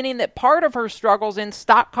the beginning that part of her struggles in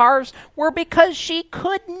stock cars were because she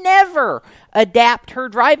could never adapt her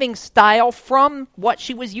driving style from what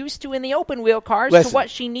she was used to in the open-wheel cars to what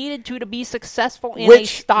she needed to be successful in a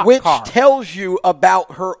stock car. Which tells you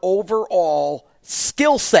about her overall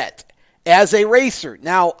skill set as a racer.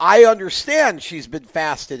 Now, I understand she's been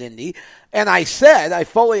fast at Indy, and I said I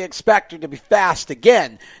fully expect her to be fast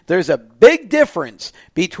again. There's a big difference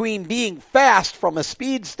between being fast from a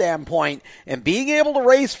speed standpoint and being able to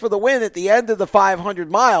race for the win at the end of the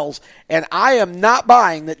 500 miles, and I am not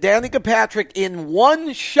buying that Danica Patrick in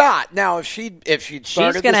one shot. Now, if she'd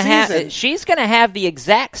started the season, she's going to have the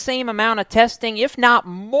exact same amount of testing, if not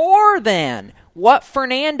more than what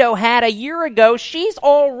Fernando had a year ago. She's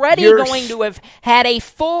already going to have had a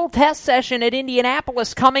full test session at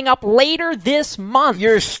Indianapolis coming up later this month.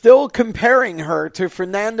 You're still comparing her to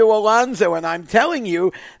Fernando Alonso, and I'm telling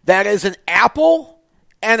you that is an apple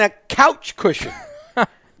and a couch cushion.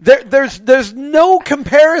 There's no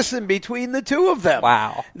comparison between the two of them.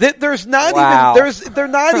 Wow. There's not even they're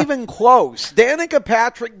not even close. Danica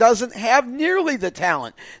Patrick doesn't have nearly the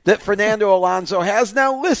talent that Fernando Alonso has.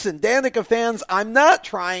 Now listen, Danica fans, I'm not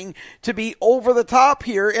trying to be over the top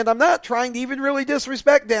here, and I'm not trying to even really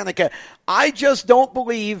disrespect Danica. I just don't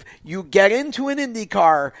believe you get into an Indy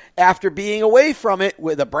car after being away from it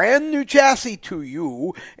with a brand new chassis to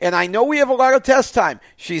you, and I know we have a lot of test time.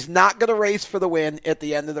 She's not going to race for the win at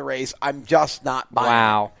the end of the race. I'm just not buying it.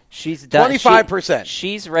 Wow. She's done 25%.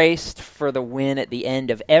 She's raced for the win at the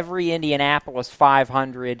end of every Indianapolis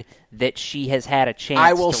 500 that she has had a chance.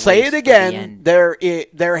 I will to say race it again.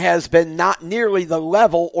 There has been not nearly the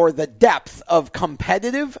level or the depth of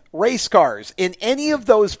competitive race cars in any of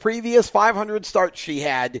those previous 500 starts she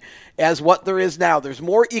had as what there is now. There's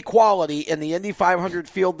more equality in the Indy 500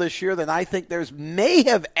 field this year than I think there's may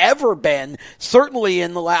have ever been, certainly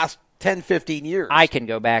in the last 10, 15 years. I can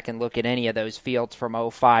go back and look at any of those fields from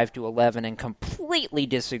 05 to 11 and completely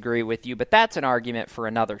disagree with you, but that's an argument for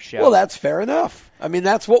another show. Well, that's fair enough. I mean,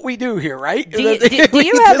 that's what we do here, right? Do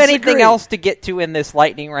you have anything else to get to in this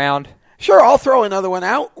lightning round? Sure, I'll throw another one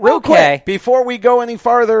out real quick before we go any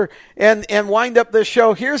farther and wind up this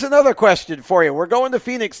show. Here's another question for you. We're going to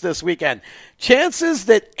Phoenix this weekend. Chances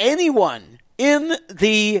that anyone in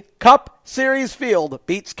the Cup Series field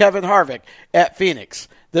beats Kevin Harvick at Phoenix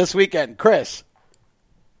this weekend. Chris?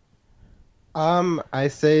 I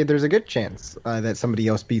say there's a good chance that somebody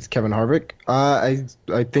else beats Kevin Harvick.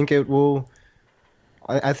 I think it will.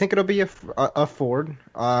 I think it'll be a Ford.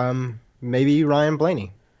 Maybe Ryan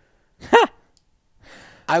Blaney.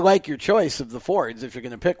 I like your choice of the Fords if you're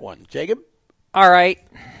going to pick one. Jacob? All right.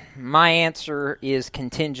 My answer is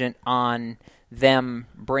contingent on them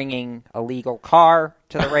bringing a legal car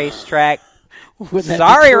to the racetrack.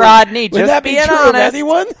 Sorry, Rodney. Just being honest.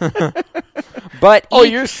 Anyone? But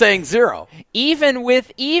you're saying zero. Even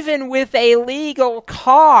with a legal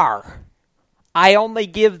car, I only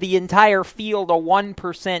give the entire field a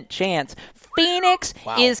 1% chance. Phoenix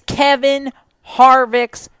is Kevin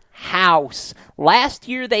Harvick's house. Last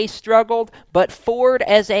year they struggled, but Ford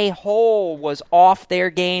as a whole was off their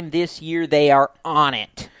game. This year they are on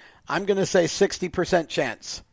it. I'm going to say 60% chance